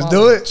everything will just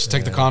follow. do it. Just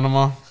take the condom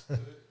off.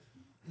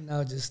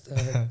 No, just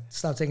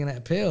stop taking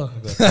that pill.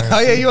 Oh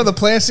yeah, you on the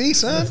plan C,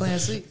 son? Plan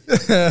C.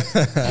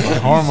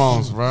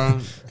 Hormones, bro.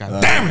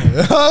 God damn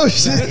it. Oh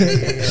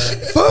shit.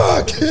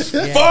 Fuck.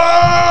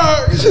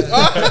 Fuck.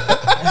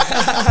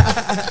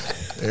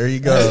 There you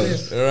go.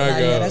 There I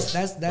go. Yeah,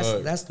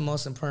 that's the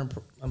most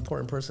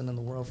important person in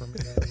the world for me.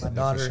 My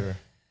daughter, sure.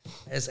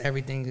 It's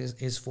everything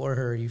is for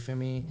her. You feel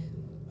me?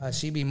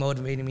 She be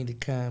motivating me to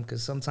come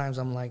because sometimes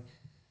I'm like,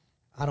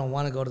 I don't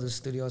want to go to the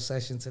studio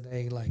session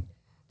today. Like,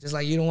 just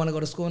like you don't want to go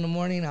to school in the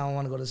morning, I don't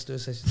want to go to the studio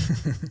session.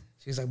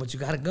 She's like, but you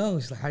got to go.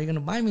 She's like, how are you going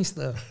to buy me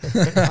stuff?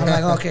 I'm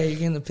like, okay, you're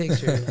getting the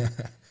picture. Like,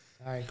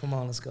 all right, come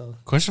on, let's go.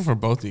 Question for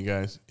both of you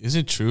guys. Is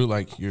it true,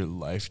 like, your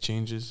life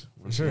changes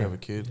once you have a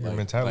kid? Your like,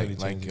 mentality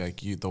changes.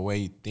 Like you, the way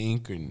you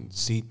think and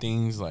see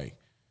things, like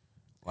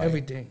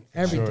everything.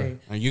 Sure.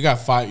 Like you got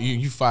 5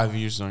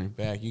 years on your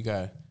back. You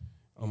got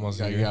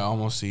almost a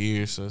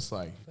year. So it's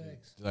like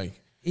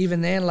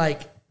even then,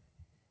 like,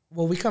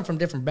 well, we come from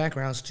different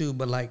backgrounds too,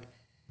 but like,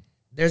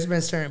 there's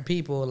been certain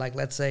people, like,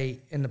 let's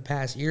say in the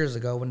past years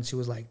ago when she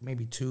was like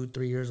maybe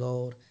 2-3 years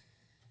old,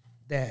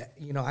 that,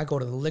 you know, I go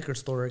to the liquor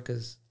store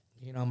because,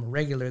 you know, I'm a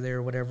regular there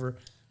or whatever,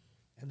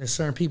 and there's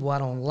certain people I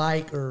don't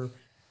like, or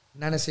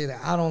not necessarily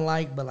that I don't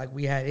like, but like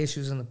we had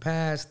issues in the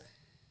past,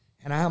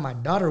 and I have my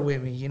daughter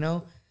with me, you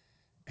know,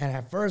 and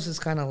at first it's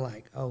kind of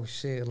like, oh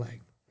shit, like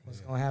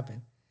what's gonna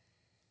happen,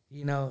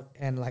 you know,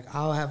 and like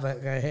I'll have a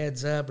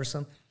heads up or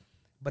something,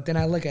 but then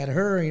I look at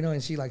her, you know,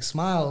 and she like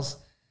smiles,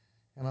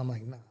 and I'm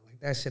like, nah,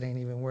 like that shit ain't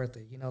even worth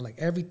it, you know, like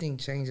everything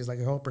changes, like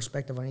your whole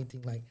perspective on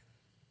anything, like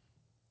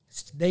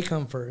they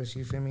come first,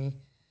 you feel me?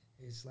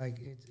 It's like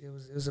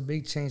it was a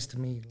big change to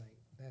me, like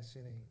that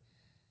shit ain't.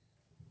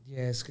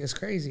 Yeah, it's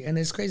crazy, and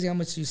it's crazy how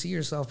much you see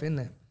yourself in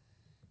them.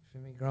 For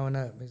me, growing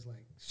up, it's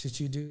like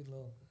shit you do,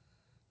 little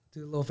Do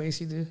the little face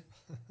you do.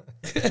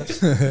 Like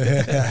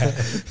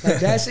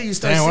that shit, you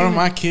start. Damn, one of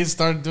my kids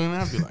started doing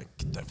that. I'd be like,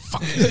 get that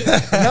fucking.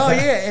 No,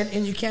 yeah,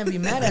 and you can't be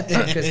mad at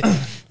that because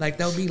like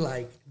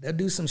they'll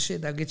do some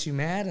shit that'll get you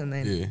mad, and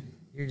then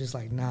you're just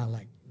like, nah,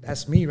 like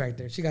that's me right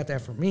there. She got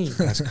that from me.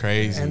 That's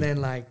crazy. And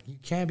then like you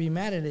can't be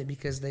mad at it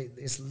because they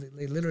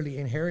literally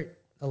inherit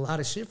a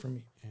lot of shit from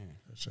you. Yeah,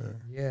 for sure.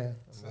 Yeah.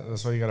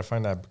 That's why you got to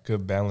find that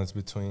good balance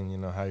between, you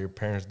know, how your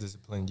parents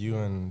disciplined you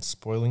and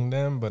spoiling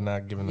them, but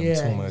not giving them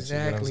too much.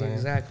 Exactly, you know what I'm saying?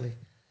 exactly.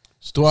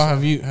 Stu,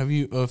 have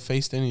you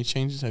faced any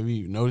changes? Have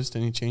you noticed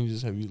any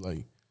changes? Have you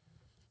like?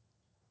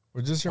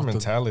 Or just your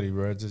mentality,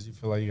 bro. Just you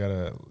feel like you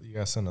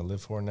got something to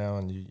live for now,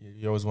 and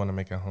you always want to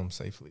make it home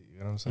safely. You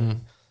know what I'm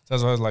saying? So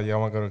that's why I was like, y'all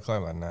want to go to the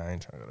club? Like, nah, I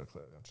ain't trying to go to the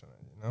club. I'm trying to,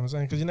 you know what I'm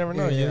saying? Because you never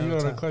know. You go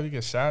to the club, you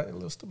get shot, a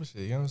little stupid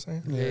shit. You know what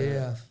I'm saying?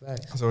 Yeah.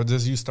 Facts. So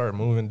just you start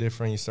moving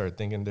different, you start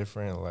thinking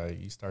different,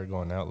 like you start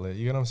going outlet.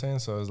 You know what I'm saying?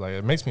 So it's like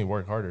it makes me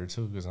work harder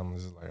too, because I'm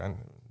just like I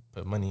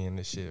put money in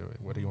this shit.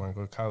 What do you want to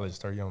go to college?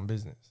 Start your own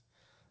business.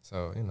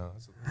 So, you know,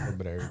 it's a little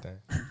bit of everything.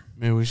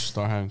 Maybe we should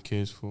start having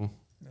kids, fool.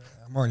 Yeah,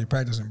 I'm already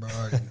practicing, bro.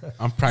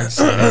 I'm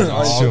practicing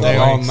all day,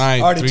 all night.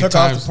 I already took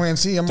off the plan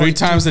C. I'm 3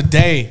 times a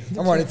day.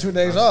 I'm already 2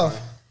 days off.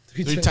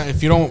 3 times.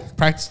 If you don't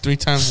practice 3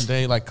 times a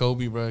day like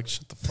Kobe, bro,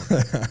 shut the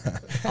fuck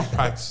up. I'm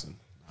practicing.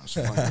 I was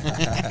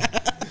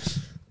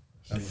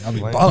playing. I'll be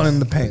balling in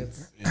the paint.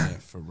 Yeah,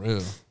 for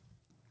real.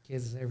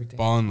 Kids is everything.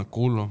 Balling the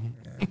culo.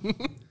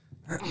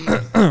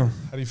 How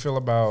do you feel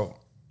about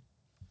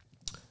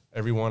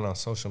everyone on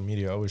social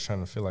media always trying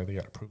to feel like they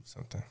got to prove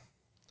something?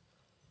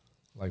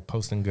 Like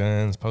posting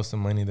guns, posting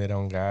money they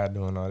don't got,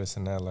 doing all this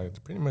and that. Like,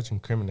 they're pretty much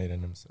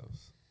incriminating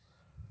themselves.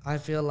 I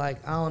feel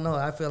like, I don't know,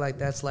 I feel like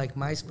that's like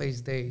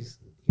MySpace days.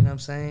 You know what I'm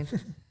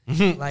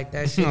saying? Like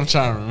that shit. I'm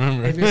trying to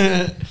remember.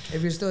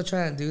 If you're still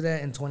trying to do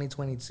that in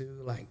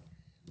 2022, like,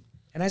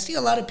 and I see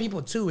a lot of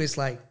people too, it's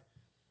like,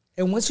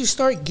 and once you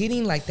start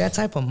getting like that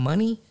type of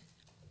money,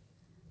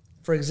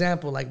 for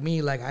example, like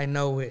me, like I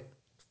know with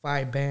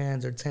 5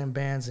 bands or 10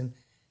 bands and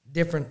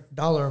different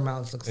dollar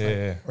amounts looks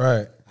like.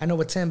 Right. I know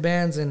what 10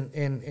 bands and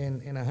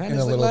 100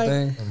 look little like.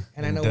 Thing.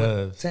 And I know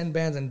what 10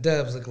 bands and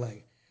dubs look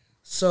like.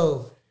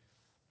 So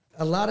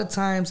a lot of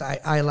times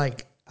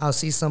I'll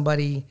see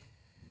somebody,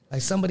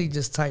 like somebody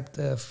just typed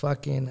the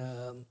fucking,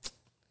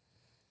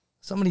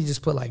 somebody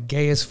just put like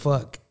gay as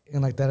fuck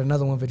in like that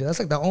another one video. That's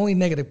like the only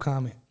negative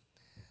comment.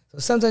 So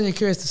sometimes you're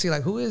curious to see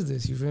like, who is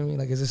this? You feel me?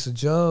 Like, is this a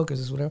joke? Is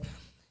this whatever?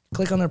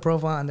 Click on their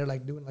profile and they're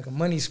like doing like a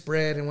money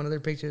spread in one of their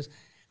pictures.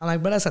 I'm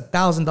like, but that's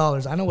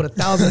 $1,000. I know what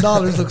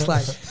 $1,000 looks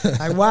like.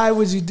 Like, why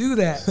would you do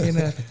that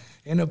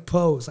in a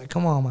post? Like,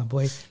 come on, my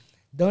boy.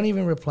 Don't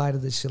even reply to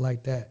this shit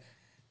like that.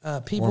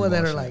 People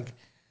that are like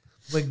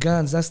with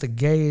guns, that's the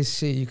gayest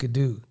shit you could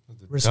do.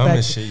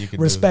 Dumbest shit you could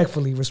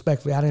respectfully.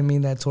 I didn't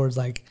mean that towards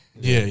like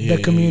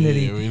the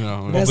community. Yeah, we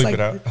know. We'll bleep like, it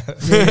out.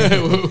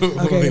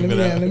 Okay,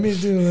 let me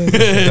do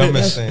it.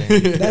 Dumbest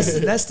thing.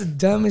 That's the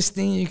dumbest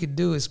thing you could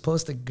do is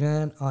post a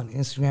gun on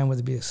Instagram,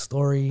 whether it be a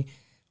story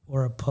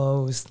or a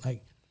post.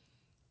 Like,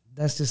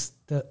 that's just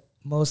the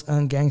most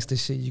ungangster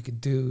shit you could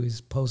do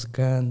is post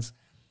guns.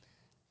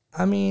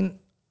 I mean,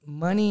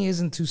 money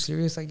isn't too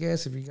serious, I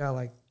guess, if you got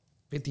like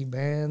 50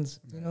 bands.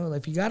 You know,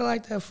 like if you got it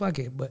like that, fuck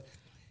it. But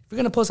if you're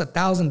going to post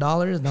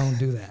 $1,000, don't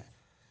do that.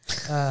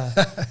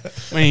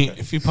 I mean,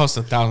 if you post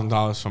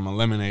 $1,000 from a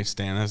lemonade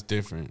stand, that's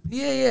different.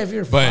 Yeah. If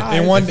you're but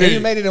in one day, you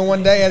made it in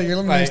one day out of your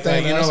lemonade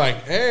stand. Like, you know,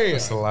 like, hey,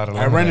 that's a lot of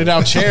I rented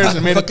out chairs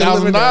and made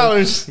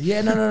 $1,000.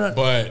 Yeah, no.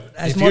 But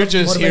if you're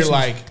just here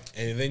like,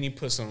 and then you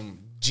put some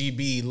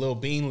GB Lil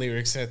Bean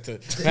lyrics as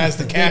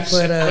the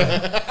caption. But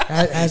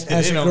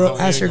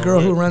ask your girl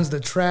who runs the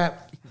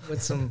trap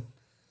with some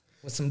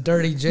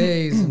dirty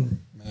J's and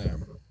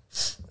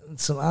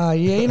some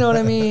you know what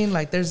I mean?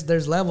 Like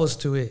there's levels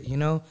to it, you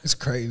know? It's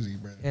crazy,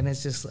 bro. And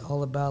it's just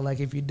all about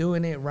like if you're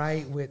doing it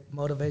right with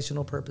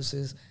motivational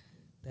purposes,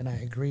 then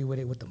I agree with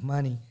it with the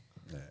money.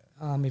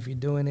 Yeah. If you're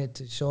doing it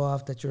to show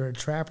off that you're a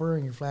trapper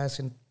and you're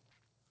flashing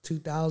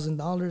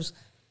 $2,000,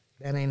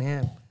 that ain't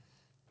him.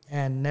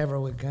 And never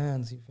with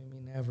guns, you feel me?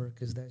 Never,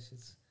 because that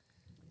shit's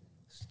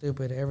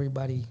stupid.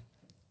 Everybody.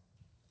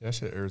 Yeah, that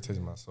shit irritates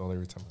my soul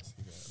every time I see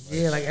that.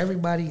 Like, yeah, like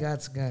everybody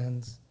got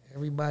guns.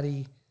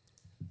 Everybody.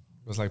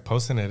 It's like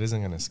posting it isn't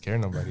going to scare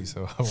nobody,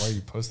 so why are you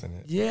posting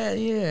it? Yeah,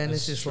 and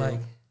it's just true. Like.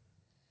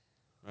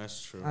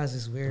 That's true. That's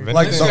just weird.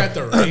 Like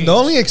the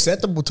only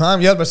acceptable time,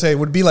 you have to say,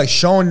 would be like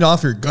showing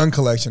off your gun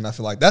collection. I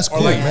feel like that's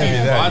cool. Like,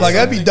 like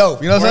that'd be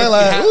dope. You know what I'm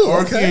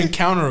saying? Like, if you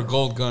encounter a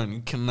gold gun,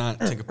 you cannot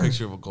take a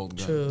picture of a gold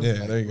gun. True.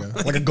 Yeah, there you go.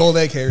 Like a gold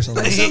AK or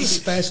something. Something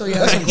special.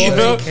 Yeah, like a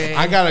gold AK.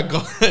 I got a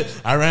gold.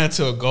 I ran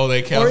into a gold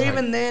AK. Or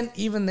even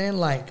then,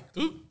 like,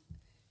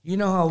 you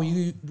know how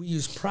we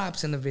use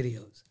props in the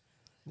videos.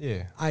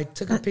 Yeah. I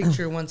took a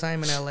picture one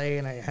time in LA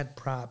and I had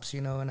props,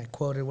 you know, and I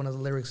quoted one of the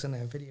lyrics in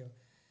that video.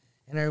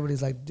 And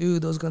everybody's like,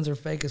 dude, those guns are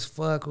fake as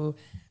fuck. Well,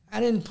 I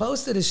didn't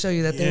post it to show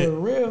you that they were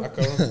real.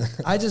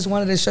 I just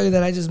wanted to show you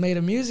that I just made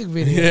a music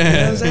video. You know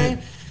what I'm saying?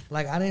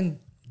 Like, I didn't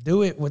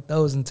do it with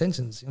those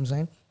intentions. You know what I'm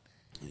saying?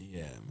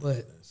 Yeah.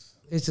 But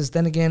it's just,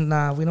 then again,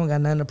 nah, we don't got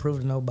nothing to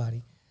prove to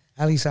nobody.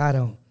 At least I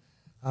don't.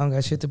 I don't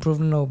got shit to prove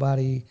to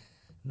nobody.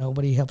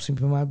 Nobody helps me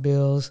pay my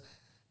bills.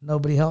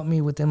 Nobody helped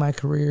me within my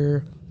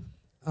career.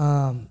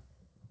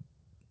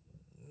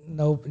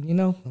 No, you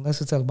know,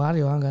 unless it's El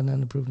Barrio, I don't got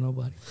nothing to prove to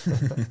nobody.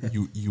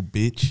 you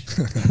bitch.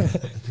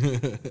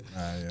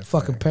 Yeah,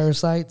 Fucking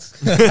parasites.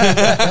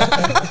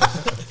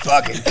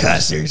 fucking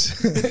cussers.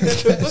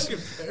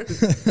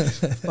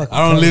 Fucking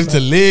I don't live to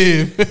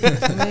live.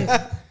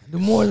 do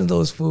more than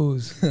those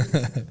fools.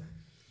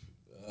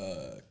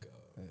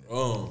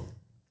 Oh,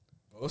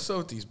 what's up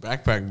with these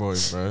backpack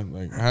boys, bro?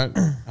 Like,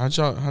 how'd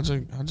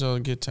y'all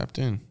get tapped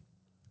in?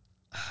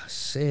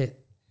 Shit.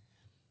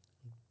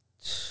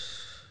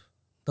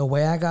 The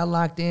way I got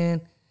locked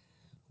in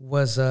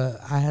was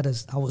I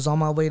was on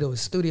my way to a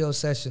studio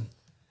session.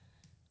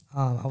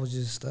 I was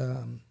just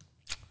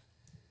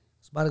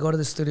about to go to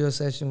the studio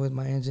session with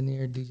my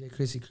engineer, DJ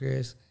Chrissy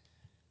Chris,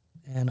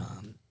 and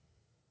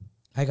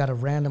I got a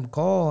random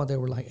call. They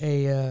were like,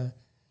 "Hey,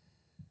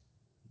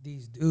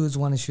 these dudes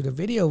want to shoot a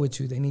video with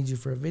you. They need you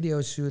for a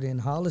video shoot in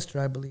Hollister,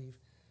 I believe.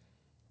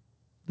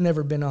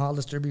 Never been to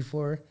Hollister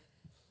before.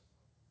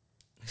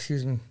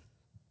 Excuse me."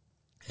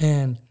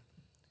 And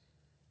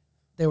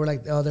they were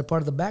like, "Oh, they're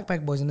part of the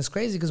Backpack Boys." And it's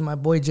crazy because my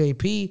boy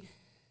JP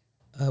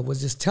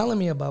was just telling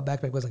me about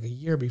Backpack Boys like a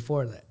year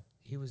before that.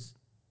 He was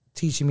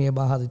teaching me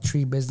about how the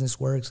tree business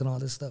works and all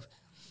this stuff.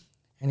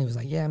 And he was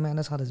like, "Yeah, man,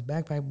 that's how this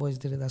Backpack Boys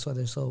did it. That's why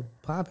they're so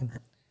popping."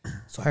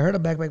 So I heard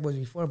of Backpack Boys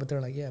before, but they're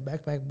like, "Yeah,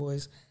 Backpack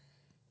Boys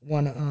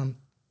want to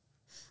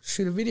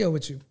shoot a video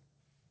with you."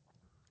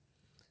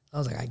 I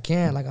was like, "I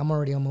can't. Like, I'm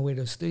already on my way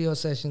to a studio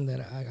session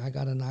that I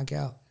got to knock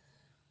out."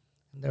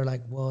 And they're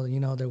like, "Well, you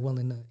know, they're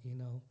willing to, you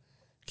know,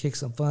 kick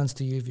some funds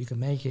to you if you can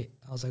make it."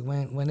 I was like,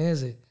 when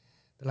is it?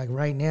 They're like,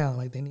 "Right now."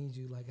 Like, they need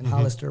you, like, in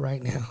Hollister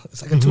right now.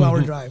 It's like a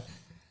 2-hour drive.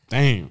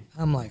 Damn.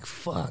 I'm like,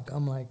 fuck.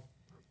 I'm like,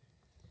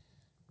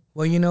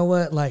 well, you know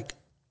what? Like,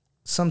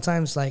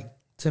 sometimes, like,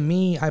 to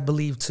me, I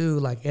believe, too,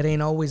 like, it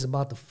ain't always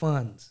about the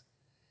funds.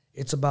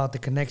 It's about the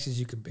connections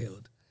you could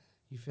build.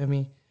 You feel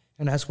me?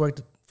 And that's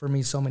worked for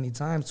me so many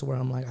times to where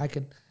I'm like, I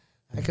could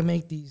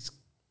make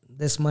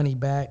this money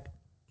back.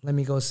 Let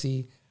me go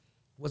see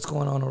what's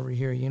going on over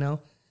here, you know?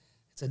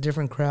 It's a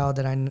different crowd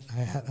that I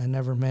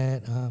never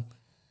met.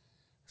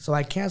 So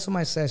I cancel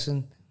my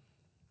session.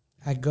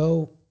 I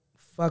go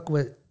fuck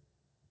with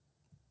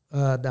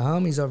the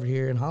homies over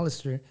here in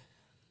Hollister,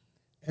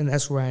 and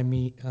that's where I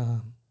meet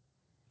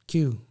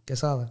Q,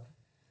 Quesada.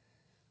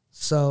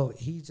 So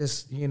he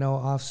just, you know,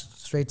 off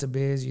straight to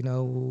biz, you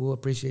know, we'll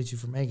appreciate you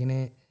for making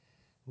it.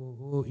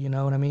 You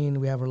know what I mean?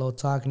 We have a little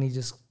talk, and he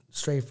just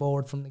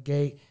straightforward from the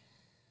gate.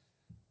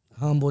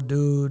 Humble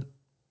dude,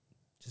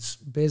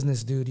 just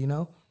business dude, you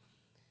know?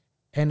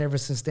 And ever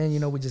since then, you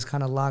know, we just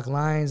kind of locked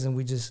lines, and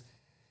we just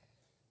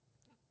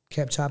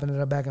kept chopping it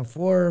up back and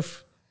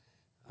forth.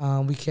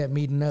 We kept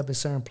meeting up at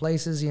certain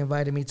places. He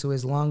invited me to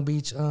his Long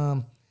Beach.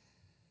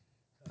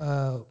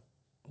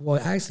 Well,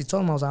 I actually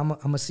told him, I was like, I'm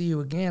going to see you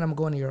again. I'm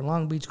going to your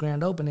Long Beach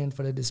grand opening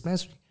for the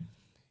dispensary.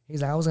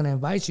 He's like, I was going to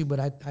invite you, but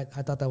I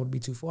thought that would be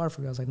too far for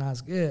you. I was like, nah,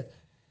 it's good.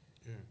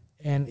 Yeah.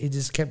 And it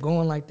just kept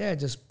going like that,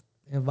 just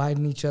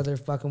inviting each other,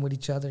 fucking with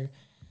each other.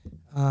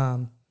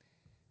 And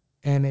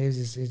it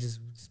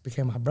just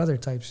became my brother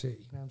type shit.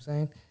 You know what I'm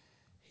saying?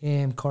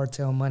 Him,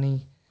 Cartel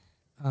Money.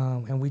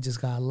 And we just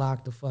got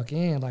locked the fuck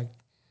in. Like,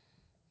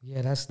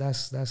 yeah,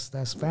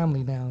 that's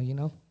family now, you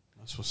know?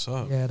 That's what's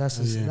up. Yeah,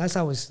 that's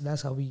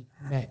how we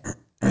met.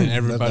 And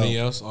everybody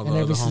else, all the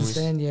other homies.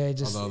 Then, yeah, it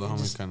just, all the other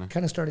homies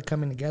kind of started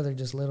coming together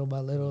just little by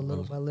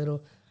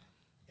little.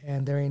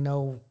 And there ain't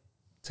no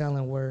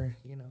telling where,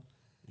 you know,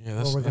 where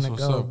we're going to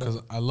go.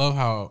 Because I love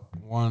how,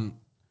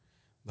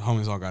 the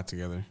homies all got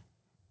together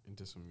and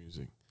did some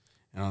music.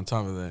 And on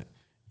top of that,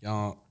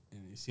 y'all,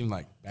 it seemed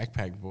like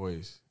Backpack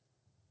Boys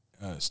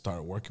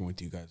started working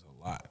with you guys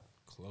a lot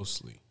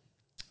closely.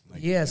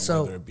 Like, yeah,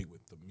 so whether it be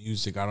with the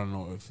music, I don't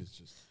know if it's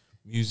just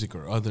music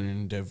or other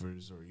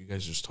endeavors, or you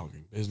guys just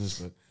talking business,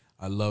 but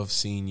I love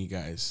seeing you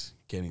guys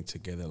getting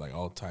together, like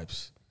all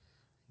types.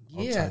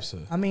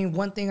 I mean,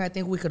 one thing I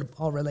think we could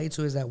all relate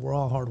to is that we're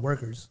all hard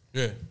workers.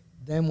 Yeah.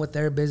 Them with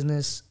their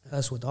business,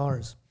 us with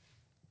ours.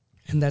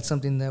 And that's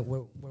something that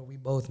where we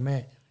both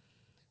met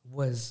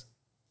was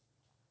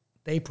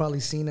they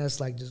probably seen us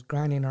like just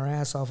grinding our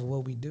ass off of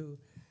what we do,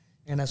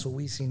 and that's what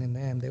we seen in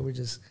them.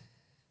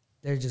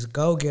 They're just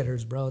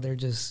go-getters, bro. They're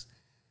just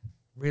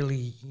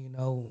really, you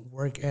know,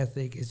 work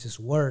ethic is just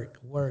work.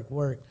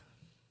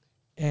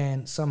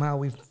 And somehow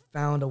we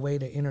found a way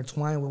to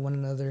intertwine with one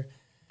another,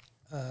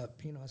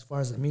 you know, as far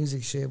as the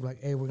music shit.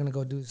 Like, hey, we're going to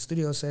go do a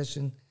studio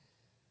session.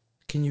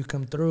 Can you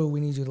come through? We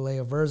need you to lay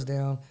a verse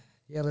down.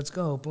 Yeah, let's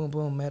go. Boom,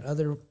 boom. Met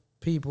other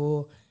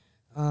people.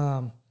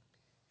 And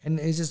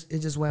it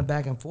just went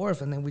back and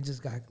forth, and then we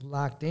just got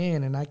locked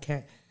in, and I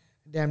can't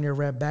damn near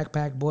rep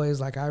Backpack Boys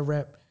like I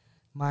rep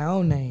my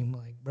own name.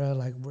 Like, bro,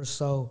 like, we're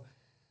so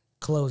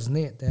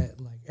close-knit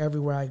that, like,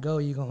 everywhere I go,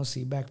 you're going to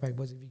see Backpack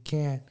Boys if you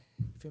can.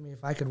 You feel me?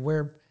 If I could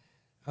wear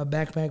a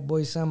Backpack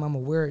Boys something, I'm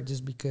going to wear it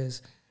just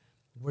because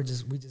we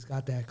just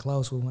got that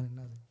close with one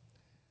another.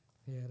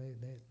 Yeah,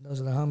 those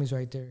are the homies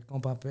right there.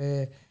 Compa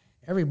Pe,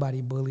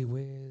 everybody, Bully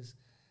Wiz.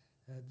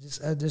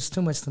 There's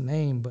too much to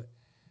name, but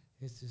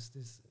it's just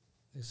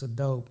it's a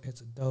dope,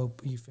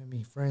 you feel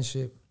me,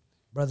 friendship,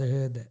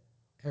 brotherhood that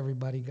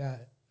everybody got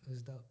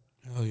is dope.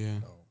 Hell yeah.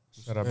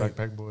 Shout out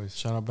Backpack Boys.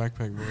 Shout out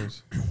Backpack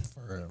Boys.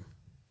 For real.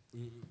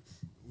 We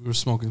were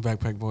smoking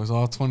Backpack Boys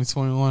all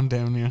 2021,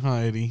 damn near, huh,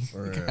 Eddie?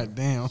 For God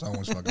damn.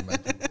 Someone's fucking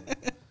Backpack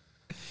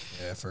Boys.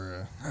 Yeah,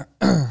 for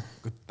real.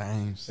 Good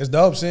times. It's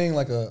dope seeing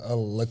like a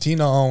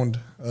Latino-owned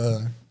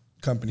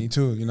company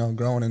too, you know,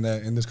 growing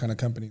in this kind of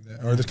company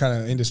or this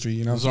kind of industry,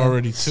 you know. There's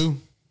already two.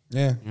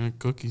 Yeah.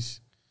 Cookies.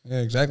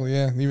 Yeah, exactly.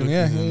 Yeah, even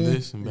Cookies and yeah,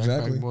 this and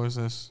exactly. Backpack Boys.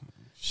 That's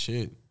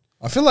shit.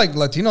 I feel like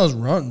Latinos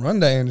run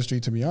that industry,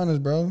 to be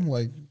honest, bro.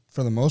 Like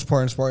for the most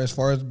part, as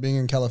far as being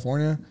in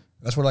California,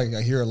 that's what like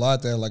I hear a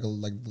lot that like the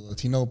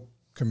Latino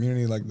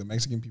community, like the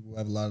Mexican people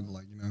have a lot of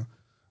like, you know,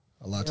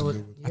 a lot to do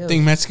with. I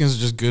think Mexicans are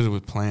just good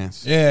with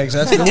plants. Yeah,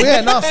 exactly.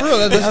 Yeah, no, for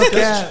real.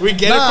 We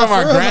get it from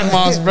our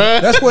grandmas,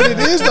 bro. That's what it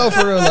is, though,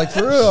 for real. Like,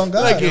 for real, on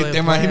God. Like, te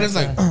imaginas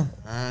like,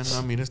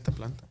 no, mira esta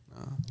planta.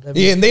 No.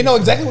 Yeah, and they know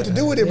exactly what to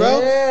do with it, bro.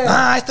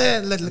 Yeah.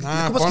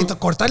 ¿Cómo es que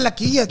cortarle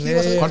aquí?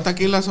 Corta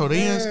aquí las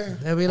orillas.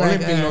 They'll be Ponle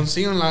like,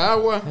 piloncillo en la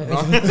agua.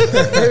 No.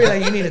 they be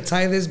like, you need to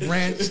tie this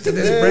branch to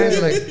this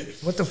branch. Like,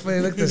 what the fuck? They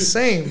look the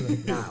same.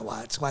 Like, nah,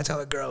 watch how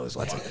it grows.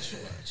 Watch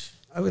it.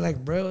 I be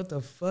like, bro, what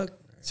the fuck?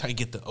 That's how you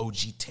get the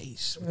OG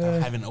taste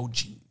without having OG.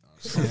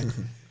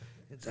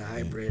 It's a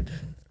hybrid.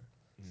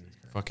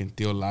 Fucking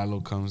Tío Lalo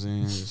comes in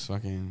and just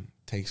fucking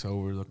takes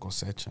over the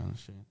cosecha and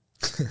shit.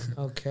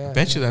 Okay. I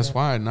bet you that's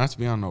why, not to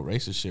be on no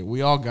racist shit.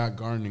 We all got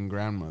gardening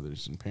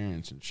grandmothers and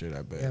parents and shit,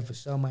 I bet. Yeah, for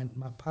sure. My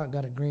pop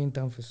got a green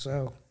thumb for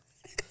sure.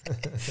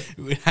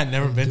 I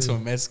never been to a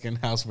Mexican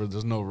house where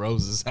there's no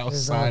roses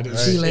outside.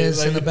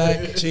 Chiles in the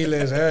back.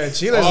 Chiles,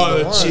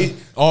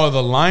 Chiles.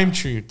 The lime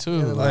tree too.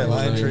 Yeah, the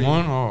lime tree.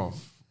 Limon, oh,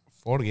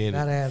 forget it.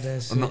 Gotta have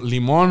that shit. Or no,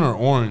 limon or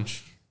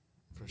orange,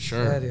 for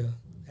sure. Yeah,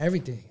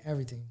 everything.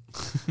 Everything.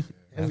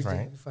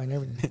 right. You find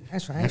everything.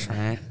 That's right. That's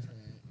right.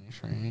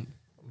 That's right.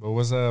 But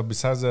what's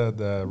besides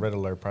the Red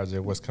Alert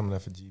project, what's coming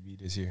up for GB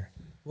this year?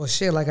 Well,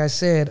 shit, like I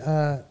said,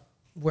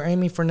 we're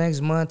aiming for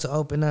next month to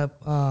open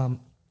up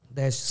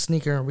that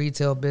sneaker and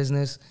retail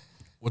business.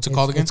 What's it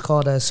called again? It's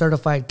called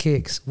Certified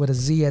Kicks with a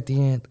Z at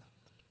the end.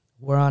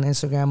 We're on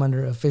Instagram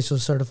under official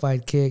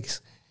Certified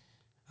Kicks.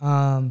 We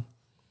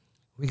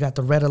got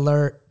the Red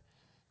Alert.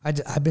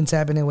 I've been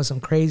tapping in with some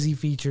crazy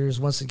features.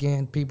 Once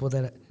again, people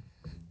that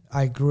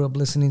I grew up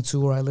listening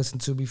to or I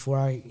listened to before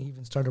I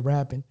even started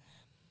rapping.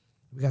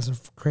 We got some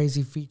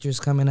crazy features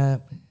coming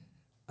up.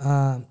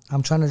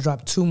 I'm trying to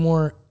drop 2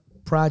 more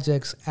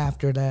projects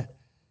after that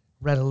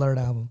Red Alert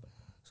album.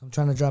 So I'm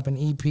trying to drop an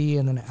EP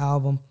and then an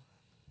album.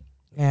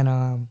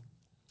 And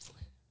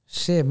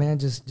shit, man,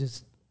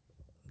 just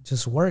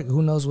work.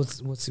 Who knows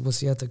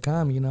what's yet to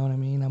come? You know what I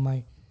mean? I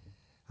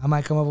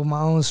might come up with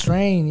my own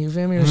strain. You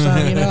feel me or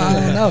something? You know, I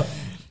don't know.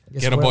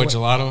 Just Get a boy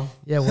gelato.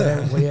 Yeah,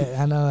 whatever. Well,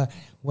 yeah, I know.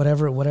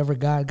 Whatever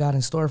God got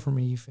in store for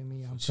me. You feel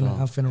me? I'm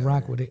finna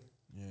rock with it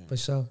for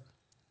sure.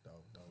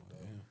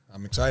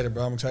 I'm excited,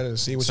 bro. I'm excited to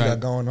see what you got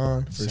going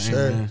on for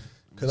sure.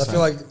 Because I feel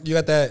like you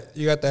got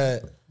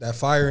that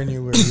fire in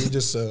you where you're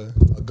just a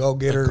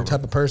go-getter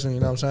type of person. You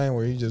know what I'm saying?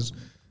 Where you just,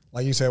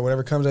 like you said,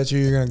 whatever comes at you,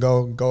 you're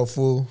gonna go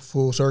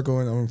full circle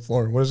and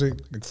or what is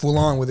it? Like full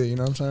on with it. You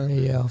know what I'm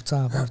saying? Yeah, off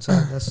top.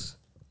 That's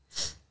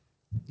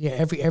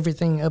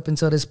everything up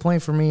until this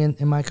point for me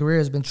in my career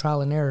has been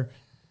trial and error.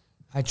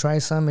 I try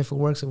something. If it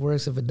works, it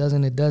works. If it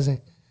doesn't, it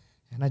doesn't.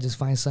 And I just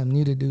find something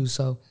new to do.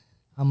 So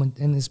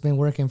and it's been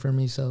working for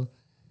me. So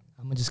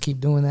I'm gonna just keep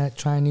doing that,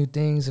 trying new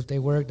things. If they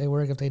work, they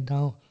work. If they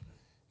don't,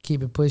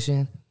 keep it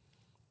pushing.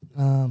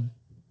 And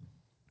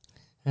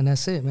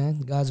that's it,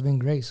 man. God's been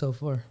great so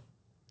far.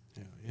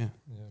 Yeah.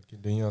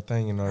 Keep doing your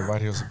thing, you know,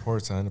 everybody who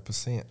supports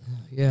 100%.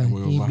 Yeah,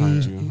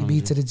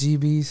 EB to the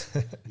GBs.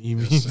 EB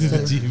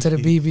to the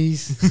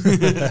BBs.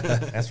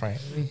 That's right.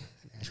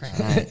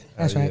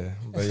 That's right. Yeah.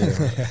 But yeah.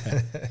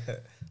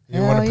 We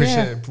want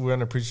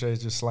to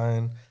appreciate you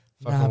sliding.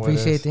 I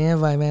appreciate the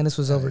invite, man. This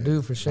was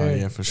overdue for sure. Oh,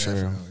 yeah, for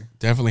sure.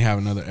 Definitely have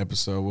another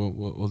episode.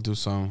 We'll do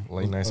some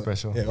late night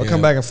special. Yeah, we'll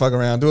come back and fuck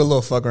around. Do a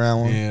little fuck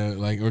around one. Yeah,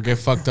 like or get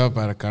fucked up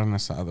at a carne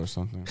asada or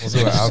something. We'll do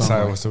it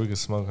outside so we can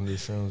smoke and do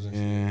shrooms.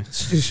 Yeah,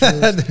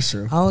 that's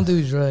true. I don't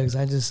do drugs.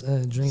 I just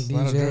drink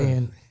DJ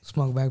and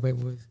smoke Backpack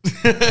Boys.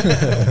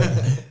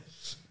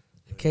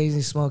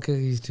 Occasionally smoke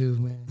cookies too,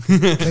 man.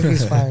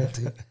 Cookies fire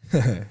too.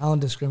 I don't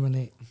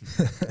discriminate.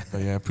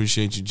 But yeah, I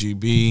appreciate you,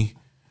 GB.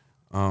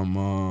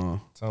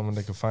 Tell them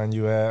they can find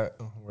you at,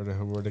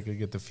 where they could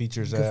get the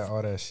features at,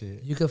 all that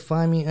shit. You can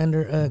find me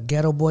under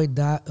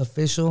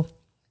ghettoboy.official.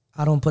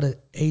 I don't put a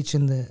H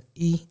in the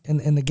E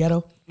in the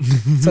ghetto.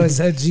 So it's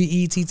a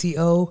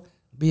GETTOBOY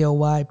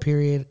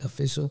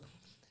official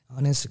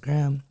on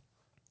Instagram.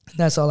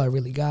 That's all I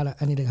really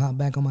got. I need to hop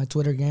back on my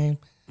Twitter game,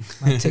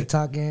 my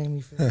TikTok game.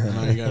 You feel me?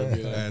 No, you gotta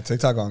be like,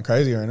 TikTok going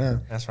crazy right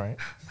now. That's right.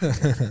 You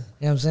know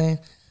what I'm saying?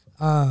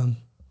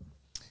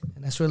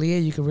 And that's really it.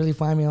 You can really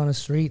find me on the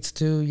streets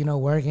too, you know,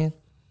 working.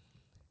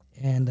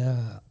 And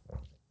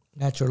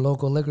at your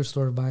local liquor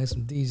store buying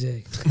some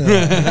DJ.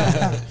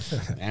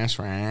 That's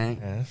right.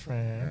 That's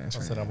right. I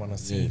said I want to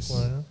see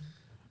one.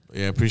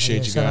 Yeah,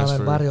 appreciate you shout guys out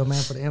for Barrio,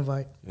 man, for the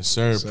invite. Yes,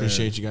 sir.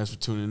 Appreciate you guys for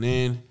tuning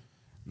in.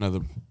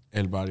 Another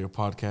El Barrio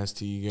podcast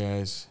to you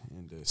guys,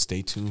 and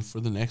stay tuned for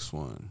the next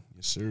one.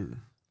 Yes, sir.